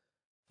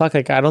 fuck,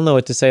 like, I don't know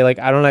what to say. Like,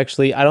 I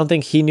don't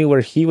think he knew where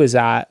he was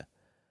at.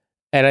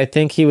 And I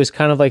think he was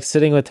kind of, like,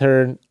 sitting with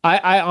her.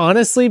 I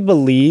honestly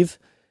believe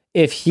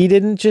if he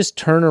didn't just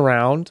turn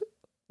around,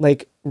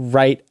 like,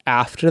 right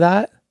after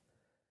that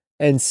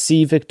and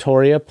see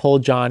Victoria pull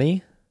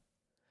Johnny,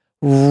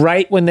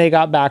 right when they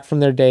got back from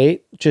their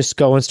date, just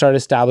go and start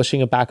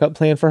establishing a backup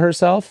plan for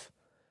herself.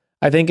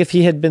 I think if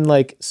he had been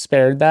like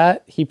spared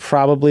that, he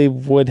probably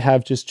would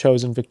have just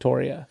chosen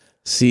Victoria.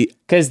 See,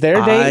 because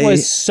their date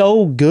was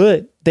so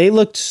good. They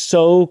looked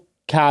so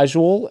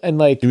casual and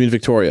like. You mean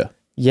Victoria?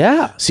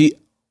 Yeah. See,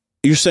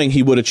 you're saying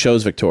he would have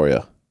chose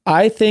Victoria.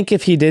 I think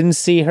if he didn't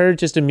see her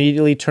just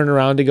immediately turn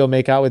around to go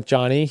make out with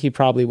Johnny, he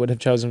probably would have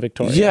chosen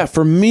Victoria. Yeah,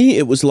 for me,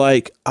 it was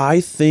like,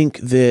 I think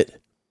that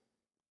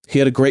he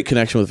had a great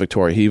connection with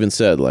Victoria. He even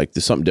said, like,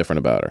 there's something different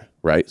about her,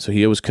 right? So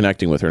he was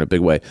connecting with her in a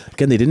big way.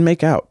 Again, they didn't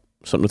make out.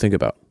 Something to think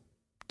about.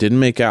 Didn't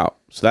make out.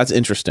 So that's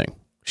interesting.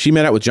 She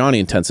made out with Johnny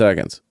in 10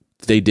 seconds.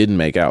 They didn't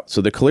make out.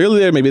 So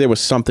clearly maybe there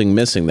was something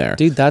missing there.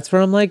 Dude, that's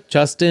where I'm like,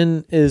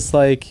 Justin is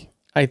like,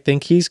 I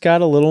think he's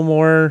got a little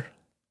more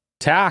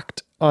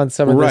tact on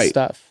some of this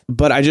stuff.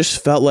 But I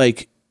just felt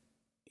like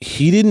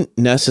he didn't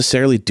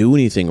necessarily do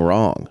anything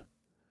wrong,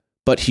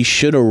 but he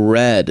should have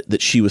read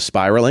that she was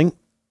spiraling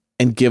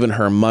and given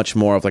her much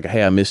more of like,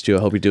 hey, I missed you. I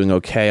hope you're doing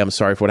okay. I'm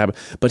sorry for what happened.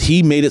 But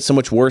he made it so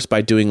much worse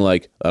by doing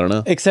like, I don't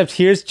know. Except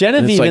here's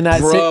Genevieve like, in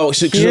that. Bro,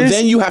 so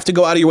then you have to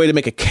go out of your way to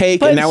make a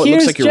cake and now it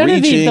looks like you're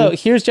reaching. Though,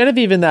 here's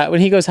Genevieve in that. When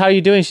he goes, how are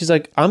you doing? She's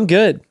like, I'm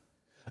good.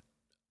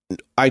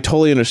 I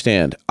totally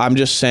understand. I'm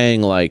just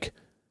saying like,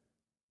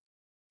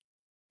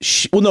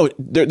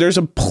 there's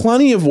a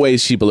plenty of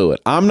ways she blew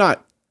it. I'm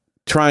not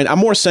trying. I'm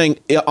more saying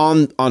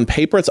on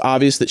paper, it's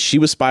obvious that she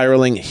was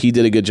spiraling. He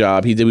did a good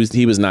job. He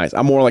was nice.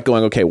 I'm more like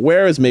going, okay,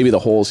 where is maybe the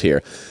holes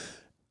here?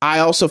 I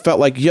also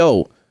felt like,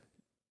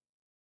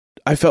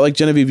 I felt like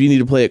Genevieve, you need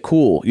to play it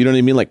cool. You know what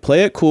I mean? Like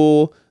play it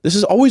cool. This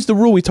is always the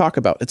rule we talk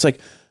about. It's like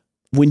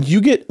when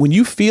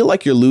you feel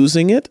like you're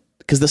losing it,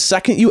 because the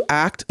second you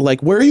act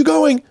like, where are you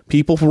going?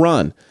 People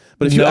run.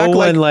 But if you act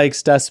like,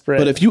 likes desperate.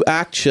 But if you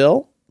act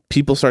chill,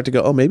 people start to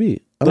go, oh,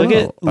 maybe. Look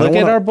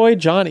at our boy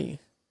Johnny.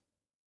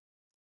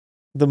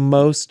 The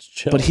most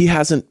chill. But he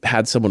hasn't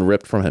had someone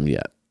ripped from him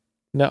yet.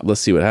 No.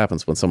 Let's see what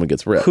happens when someone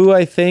gets ripped. Who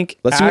I think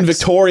Let's see when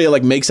Victoria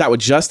like makes out with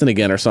Justin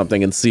again or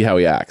something and see how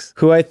he acts.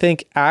 Who I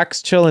think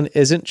acts chill and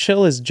isn't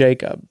chill is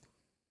Jacob.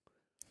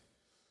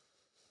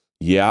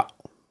 Yeah.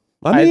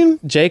 I mean,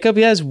 Jacob,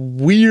 he has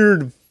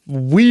weird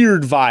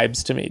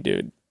vibes to me,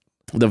 dude.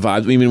 The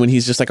vibes. You mean when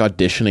he's just like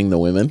auditioning the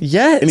women?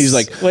 Yes. And he's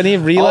like, when he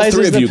realizes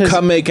all three of you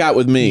come make out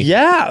with me.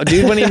 Yeah,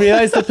 dude. When he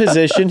realized the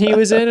position he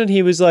was in, and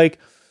he was like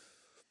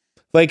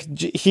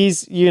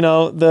he's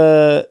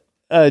the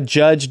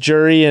judge,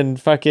 jury, and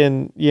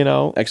fucking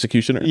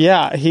executioner.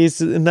 Yeah,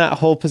 he's in that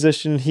whole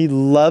position. He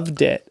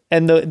loved it,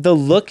 and the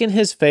look in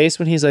his face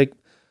when he's like,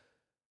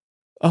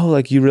 "Oh,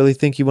 like you really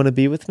think you want to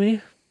be with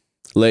me?"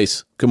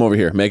 Lace, come over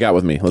here, make out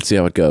with me. Let's see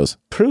how it goes.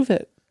 Prove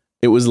it.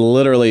 It was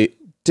literally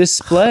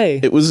display.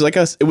 It was like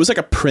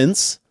a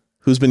prince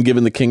who's been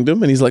given the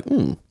kingdom, and he's like,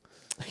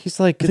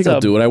 He's like, I think I'll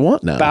do what I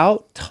want now.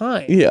 About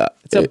time. Yeah,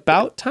 it's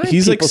about time.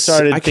 He's people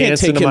started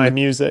dancing to my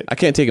music. I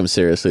can't take him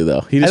seriously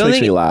though. He just makes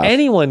me laugh.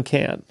 Anyone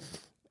can.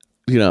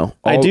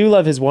 I do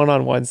love his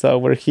one-on-ones though,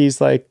 where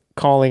he's like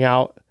calling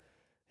out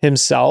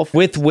himself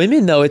with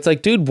women though. It's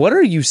like, dude, what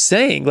are you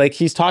saying? Like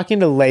he's talking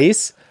to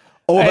Lace.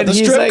 Oh, about the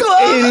strip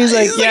club? And he's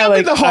like, yeah,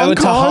 like I went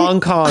to Hong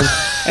Kong.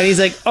 And he's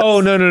like,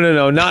 oh,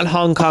 no, not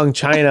Hong Kong,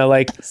 China,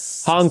 like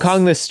Hong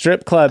Kong, the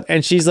strip club.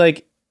 And she's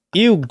like,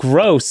 ew,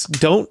 gross,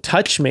 don't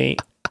touch me.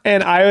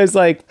 And I was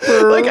like,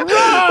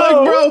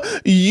 bro,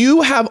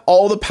 you have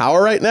all the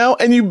power right now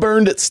and you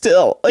burned it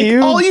still. Like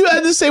all you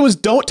had to say was,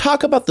 don't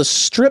talk about the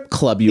strip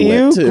club you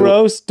went to.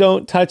 Gross,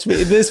 don't touch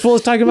me. This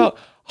fool's talking about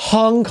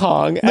Hong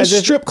Kong. The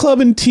strip club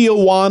in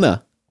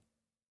Tijuana.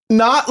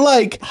 Not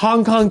like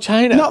Hong Kong,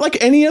 China. Not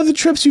like any other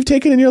trips you've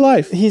taken in your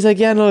life. He's like,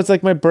 yeah, no, it's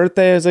like my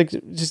birthday. I was like,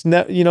 just,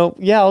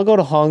 yeah, I'll go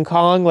to Hong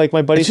Kong. Like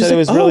my buddy said it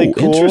was really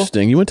cool.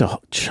 Interesting. You went to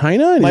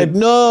China? And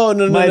no.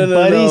 My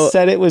buddy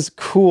said it was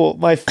cool.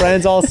 My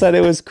friends all said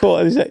it was cool.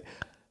 And he's like,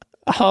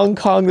 Hong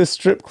Kong, the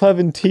strip club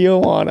in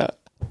Tijuana.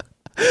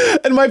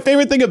 And my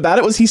favorite thing about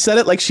it was he said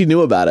it like she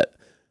knew about it.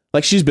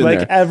 Like she's been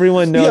there. Like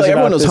everyone knows. Yeah,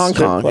 everyone knows Hong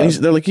Kong. And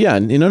they're like, yeah,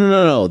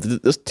 no.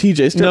 This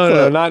TJ strip No,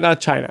 club.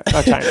 not China.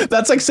 Not China.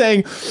 That's like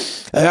saying,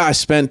 I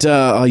spent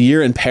a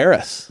year in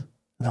Paris. And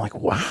they're like,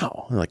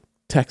 wow. And they're like,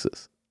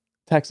 Texas.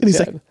 And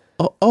he's like,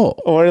 oh.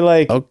 Or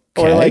like, okay.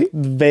 or like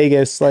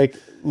Vegas, like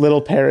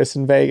Little Paris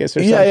in Vegas or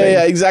something.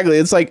 Yeah, exactly.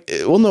 It's like,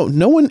 well,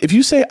 no one. If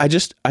you say I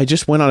just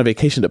went on a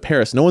vacation to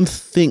Paris, no one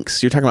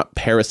thinks you're talking about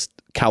Paris,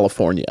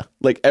 California.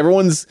 Like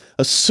everyone's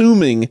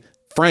assuming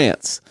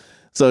France.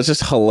 So it's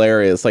just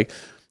hilarious. Like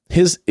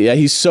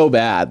he's so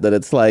bad that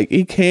it's like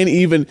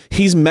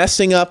he's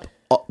messing up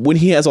when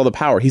he has all the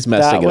power. He's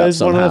messing it up somehow. That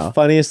was one of the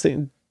funniest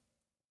things.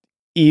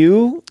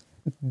 You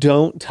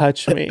don't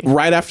touch me.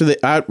 Right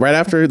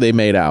after they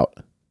made out.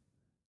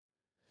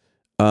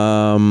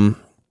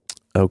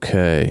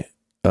 Okay.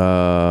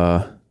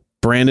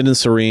 Brandon and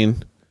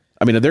Serene.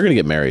 I mean, they're gonna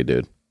get married,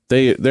 dude.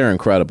 They're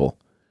incredible.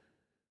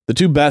 The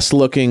two best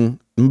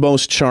looking,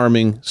 most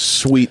charming,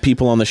 sweet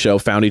people on the show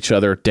found each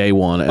other day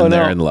one, and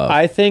they're in love.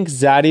 I think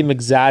Zaddy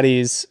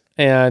McZaddies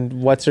and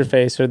what's her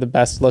face are the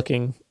best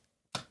looking.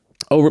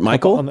 Oh,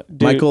 Michael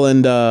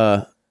and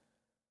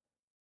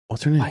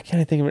What's her name? I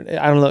can't think of it.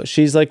 I don't know.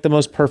 She's like the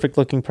most perfect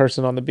looking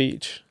person on the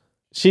beach.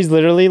 She's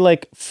literally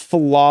like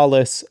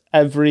flawless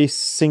every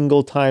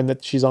single time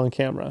that she's on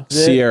camera.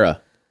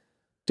 Sierra.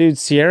 Dude,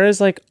 Sierra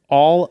is like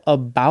all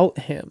about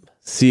him.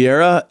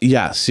 Sierra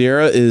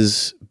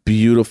is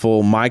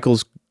beautiful.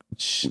 Michael's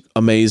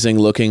amazing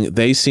looking.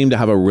 They seem to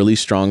have a really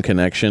strong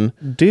connection.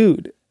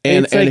 Dude.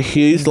 And like,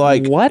 he's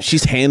like, what?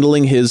 She's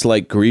handling his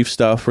like grief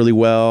stuff really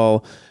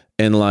well.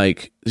 And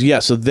like, yeah,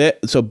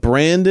 so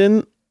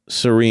Brandon,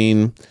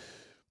 Serene,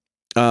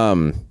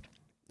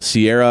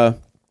 Sierra,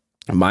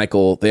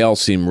 Michael, they all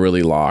seem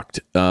really locked.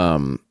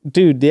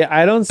 Dude, yeah,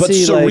 I don't but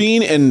see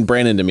Serene and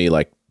Brandon to me,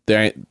 like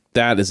that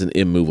is an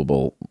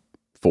immovable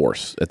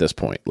force at this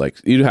point. Like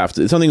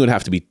something would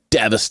have to be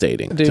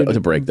devastating to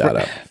break that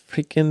up.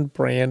 Freaking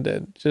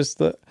Brandon.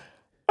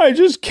 I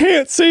just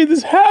can't say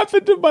this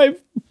happened to my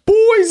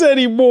boys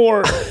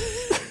anymore.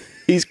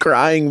 He's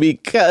crying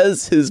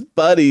because his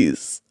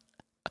buddies.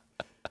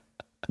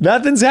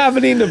 Nothing's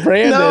happening to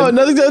Brandon. No,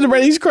 nothing's happening to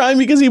Brandon. He's crying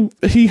because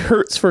he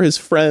hurts for his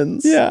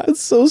friends. Yeah.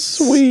 It's so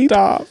sweet.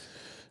 Stop.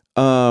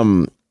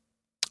 I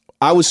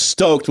was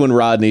stoked when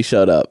Rodney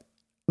showed up.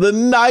 The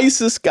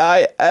nicest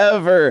guy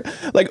ever.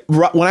 Like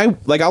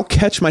I'll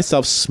catch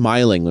myself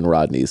smiling when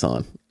Rodney's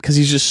on because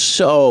he's just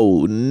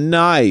so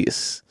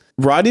nice.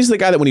 Rodney's the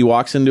guy that when he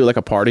walks into like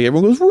a party,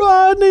 everyone goes,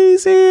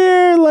 Rodney's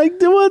here. Like,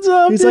 what's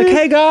up? He's dude? like,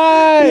 hey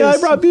guys. Yeah, I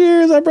brought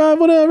beers. I brought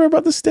whatever. I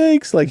brought the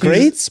steaks. Like,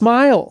 great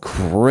smile.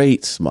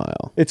 Great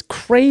smile. It's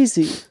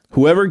crazy.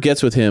 Whoever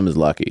gets with him is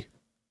lucky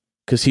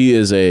because he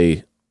is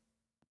a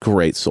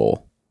great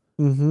soul.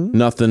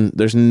 Mm-hmm.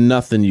 There's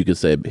nothing you could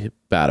say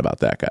bad about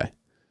that guy.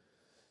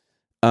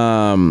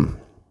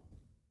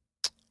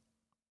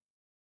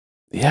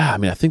 Yeah, I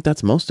mean, I think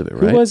that's most of it,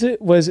 right?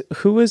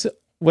 Who was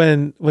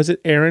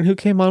it Aaron who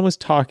came on was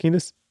talking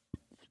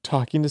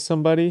to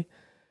somebody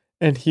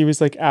and he was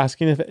like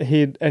asking if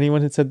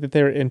anyone had said that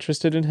they were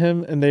interested in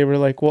him and they were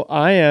like, well,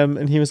 I am,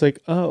 and he was like,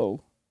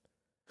 oh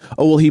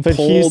well,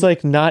 he's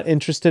like not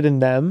interested in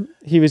them.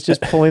 He was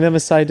just pulling them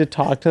aside to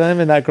talk to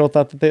them, and that girl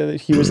thought that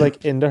he was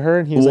like into her,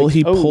 and he was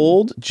he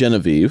pulled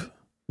Genevieve.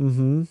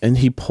 Mm-hmm. And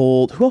he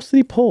pulled, who else did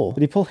he pull?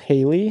 Did he pull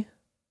Haley?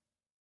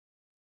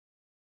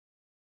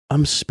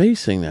 I'm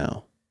spacing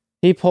now.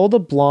 He pulled a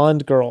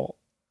blonde girl.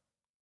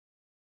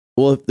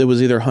 Well, it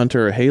was either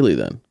Hunter or Haley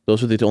then.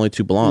 Those were the only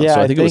two blondes. Yeah,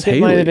 so I think it was Haley.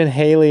 It might have been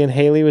Haley, and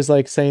Haley was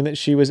like saying that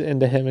she was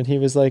into him, and he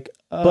was like,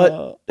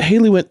 But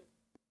Haley went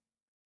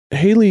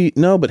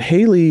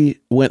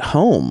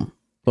home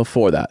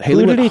before that.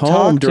 Haley went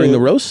home during the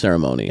roast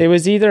ceremony. It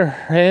was either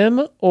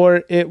him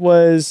or it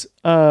was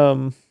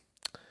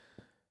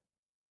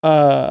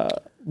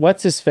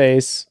what's his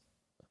face?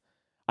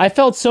 I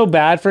felt so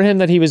bad for him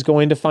that he was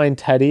going to find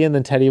Teddy, and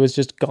then Teddy was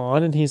just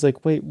gone, and he's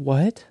like, wait,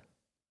 what?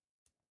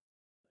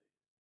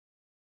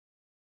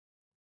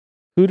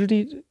 Who did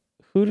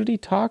he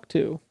talk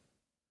to?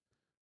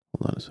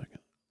 Hold on a second.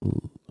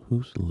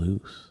 Who's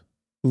Loose?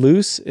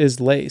 Loose is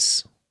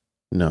Lace.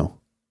 No.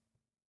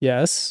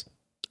 Yes.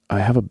 I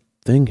have a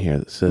thing here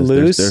that says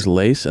Loose. There's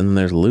Lace and then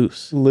there's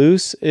Loose.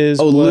 Loose is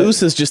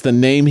Loose is just the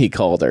name he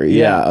called her.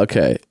 Yeah,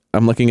 okay.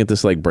 I'm looking at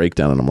this like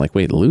breakdown and I'm like,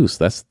 wait, Loose,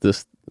 that's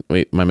this.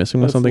 Wait, am I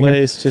missing something here?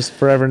 Lace, just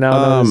forever now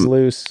known as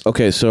Loose.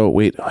 Okay, so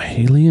wait,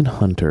 Haley and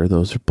Hunter,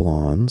 those are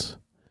blondes.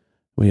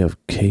 We have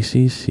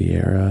Casey,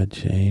 Sierra,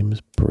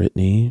 James,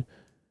 Brittany.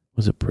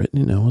 Was it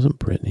Brittany? No, it wasn't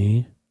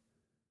Brittany.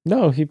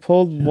 No, he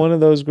pulled one of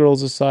those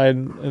girls aside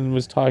and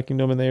was talking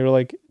to him, and they were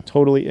like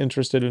totally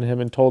interested in him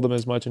and told him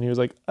as much. And he was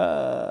like,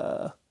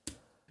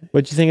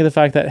 What'd you think of the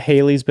fact that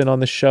Haley's been on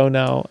the show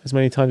now as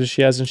many times as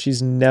she has, and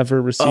she's never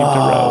received a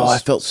rose? I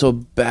felt so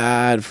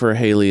bad for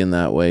Haley in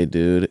that way,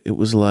 dude. It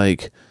was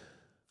like,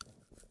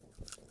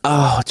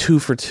 2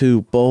 for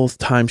 2. Both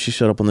times she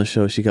showed up on the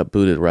show, she got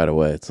booted right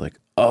away. It's like,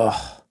 I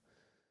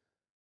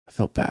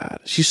felt bad.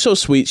 She's so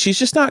sweet. She's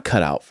just not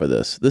cut out for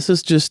this.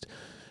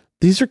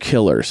 These are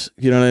killers.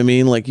 You know what I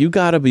mean? Like, you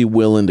got to be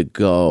willing to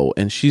go.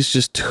 And she's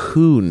just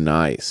too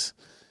nice.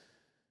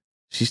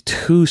 She's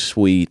too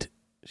sweet.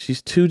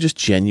 She's too just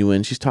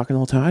genuine. She's talking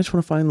all the time. I just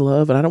want to find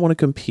love and I don't want to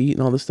compete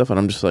and all this stuff. And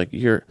I'm just like,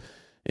 you're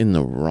in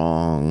the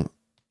wrong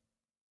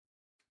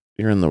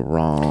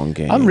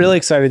game. I'm really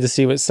excited to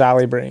see what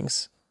Sally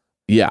brings.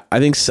 Yeah,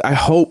 I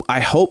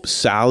hope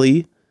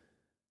Sally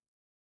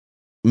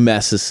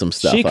messes some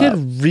stuff up. She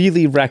could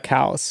really wreck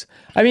house.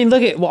 I mean,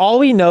 all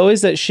we know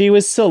is that she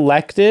was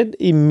selected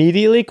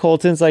immediately.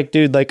 Colton's like,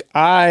 dude, like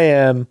I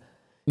am.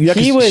 Yeah,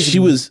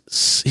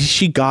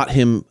 she got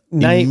him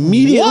night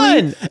immediately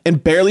one.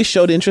 And barely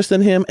showed interest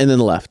in him and then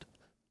left.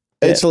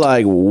 It's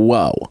like,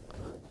 whoa.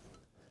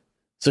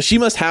 So she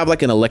must have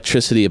like an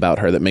electricity about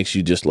her that makes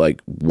you just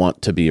like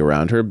want to be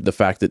around her. The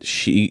fact that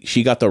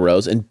she got the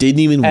rose and didn't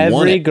even want it.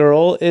 Every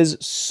girl is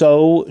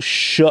so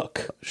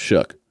shook.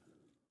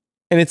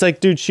 And it's like,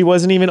 dude, she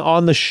wasn't even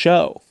on the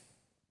show.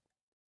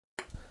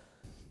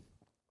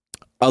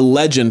 A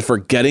legend for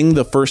getting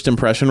the first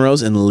impression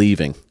rose and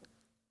leaving.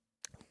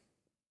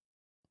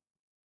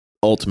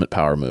 Ultimate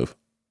power move.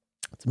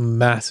 It's a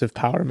massive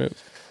power move.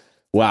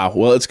 Wow.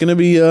 Well, it's going to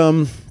be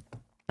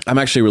I'm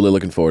actually really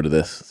looking forward to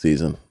this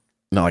season.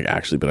 Not like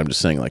actually, but I'm just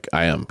saying like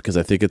I am, because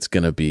I think it's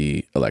going to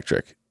be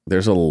electric.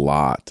 There's a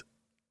lot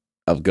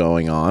of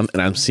going on,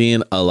 and I'm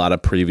seeing a lot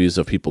of previews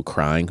of people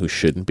crying who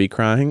shouldn't be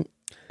crying,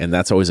 and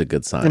that's always a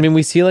good sign. I mean,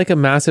 we see like a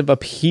massive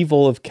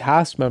upheaval of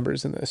cast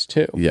members in this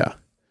too. Yeah.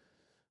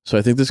 So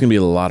I think there's going to be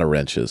a lot of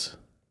wrenches.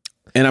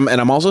 And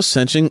I'm also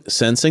sensing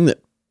that,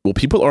 well,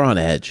 people are on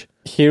edge.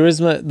 Here is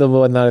the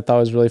one that I thought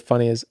was really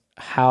funny is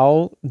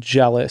how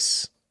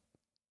jealous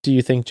do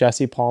you think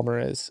Jesse Palmer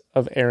is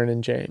of Aaron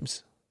and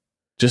James?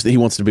 Just that he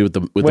wants to be with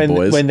the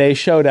boys. When they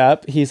showed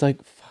up, he's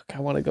like, "Fuck, I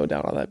want to go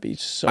down on that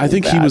beach." So I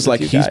think he bad was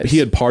with like you guys." he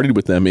had partied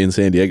with them in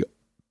San Diego,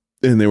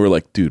 and they were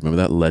like, "Dude,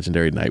 remember that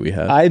legendary night we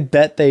had?" I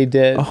bet they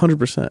did.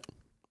 100%.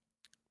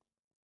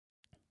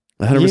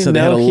 100%. They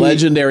had a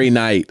legendary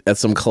night at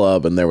some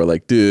club, and they were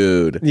like,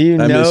 "Dude,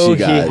 I miss you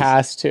guys. He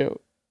has to.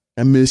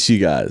 I miss you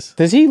guys."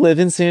 Does he live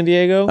in San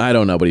Diego? I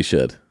don't know, but he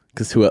should,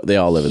 because they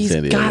all live in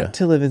San Diego. He's got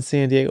to live in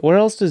San Diego. Where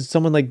else does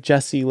someone like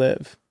Jesse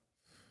live?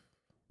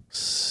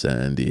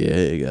 San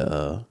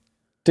Diego,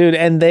 dude.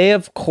 And they,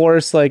 of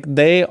course, like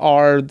they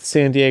are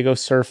San Diego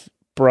surf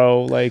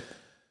bro. Like,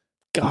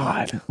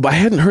 God. But I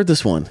hadn't heard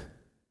this one.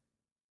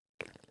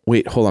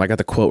 Wait, hold on. I got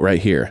the quote right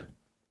here.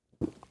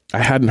 I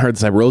hadn't heard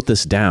this. I wrote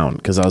this down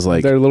because I was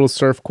like, their little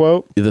surf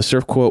quote. The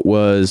surf quote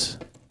was,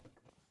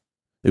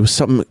 it was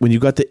something, when you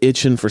got the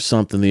itching for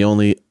something, the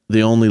only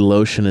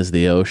lotion is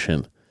the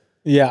ocean.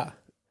 Yeah.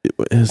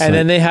 And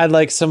then they had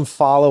like some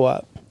follow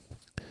up.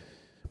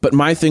 But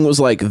my thing was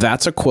like,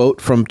 that's a quote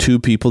from two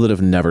people that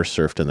have never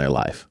surfed in their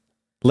life.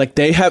 Like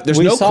there's no question.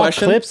 We saw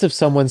clips of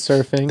someone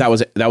surfing.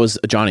 That was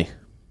Johnny.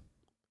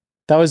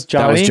 That was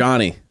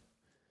Johnny?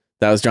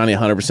 That was Johnny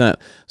 100%.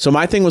 So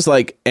my thing was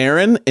like,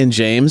 Aaron and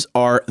James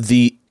are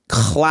the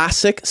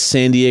classic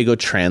San Diego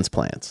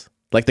transplants.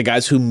 Like the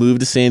guys who moved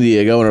to San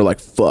Diego and are like,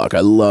 fuck,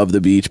 I love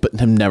the beach, but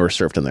have never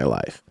surfed in their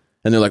life.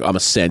 And they're like, I'm a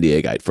San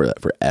Diegoite for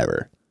that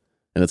forever.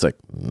 And it's like,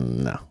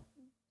 no.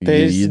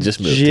 You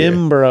just moved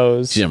Gym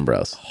bros. Gym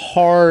bros.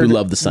 Hard. Who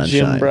love the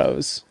sunshine. Gym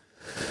bros.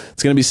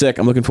 It's going to be sick.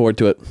 I'm looking forward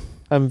to it.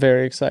 I'm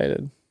very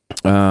excited.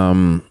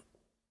 Love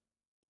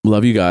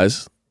you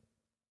guys.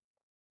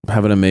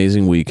 Have an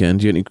amazing weekend.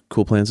 Do you have any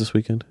cool plans this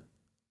weekend?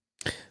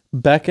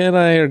 Becca and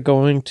I are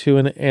going to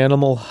an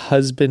animal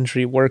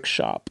husbandry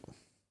workshop.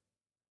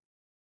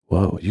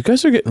 Whoa, you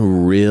guys are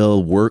getting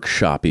real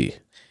workshopy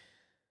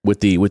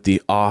with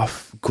the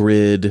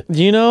off-grid,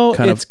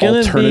 kind of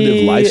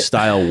alternative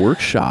lifestyle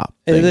workshop.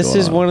 This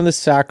is one of the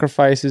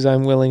sacrifices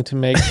I'm willing to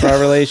make for our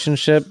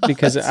relationship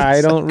because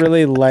I don't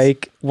really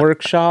like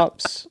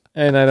workshops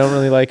and I don't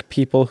really like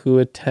people who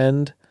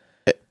attend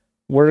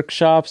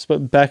workshops,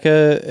 but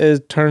Becca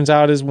turns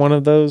out is one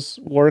of those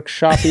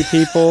workshopy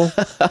people,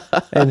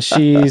 and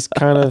she's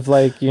kind of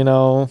like,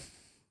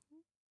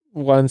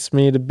 wants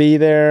me to be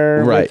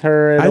there with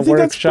her at a workshop.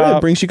 That's good.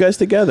 It brings you guys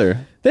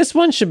together. This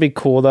one should be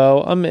cool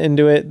though. I'm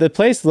into it. The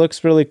place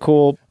looks really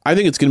cool. I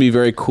think it's going to be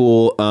very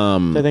cool. I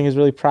think it's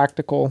really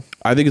practical.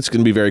 I think it's going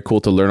to be very cool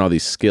to learn all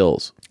these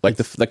skills. Like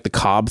the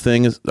cob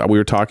thing is we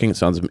were talking. It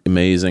sounds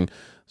amazing.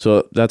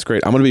 So that's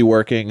great. I'm going to be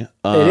working.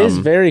 It is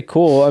very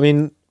cool. I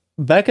mean,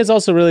 Becca's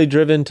also really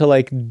driven to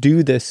like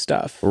do this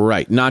stuff.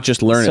 Right. Not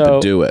just learn it,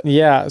 but do it.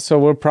 Yeah. So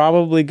we're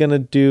probably going to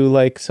do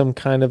like some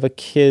kind of a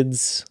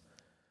kid's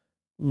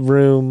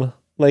room.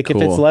 Like if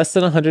it's less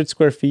than 100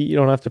 square feet, you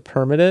don't have to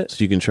permit it.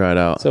 So you can try it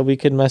out. So we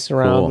can mess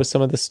around with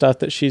some of the stuff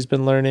that she's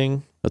been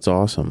learning. That's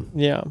awesome.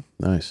 Yeah.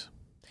 Nice.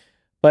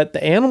 But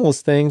the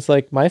animals things,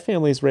 like my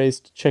family's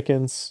raised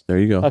chickens. There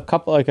you go.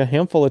 A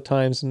handful of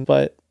times.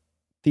 But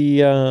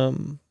the,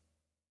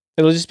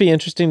 it'll just be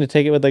interesting to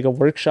take it with like a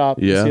workshop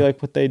and see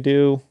like what they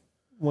do.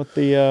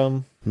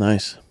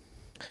 Nice.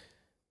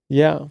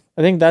 Yeah.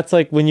 I think that's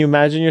like when you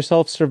imagine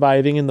yourself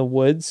surviving in the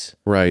woods.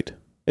 Right.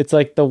 It's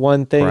like the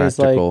one thing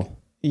practical. Is like,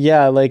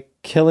 yeah, like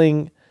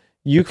killing,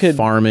 you could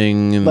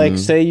farming and like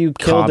say you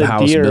killed a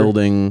deer.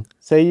 Building.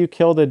 Say you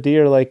killed a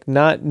deer, like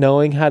not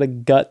knowing how to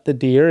gut the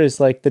deer is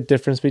like the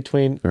difference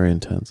between very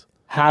intense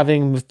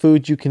having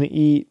food you can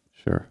eat.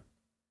 Sure.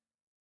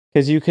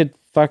 Because you could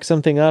fuck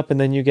something up and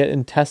then you get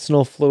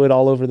intestinal fluid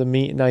all over the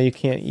meat and now you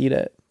can't eat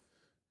it.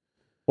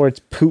 Or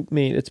it's poop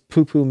meat. It's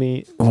poo-poo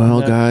meat.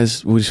 Well,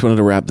 guys, we just wanted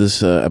to wrap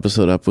this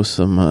episode up with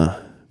some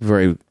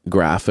very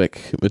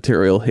graphic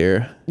material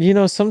here.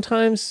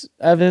 Sometimes,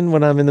 Evan,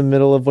 when I'm in the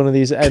middle of one of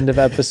these end of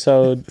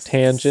episode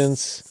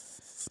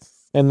tangents,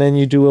 and then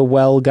you do a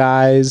well,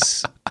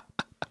 guys.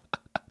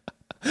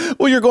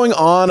 Well, you're going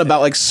on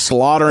about like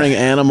slaughtering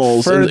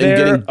animals and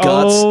getting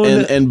guts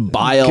and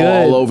bile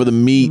all over the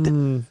meat.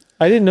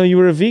 I didn't know you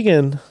were a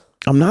vegan.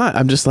 I'm not.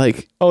 I'm just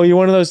like... Oh, you're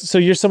one of those... So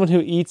you're someone who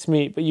eats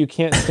meat, but you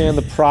can't stand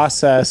the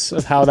process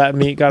of how that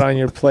meat got on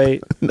your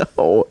plate.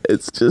 No,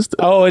 it's just...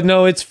 Oh,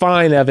 no, it's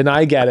fine, Evan.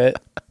 I get it.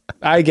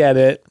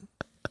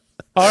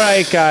 All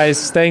right,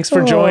 guys. Thanks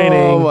for joining.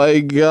 Oh, my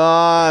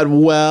God.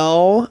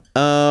 Well,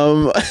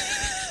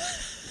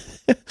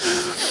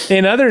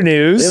 In other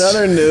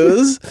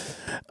news,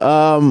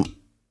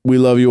 we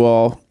love you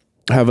all.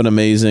 Have an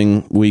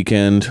amazing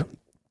weekend.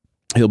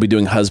 He'll be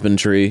doing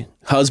husbanding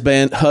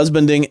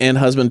and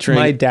husbandry.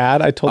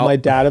 I told my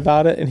dad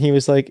about it, and he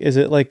was like, "Is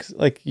it like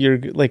you're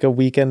like a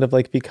weekend of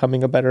like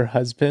becoming a better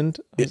husband?"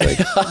 I was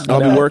like, I'll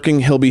be working.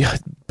 He'll be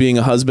being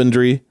a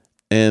husbandry,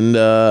 and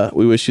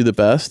we wish you the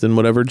best in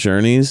whatever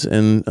journeys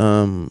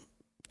and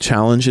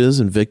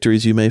challenges and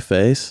victories you may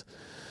face.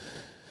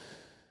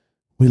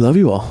 We love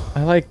you all.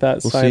 I like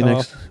that.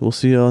 We'll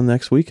see you all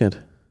next weekend.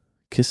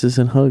 Kisses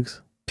and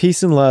hugs.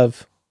 Peace and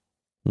love.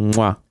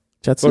 Mwah.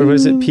 Or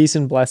was it peace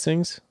and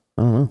blessings?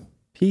 I don't know.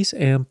 Peace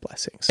and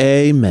blessings.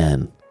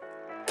 Amen.